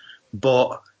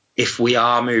 But if we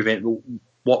are moving,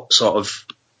 what sort of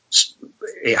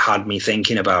it had me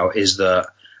thinking about is that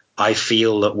I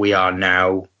feel that we are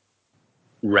now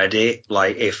ready.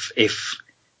 Like if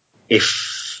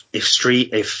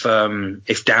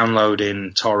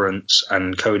downloading torrents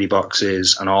and Kodi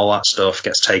boxes and all that stuff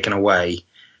gets taken away,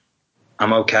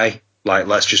 I'm okay. Like,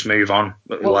 let's just move on.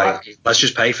 Well, let's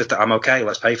just pay for. I'm okay.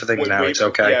 Let's pay for things now. It's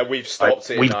okay. Yeah, we've stopped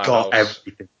it. We've got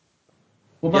everything.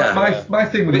 Well, my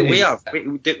thing with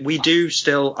we do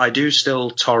still. I do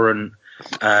still torrent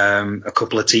a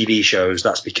couple of TV shows.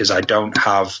 That's because I don't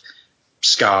have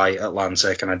Sky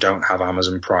Atlantic and I don't have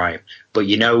Amazon Prime. But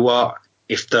you know what?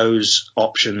 If those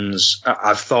options,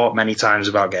 I've thought many times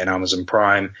about getting Amazon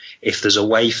Prime. If there's a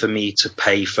way for me to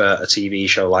pay for a TV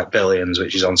show like Billions,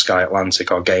 which is on Sky Atlantic,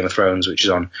 or Game of Thrones, which is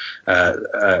on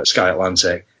Sky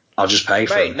Atlantic, I'll just pay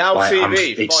for it. Now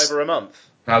TV, $5 a month.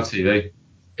 Now TV.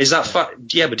 Is that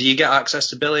yeah? But do you get access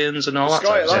to Billions and all that?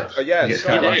 Sky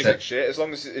Atlantic shit. As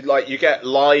long as you get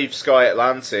live Sky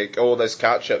Atlantic, or there's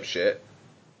catch-up shit.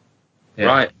 Yeah.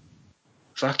 Right.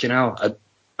 Fucking hell.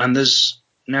 And there's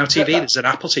now TV. There's an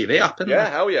Apple TV app, isn't there? Yeah,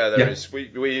 hell yeah, there is. We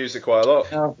use it quite a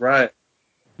lot. Oh, right.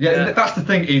 Yeah, that's the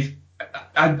thing is,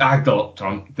 I don't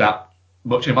on that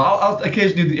much. I'll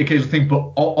occasionally think,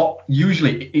 but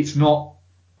usually it's not.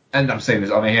 And I'm saying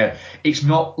this on here. It's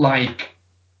not like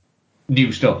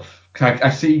new stuff.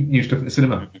 I see new stuff at the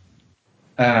cinema,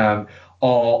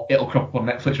 or it'll crop up on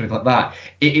Netflix or anything like that.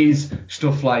 It is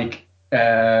stuff like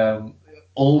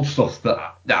old stuff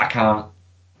that I can't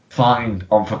find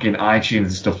on fucking iTunes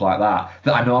and stuff like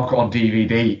that I know I've got on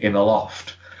DVD in the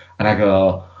loft, and I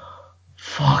go,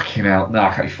 fucking hell, no,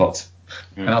 I can't be fucked,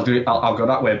 and I'll do it. I'll go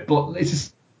that way. But it's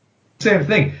the same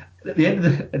thing. At the end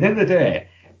of the day,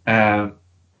 no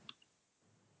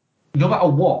matter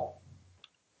what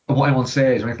anyone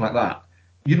says or anything like that,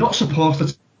 you're not supposed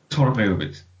to torrent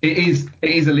movies. It is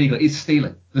illegal. It's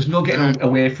stealing. There's no getting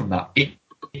away from that. It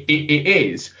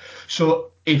is.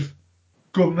 So if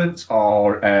governments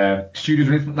or studios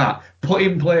or anything like that put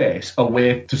in place a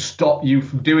way to stop you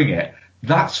from doing it,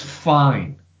 that's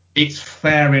fine. It's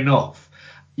fair enough.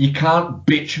 You can't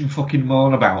bitch and fucking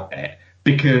moan about it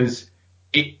because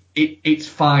it's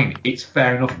fine. It's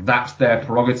fair enough. That's their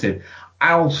prerogative.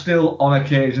 I'll still, on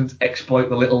occasions, exploit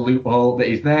the little loophole that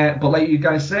is there. But like you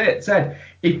guys said,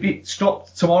 if it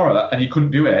stopped tomorrow and you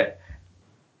couldn't do it,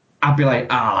 I'd be like,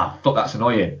 fuck, that's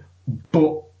annoying.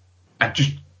 But I'd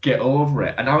just get over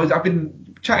it. And I've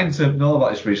been chatting to Noel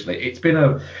about this recently. It's been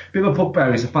a bit of a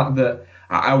bugbear is the fact that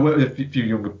I work with a few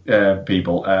younger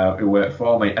people who work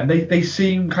for me, and they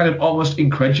seem kind of almost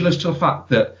incredulous to the fact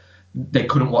that they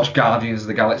couldn't watch Guardians of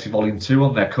the Galaxy Volume 2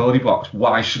 on their Kodi box.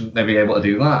 Why shouldn't they be able to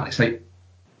do that? It's like,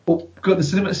 well, go to the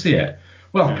cinema to see it.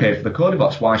 Well, I've paid for the Kodi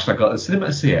box. Why should I go to the cinema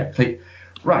to see it? It's like,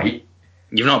 right.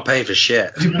 You've not paid for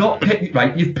shit. You've not paid,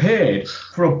 right? You've paid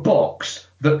for a box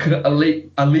that can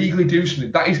illegally do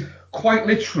something. That is quite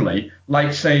literally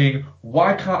like saying,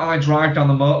 why can't I drive down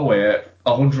the motorway at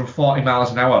 140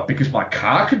 miles an hour? Because my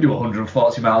car can do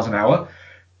 140 miles an hour.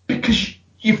 Because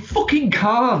you fucking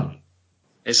can't.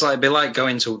 It's like, it'd be like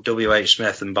going to W.H.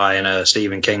 Smith and buying a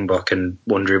Stephen King book and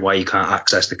wondering why you can't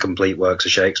access the complete works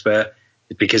of Shakespeare.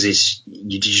 Because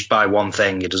you just buy one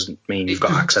thing, it doesn't mean you've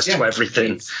got access to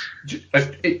everything.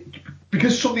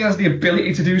 Because something has the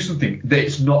ability to do something that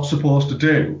it's not supposed to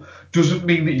do, doesn't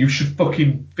mean that you should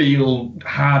fucking feel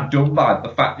hard done by the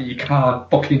fact that you can't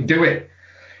fucking do it.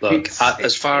 Look,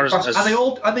 as far as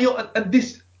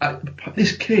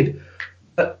this kid,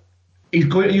 he's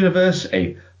going to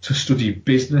university to study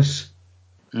business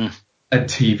and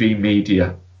TV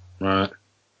media. Right.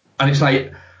 And it's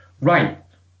like, right,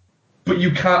 but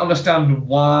you can't understand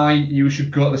why you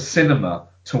should go to the cinema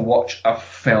to watch a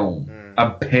film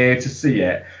and pay to see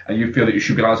it, and you feel that you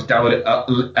should be allowed to download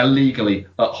it illegally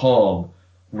at home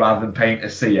rather than paying to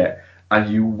see it.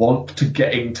 and you want to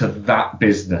get into that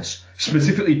business,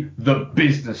 specifically the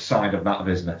business side of that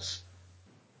business?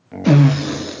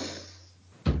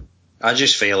 I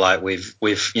just feel like we've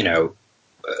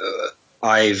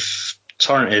I've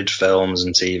torrented films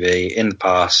and TV in the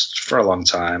past for a long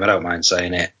time. I don't mind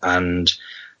saying it, and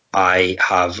I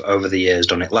have over the years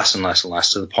done it less and less and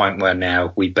less, to the point where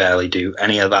now we barely do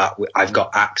any of that. I've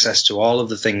got access to all of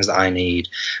the things that I need,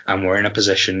 and we're in a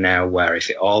position now where if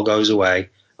it all goes away,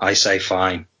 I say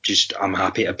fine, just I'm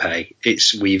happy to pay.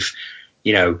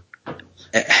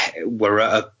 We're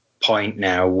at a point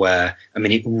now where, I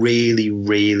mean, it really,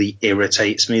 really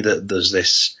irritates me that there's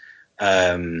this,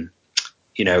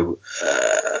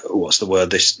 what's the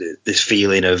word? This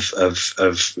feeling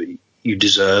of you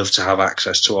deserve to have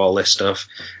access to all this stuff.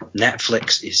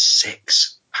 Netflix is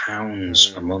 £6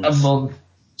 a month. A month.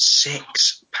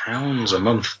 £6 a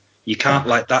month. You can't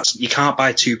you can't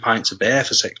buy 2 pints of beer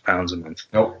for £6 a month.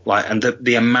 Nope. And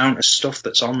the amount of stuff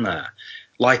that's on there.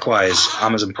 Likewise,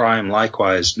 Amazon Prime,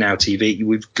 likewise, Now TV.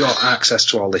 We've got access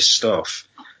to all this stuff,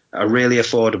 a really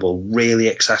affordable, really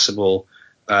accessible,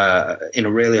 in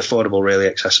a really affordable, really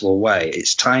accessible way.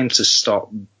 It's time to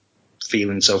stop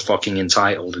feeling so fucking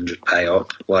entitled and just pay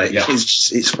up.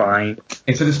 It's fine.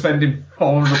 Instead of spending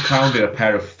 £400 in a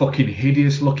pair of fucking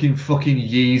hideous looking fucking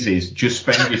Yeezys, just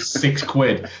spend your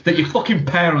 £6 that your fucking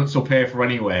parents will pay for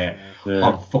anyway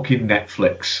on fucking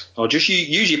Netflix. Or just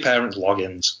use your parents'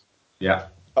 logins. Yeah.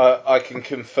 I can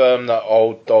confirm that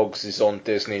Old Dogs is on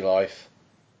Disney Life.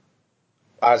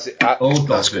 As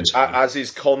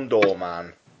is Condor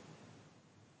Man.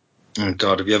 Oh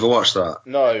God, have you ever watched that?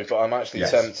 No, but I'm actually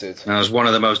tempted. That was one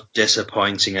of the most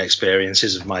disappointing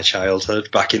experiences of my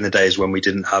childhood, back in the days when we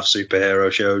didn't have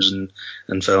superhero shows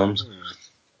and films.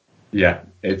 Yeah,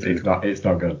 it's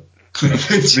not good.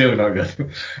 It's really not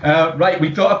good. Right, we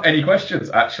don't have any questions,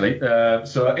 actually.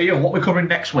 So, Ian, what are we covering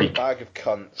next week? Bag of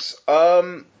cunts.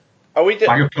 Bag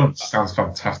of cunts sounds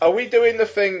fantastic. Are we doing the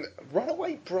thing...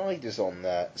 Runaway Bride is on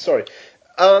there. Sorry.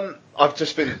 I've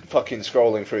just been fucking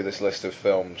scrolling through this list of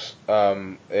films.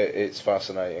 It's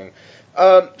fascinating.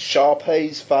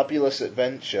 Sharpay's Fabulous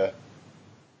Adventure.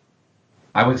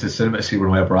 I went to the cinema to see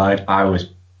Runaway Bride. I was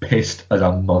pissed as a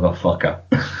motherfucker.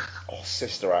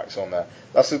 Sister Act's on there.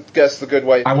 That's the good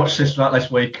way. I watched Sister Act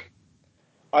this week.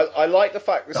 I like the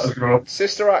fact that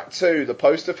Sister Act 2, the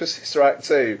poster for Sister Act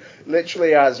 2,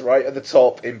 literally has right at the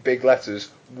top in big letters,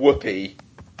 Whoopi.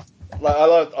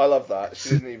 I love that.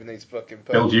 She didn't even need to fucking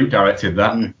put... Bill Duke directed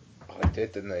that. Oh, he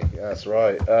did, didn't he? Yeah, that's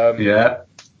right. Yeah.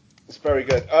 It's very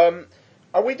good.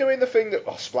 Are we doing the thing that...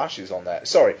 Oh, Splash is on there.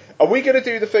 Sorry. Are we going to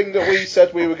do the thing that we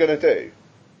said we were going to do?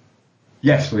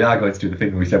 Yes, we are going to do the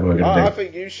thing we said we were going to do. I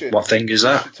think you should. What thing is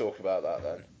that? You should talk about that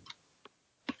then.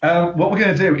 What we're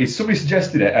going to do is, somebody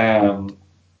suggested it,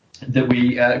 that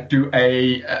we do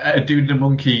a Dude and the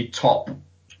Monkey top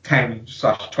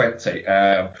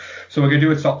 10/20. So we're going to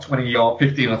do a top 20 or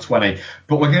 15 or 20,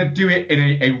 but we're going to do it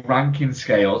in a ranking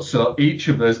scale. So each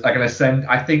of us are going to send,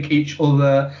 I think, each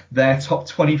other their top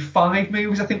 25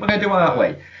 movies. I think we're going to do, aren't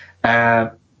we?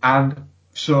 And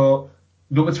so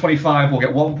number 25 will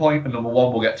get 1 point, and number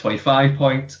 1 will get 25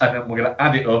 points, and then we're going to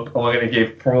add it up, and we're going to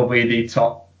give probably the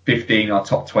top 15 or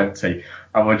top 20,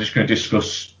 and we're just going to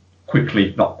discuss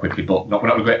quickly, not quickly, but we're not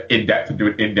going to go in depth and do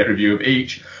an in-depth review of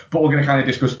each, but we're going to kind of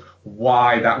discuss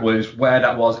why that was, where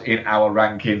that was in our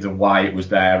rankings and why it was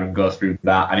there, and go through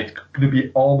that. And it's going to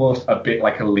be almost a bit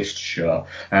like a list show,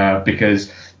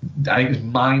 because I think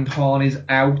Mindhorn is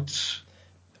out,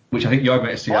 which I think you're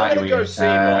going to see. I'm going to go see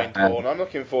Mindhorn. I'm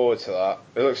looking forward to that.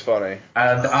 It looks funny.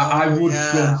 And I would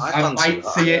go, I might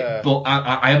see it, but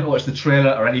I haven't watched the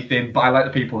trailer or anything, but I like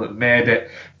the people that made it.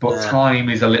 But time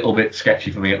is a little bit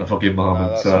sketchy for me at the fucking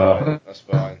moment. That's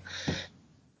fine.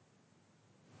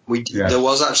 There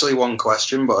was actually one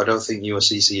question, but I don't think you were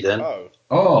CC'd in.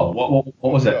 What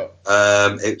was it?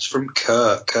 It was from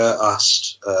Kurt. Kurt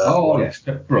asked. Yes,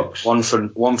 Brooks. One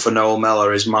for Noel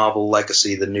Mellor. Is Marvel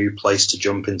Legacy the new place to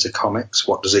jump into comics?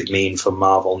 What does it mean for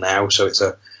Marvel now? So it's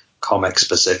a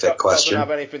comic-specific question. Doesn't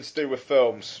have anything to do with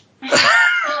films.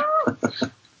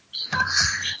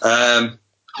 I'm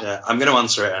going to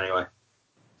answer it anyway.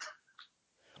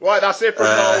 Right, that's it from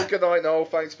Noel. Good night, Noel.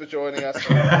 Thanks for joining us.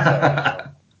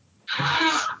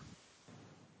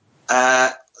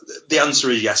 The answer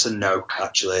is yes and no,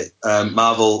 actually.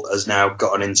 Marvel has now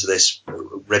gotten into this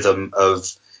rhythm of,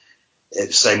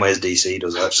 same way as DC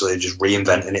does, actually, just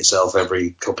reinventing itself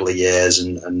every couple of years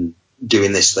and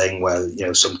doing this thing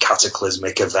where, some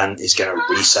cataclysmic event is going to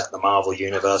reset the Marvel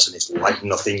universe, and it's like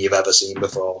nothing you've ever seen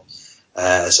before,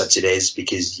 except it is,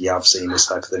 because you have seen this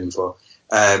type of thing before.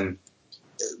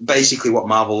 Basically what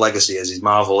Marvel Legacy is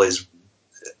Marvel is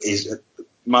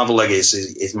Marvel Legacy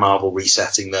is Marvel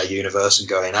resetting their universe and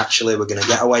going, actually, we're going to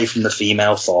get away from the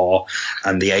female Thor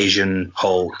and the Asian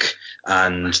Hulk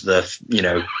and we're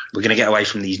going to get away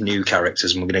from these new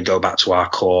characters and we're going to go back to our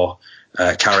core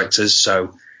characters.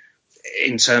 So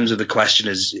in terms of the question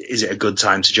is it a good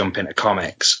time to jump into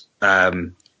comics?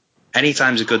 Any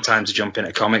time's a good time to jump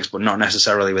into comics, but not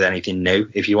necessarily with anything new.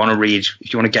 If you want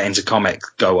to get into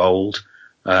comics, go old.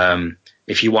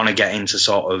 If you want to get into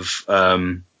sort of,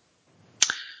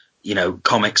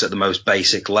 comics at the most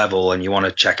basic level and you want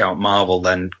to check out Marvel,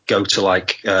 then go to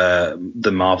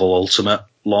the Marvel Ultimate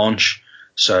launch.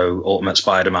 So Ultimate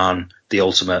Spider-Man, the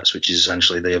Ultimates, which is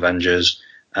essentially the Avengers.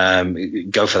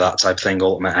 Go for that type of thing,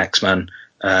 Ultimate X-Men.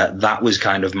 That was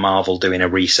kind of Marvel doing a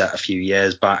reset a few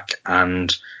years back,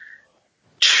 and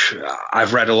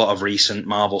I've read a lot of recent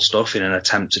Marvel stuff in an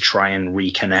attempt to try and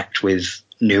reconnect with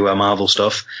newer Marvel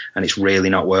stuff, and it's really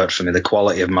not worked for me. The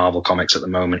quality of Marvel comics at the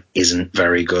moment isn't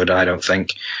very good, I don't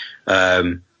think.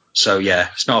 So yeah,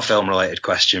 it's not a film related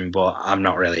question, but I'm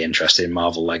not really interested in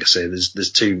Marvel Legacy. There's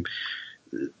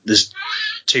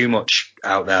too much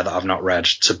out there that I've not read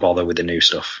to bother with the new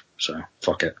stuff. So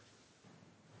fuck it.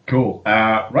 Cool.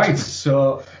 Right,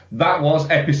 so that was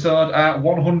episode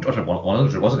 100,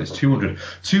 wasn't it? It's 200.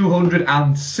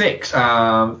 206.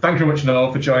 Thank you very much,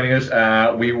 Noah, for joining us.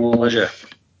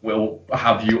 We'll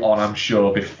have you on, I'm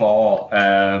sure, before...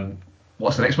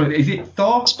 what's the next one? Is it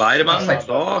Thor? Spider-Man.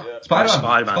 Thor? Yeah.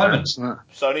 Spider-Man. It's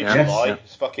only July. Yes.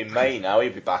 It's fucking May now.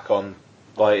 He'll be back on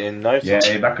in no time. Yeah,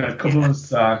 you're back in a couple of months'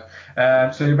 time.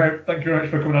 So thank you very much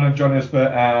for coming on and joining us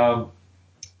for...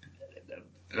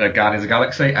 Guardians of the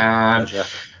Galaxy.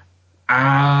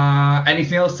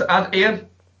 Anything else to add, Ian?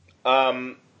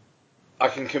 I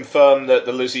can confirm that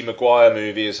the Lizzie McGuire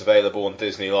movie is available on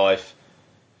Disney Life.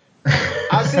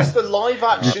 As is the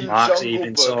live-action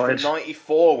Jungle Book from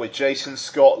 '94 with Jason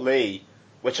Scott Lee,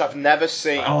 which I've never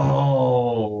seen.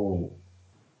 Oh,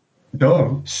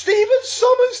 no. Stephen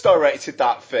Sommers directed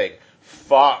that thing.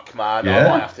 Fuck, man, Yeah. I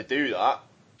might have to do that.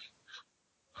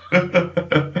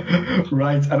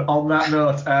 Right, and on that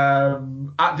note,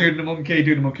 at Dude and the Monkey,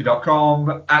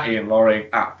 dudeandthemonkey.com, at Ian Loring,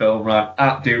 at FilmRant,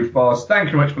 at DudeForce. Thank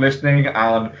you very much for listening,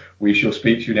 and we shall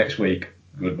speak to you next week.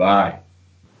 Goodbye.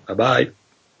 Bye-bye.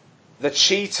 The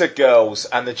Cheetah Girls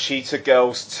and the Cheetah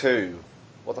Girls 2.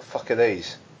 What the fuck are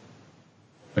these?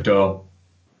 Don't.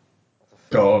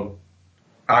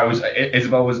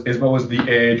 Isabel was the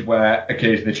age where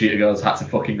occasionally the Cheetah Girls had to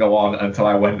fucking go on until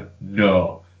I went,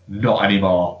 no. Not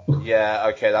anymore. Yeah,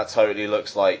 okay, that totally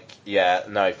looks like... Yeah,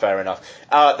 no, fair enough.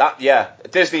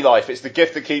 Disney Life, it's the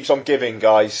gift that keeps on giving,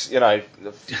 guys.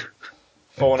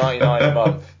 $4.99 a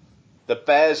month. The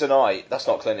Bears and I... That's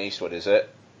not Clint Eastwood, is it?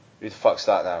 Who the fuck's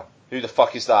that now? Who the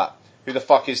fuck is that?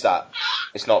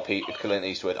 It's not Clint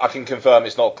Eastwood. I can confirm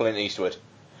it's not Clint Eastwood.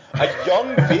 A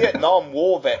young Vietnam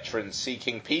War veteran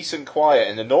seeking peace and quiet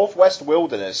in the Northwest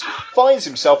wilderness finds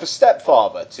himself a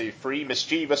stepfather to three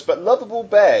mischievous but lovable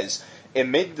bears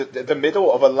in the middle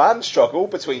of a land struggle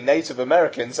between Native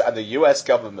Americans and the US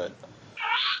government.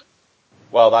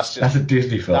 Well, that's a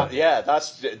Disney film.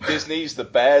 That's Disney's The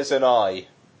Bears and I.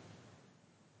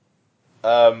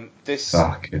 This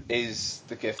is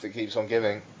the gift that keeps on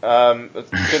giving.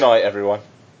 Good night, everyone.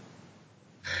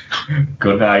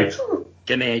 Good night.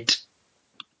 Good night.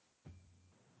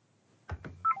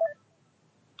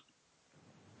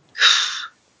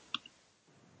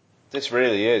 This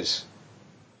really is.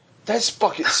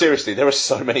 Seriously, there are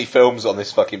so many films on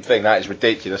this fucking thing. That is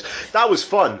ridiculous. That was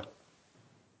fun.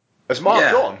 Has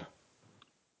Mark gone?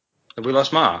 Have we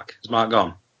lost Mark? Is Mark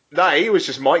gone? No, he was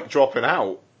just mic dropping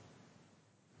out.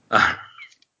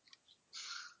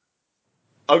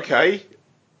 Okay.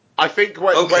 I think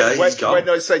when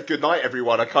I said goodnight,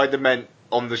 everyone, I kind of meant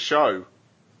on the show.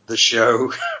 The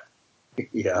show.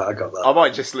 Yeah, I got that. I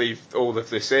might just leave all of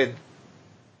this in.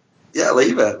 Yeah,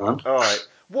 leave it, man. Alright.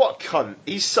 What a cunt.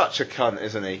 He's such a cunt,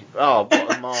 isn't he? Oh,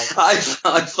 what a mark. I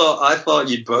thought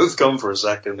you'd both come for a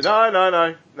second.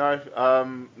 No.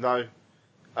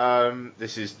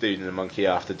 This is Dude and the Monkey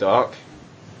After Dark.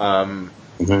 I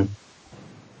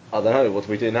don't know, what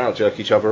do we do now? Jerk each other